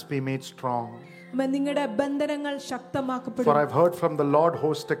bands be made strong. നിങ്ങളുടെ ബന്ധനങ്ങൾ ശക്തമാക്കപ്പെടും. For I've heard from the Lord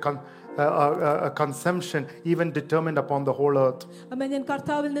host a consumption even determined upon the whole earth. ഞാൻ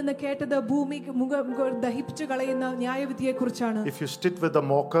കർത്താവിൽ നിന്ന് കേട്ടത് ഭൂമി ദഹിപ്പിച്ചു കളയുന്ന ന്യായവിധിയെ കുറിച്ചാണ്. If you sit with the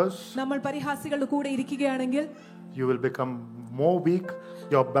mockers, നമ്മൾ പരിഹാസികളുടെ കൂടെ ഇരിക്കുകയാണെങ്കിൽ you will become more weak,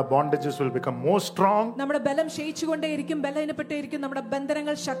 your bondages will become more strong. നമ്മുടെ ബലം ക്ഷയിച്ചുകൊണ്ടേയിരിക്കും, ബലഹീനപ്പെട്ടേയിരിക്കും, നമ്മുടെ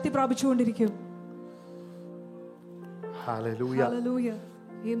ബന്ധനങ്ങൾ ശക്തി പ്രാപിച്ചുകൊണ്ടിരിക്കും. Hallelujah. Hallelujah.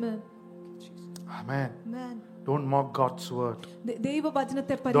 Amen. Amen. Amen. Don't mock God's word.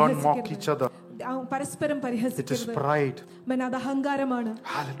 ദൈവവചനത്തെ Don't mock each other. പരസ്പരം It is പരിഹസിക്കരുത്. pride. അത് അഹങ്കാരമാണ്.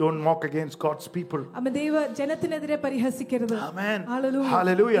 Don't mock against God's people. ദൈവ ജനത്തിനെതിരെ പരിഹസിക്കരുത്. Amen. Hallelujah.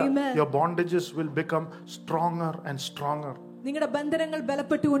 Hallelujah. Amen. Your bondages will become stronger and stronger. നിങ്ങളുടെ ബന്ധനങ്ങൾ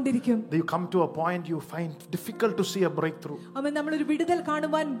ബലപ്പെട്ടുകൊണ്ടിരിക്കും. You come to a point you find difficult to see a breakthrough. നമ്മളൊരു വിടുതൽ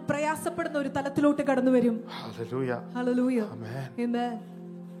കാണുവാൻ പ്രയാസപ്പെടുന്ന ഒരു തലത്തിലോട്ട് കടന്നു വരും. Hallelujah. Hallelujah. Amen. Amen.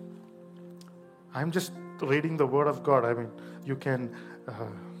 I'm just reading the word of God. I mean, you can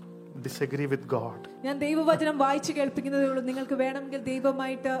disagree with God. ഞാൻ ദൈവവചനം വായിച്ചു കേൾപ്പിക്കുന്നതേ ഉള്ളൂ. നിങ്ങൾക്ക് വേണമെങ്കിൽ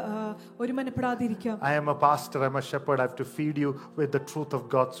ദൈവമായിട്ട് ഒരുമനപ്പെടാതിരിക്കാം. I am a pastor, I'm a shepherd. I have to feed you with the truth of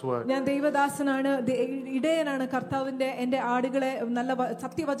God's word. ഞാൻ ദൈവദാസനാണ്, ഇടയനാണ്. കർത്താവിന്റെ എന്റെ ആടുകളെ നല്ല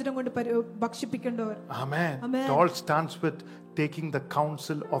സത്യവചനം കൊണ്ട് ഭക്ഷിപ്പിക്കേണ്ടവർ. Amen. Amen. It all starts with taking the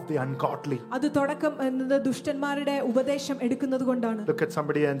counsel of the ungodly. അത് തുടക്കം എന്നത് ദുഷ്ടന്മാരുടെ ഉപദേശം എടുക്കുന്നത് കൊണ്ടാണ്. Look at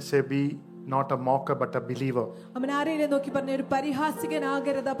somebody and say, be not a mocker but a believer. അവൻ ആരെയും നോക്കി പറഞ്ഞ ഒരു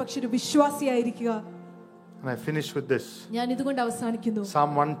പരിഹാസികനാകരുത്, പക്ഷെ ഒരു വിശ്വാസിയായിരിക്കുക. And I finish with this. ഞാൻ ഇതുകൊണ്ട് അവസാനിക്കുന്നു.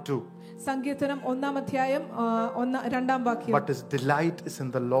 Psalm 1:2. സങ്കീർത്തനം 1-ാം 2-ാം വാക്യം. But his delight is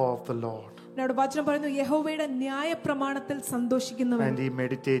in the law of the Lord. അവിടെ വചനം പറയുന്നു, യഹോവയുടെ ന്യായപ്രമാണത്തിൽ സന്തോഷിക്കുന്നവൻ. And he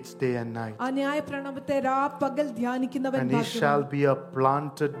meditates day and night. ആ ന്യായപ്രമാണത്തെ രാപ്പകൽ ധ്യാനിക്കുന്നവൻ. And he shall be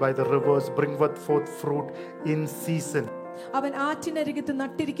planted by the rivers, bring forth fruit in season. അവൻ ആറ്റിനരികത്ത്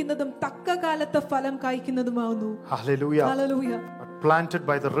നട്ടിരിക്കുന്നതും തക്ക കാലത്ത് ഫലം കായ്ക്കുന്നതുമാവുന്നു. Hallelujah. Hallelujah. Planted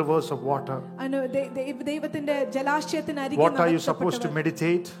by the rivers of water. ദൈവത്തിന്റെ ജലാശയത്തിനരികെ. What are you supposed to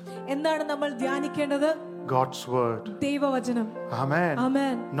meditate? എന്താണ് നമ്മൾ ധ്യാനിക്കേണ്ടത്? God's word. ദൈവവചനം. Amen.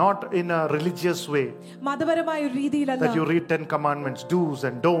 Amen. Not in a religious way. മതപരമായ ഒരു രീതിയിലല്ല. That you read 10 commandments, do's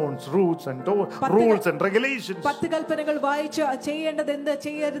and don'ts, rules and regulations. 10 കൽപ്പനകൾ വായിച്ച് ചെയ്യേണ്ടത് എന്ത്,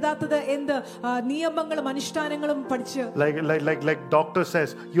 ചെയ്യരുതാത്തത് എന്ത്, നിയമങ്ങളും അനുഷ്ഠാനങ്ങളും പഠിച്ച്. Like doctor says,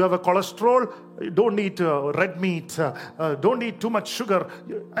 you have a cholesterol, don't eat red meat, don't eat too much sugar.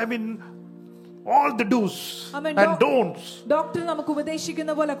 I mean, all the do's and don'ts. Doctor നമുക്ക്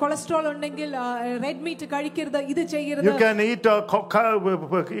ഉപദേശിക്കുന്ന പോലെ കൊളസ്ട്രോൾ ഉണ്ടെങ്കിൽ റെഡ് മീറ്റ് കഴിക്കരുത്, ഇത് ചെയ്യരുത്. You can eat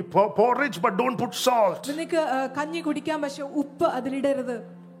porridge but don't put salt. നിനക്ക് കഞ്ഞി കുടിക്കാൻ, പക്ഷെ ഉപ്പ് അതിലിടരുത്.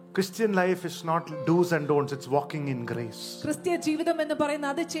 Christian life is not do's and don'ts, it's walking in grace. ക്രിസ്തീയ ജീവിതം എന്ന്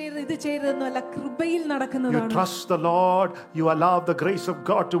പറയുന്നത് അത് ചെയ്യരുത് ഇത് ചെയ്യരുതെന്നല്ല, കൃപയിൽ നടക്കുന്നതാണ്. You trust the Lord, you allow the grace of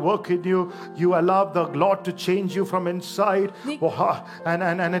God to work in you, you allow the Lord to change you from inside,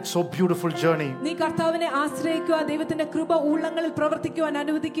 and it's so beautiful journey. നീ കർത്താവിനെ ആശ്രയിക്കുക, ദൈവത്തിന്റെ കൃപ ഉള്ളങ്ങളിൽ പ്രവർത്തിക്കുവാൻ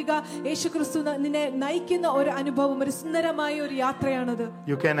അനുവദിക്കുക. യേശുക്രിസ്തു നിന്നെ നയിക്കുന്ന ഒരു അനുഭവം, ഒരു സുന്ദരമായ ഒരു യാത്രയാണത്.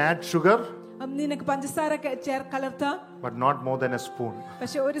 You can add sugar, നിനക്ക് പഞ്ചസാര കലർത്താം, but not more than a spoon.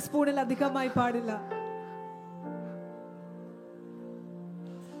 പക്ഷെ ഒരു സ്പൂണിൽ അധികമായി പാടില്ല.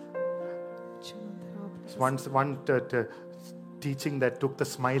 one teaching that took the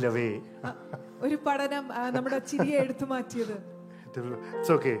smile away. ഒരു പഠനം നമ്മുടെ ചിരിയെ എടുത്തു മാറ്റിയത്.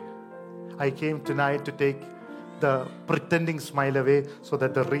 It's okay. I came tonight to take the pretending smile away so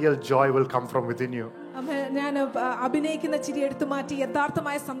that the real joy will come from within you. ഞാൻ അഭിനയിക്കുന്ന ചിരി എടുത്തു മാറ്റി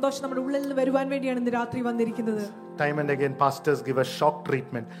യഥാർത്ഥമായ സന്തോഷം നമ്മുടെ ഉള്ളിൽ നിന്ന് വരുവാൻ വേണ്ടിയാണ് ഇന്ന് രാത്രി വന്നിരിക്കുന്നത്. Time and again pastors give a shock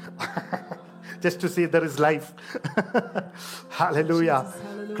treatment just to see there is life. Hallelujah. Jesus,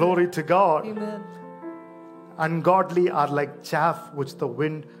 hallelujah. Glory to God. Amen. Ungodly are like chaff which the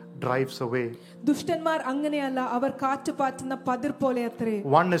wind drives away. ദുഷ്ടന്മാർ അങ്ങനെയല്ല, അവർ കാറ്റ് പാറ്റുന്ന പതിർ പോലെ അത്രേ.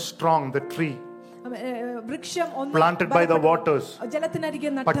 One is strong, the tree വൃക്ഷം planted by the waters, ജലത്തിനരികെ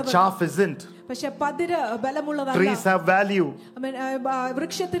but നട്ടവൻ. chaff isn't. പക്ഷെ പതിര് ബലമുള്ളതല്ല. Trees have value.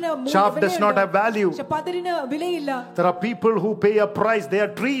 വൃക്ഷത്തിന് Chaff does not have value. പക്ഷെ പതിരിന് വിലയില്ല. There are people who pay a price. They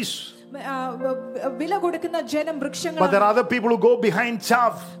are trees. വില കൊടുക്കുന്ന ജനം വൃക്ഷങ്ങൾ. But there are other people who go behind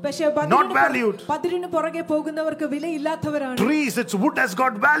chaff, not valued. പതിരിന് പുറകെ പോകുന്നവർക്ക് വിലയില്ലാത്തവരാണ്. Trees, its wood has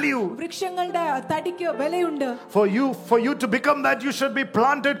got value. വൃക്ഷങ്ങളുടെ തടിക്ക് വിലയുണ്ട്. For you to become that, you should be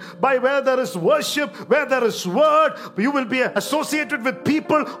planted by where there is worship, where there is word. You will be associated with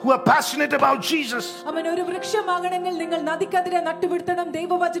people who are passionate about Jesus. അവൻ ഒരു വൃക്ഷമാകണമെങ്കിൽ നിങ്ങൾ നദിക്കതിരെ നട്ടുപിടുത്തണം,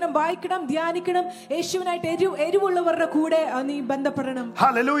 ദൈവവചനം വായിക്കണം, ധ്യാനിക്കണം, യേശുവിനായിട്ട് എരിവുള്ളവരുടെ കൂടെ നീ ബന്ധപ്പെടണം.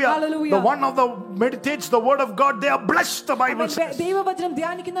 Hallelujah. The one of the meditates the word of God, they are blessed, the Bible says. ദൈവവചനം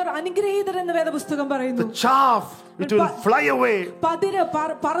ധ്യാനിക്കുന്നവർ അനുഗ്രഹീതർ എന്ന് വേദപുസ്തകം പറയുന്നു. The chaff, it will fly away. പതിര്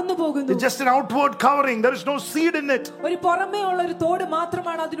പറന്നു പോകുന്നു. It's just an outward covering. There is no seed in it. ഒരു പുറമേ ഉള്ള ഒരു തോട്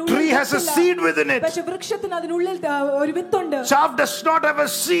മാത്രമാണ് അതിനുള്ളിൽ. Tree has a seed within it. പക്ഷേ വൃക്ഷത്തിന് അതിനുള്ളിൽ ഒരു വിത്തുണ്ട്. Chaff does not have a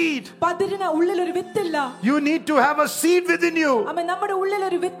seed. പതിരിന് ഉള്ളിൽ ഒരു വിത്തില്ല. You need to have a seed within you. ആമേൻ. നമ്മുടെ ഉള്ളിൽ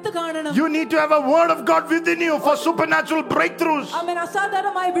ഒരു വിത്ത് കാണണം. You need to have a word of God within you for supernatural breakthroughs. ആമേൻ.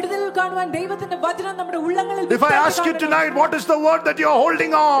 അസാധാരണമായ വിടുതൽ കാണുവാൻ ദൈവത്തിന്റെ വചനം നമ്മുടെ ഉള്ളങ്ങളിൽ. If I ask you tonight, what is the word that you are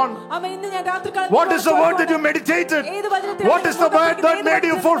holding on? ആമേൻ. ഇന്ന് ഞാൻ രാത്രികാലം What is the word that you meditated? What is the word that made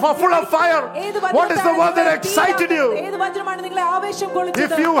you full of fire? What is the word that excited you? ഏത് വചനമാണ് നിങ്ങളെ ആവേശം കൊള്ളിച്ചത്?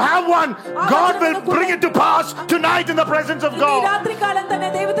 If you have one, God will bring it to pass tonight in the presence of ഈ God. രാത്രികാലം തന്നെ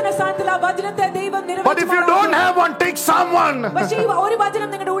ദൈവത്തിന്റെ സാന്നിധ്യത്തിൽ ആ വചനത്തെ ദൈവം നിറവേറ്റും. But if you don't have one, take someone. പക്ഷേ ഒരു വചനം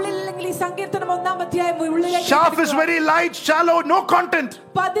നിങ്ങളുടെ ഉള്ളിൽ ഇല്ലെങ്കിൽ ഈ സങ്കീർത്തനം 1-ാം അധ്യായം ഉള്ളിലേക്ക്. Chaff is very light, shallow, no content.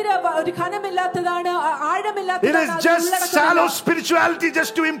 പതിര് ഒരു ഘനമില്ലാത്തതാണ്, ആഴമില്ലാത്തതാണ്. It is just shallow spirituality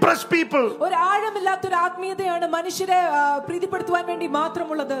just to impress people. ഒരു ആഴമില്ലാത്തൊരു ആത്മീയതയാണ് മനുഷ്യരെ പ്രീതിപ്പെടുത്തുവാൻ വേണ്ടി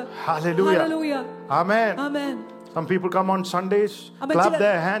മാത്രമുള്ളത്. Hallelujah. Hallelujah. Amen. Amen. Some people come on Sundays, clap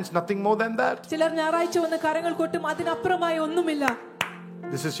their hands, nothing more than that. ചിലർ ഞായറാഴ്ച വന്ന് കരങ്ങൾ കൊട്ടും, അതിനപ്പുറമായി ഒന്നുമില്ല.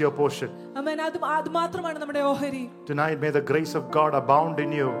 This is your portion. ആമേൻ. അത് മാത്രമാണ് നമ്മുടെ ഓഹരി. Tonight may the grace of God abound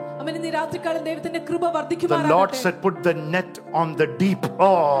in you. ആമേൻ. ഇന്ന് രാത്രികാലം ദൈവത്തിന്റെ കൃപ The വർദ്ധിക്കുമാറാകട്ടെ. Lord said, put the net on the deep.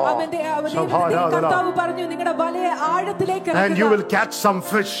 ആമേൻ. കർത്താവ് പറഞ്ഞു നിങ്ങളുടെ വലയെ ആഴത്തിലേക്ക് And ഇറക്കുക. you will catch some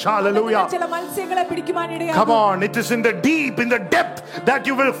fish. Hallelujah. ചില മത്സ്യങ്ങളെ പിടിക്കുവാൻ ഇടയാകും. Come on, it is in the deep, in the depth that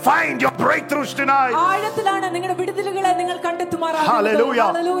you will find your breakthroughs tonight. ആഴത്തിലാണ് നിങ്ങളുടെ വിടുതലുകളെ നിങ്ങൾ കണ്ടെത്തുമാറാകുന്നത്. Hallelujah.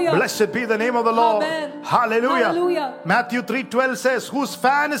 Hallelujah. Blessed be the name of the Lord. Amen. Hallelujah. Hallelujah. Matthew 3:12 says, whose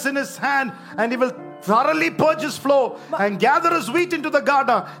fan is in his hand, and he will thoroughly purge his floor and gather his wheat into the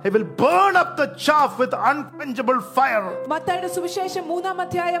garner. He will burn up the chaff with unquenchable fire. മത്തായിയുടെ സുവിശേഷം 3-ാം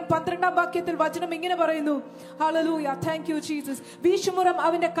അധ്യായം 12-ാം വാക്യത്തിൽ വചനം ഇങ്ങനെ പറയുന്നു. Hallelujah. Thank you Jesus. വീശുമുറം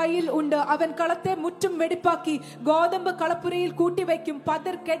അവന്റെ കയ്യിൽ ഉണ്ട്. അവൻ കളത്തെ മുറ്റും വെടിപ്പാക്കി ഗോതമ്പ് കളപ്പുരയിൽ കൂട്ടിവെക്കും.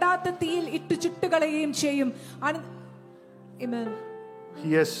 പതിർ കെടാത്ത തീയിൽ ഇട്ടു ചുട്ടുകളയുകയും ചെയ്യും. Amen.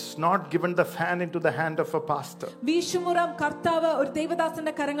 He has not given the fan into the hand of a pastor. വീശുമുറം കർത്താവ് ഒരു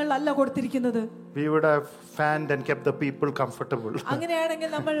ദൈവദാസന്റെ കരങ്ങളിൽ അല്ല കൊടുത്തിരിക്കുന്നത്. We would have fanned and kept the people comfortable. അങ്ങനെയാണെങ്കിൽ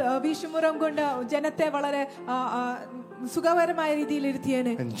നമ്മൾ വീശുമുറം കൊണ്ട് ജനത്തെ വളരെ സുഖകരമായ രീതിയിൽ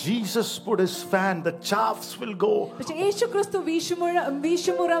ഇരുത്തിയേനെ. And Jesus put his fan, the chaffs will go. പക്ഷേ യേശുക്രിസ്തു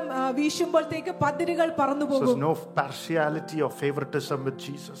വീശുമുറം വീശുമ്പോഴത്തേക്ക് പതിരുകൾ പറന്നു പോകും. So there's no partiality or favoritism with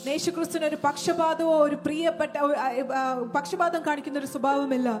Jesus. യേശുക്രിസ്തുവിന് ഒരു പക്ഷപാതമോ ഒരു പ്രിയപ്പെട്ട പക്ഷപാതം കാണിക്കുന്ന ഒരു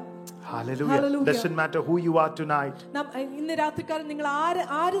സ്വഭാവമില്ല. Hallelujah. Hallelujah. Doesn't matter who you are tonight. ഇന്ന് രാത്രികാലം നിങ്ങൾ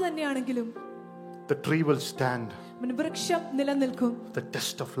ആര് തന്നെയാണെങ്കിലും The tree will stand. വൃക്ഷം നിലനിൽക്കും. The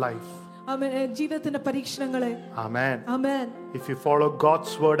test of life. ജീവിതത്തിന്റെ പരീക്ഷണങ്ങളെ. Amen. Amen. If you follow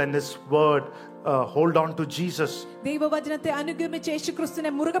God's word and his word, hold on to Jesus. ദൈവവചനത്തെ അനുഗമിച്ച്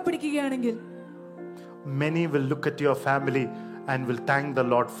യേശുക്രിസ്തുവിനെ മുറുകെ പിടിക്കുകയാണെങ്കിൽ many will look at your family and will thank the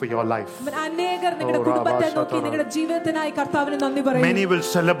Lord for your life. അനേകർ നിങ്ങളുടെ കുടുംബത്തെ നോക്കി നിങ്ങളുടെ ജീവിതത്തിനായി കർത്താവിന് നന്ദി പറയും. Many will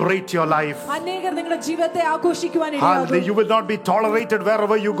celebrate your life. അനേകർ നിങ്ങളുടെ ജീവിതത്തെ ആഘോഷിക്കുവാൻ ഇടയാകും. You will not be tolerated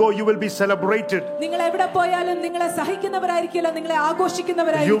wherever you go. You will be celebrated. നിങ്ങൾ എവിടെ പോയാലും നിങ്ങളെ സഹിക്കുന്നവരായിരിക്കില്ല, നിങ്ങളെ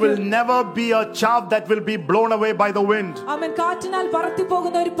ആഘോഷിക്കുന്നവരായിരിക്കും. You will never be a chaff that will be blown away by the wind. ആമേൻ. കാറ്റിനാൽ പറത്തി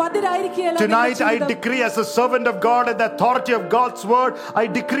പോകുന്ന ഒരു പതിരായിരിക്കില്ല. Tonight I decree as a servant of God and the authority of God's word, I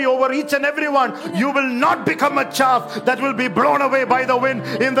decree over each and every one, you will not become a chaff that will be blown away by the wind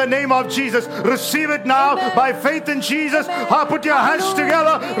in the name of Jesus. Receive it now. Amen. By faith in Jesus. Put your hands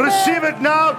together. Amen. Receive it now.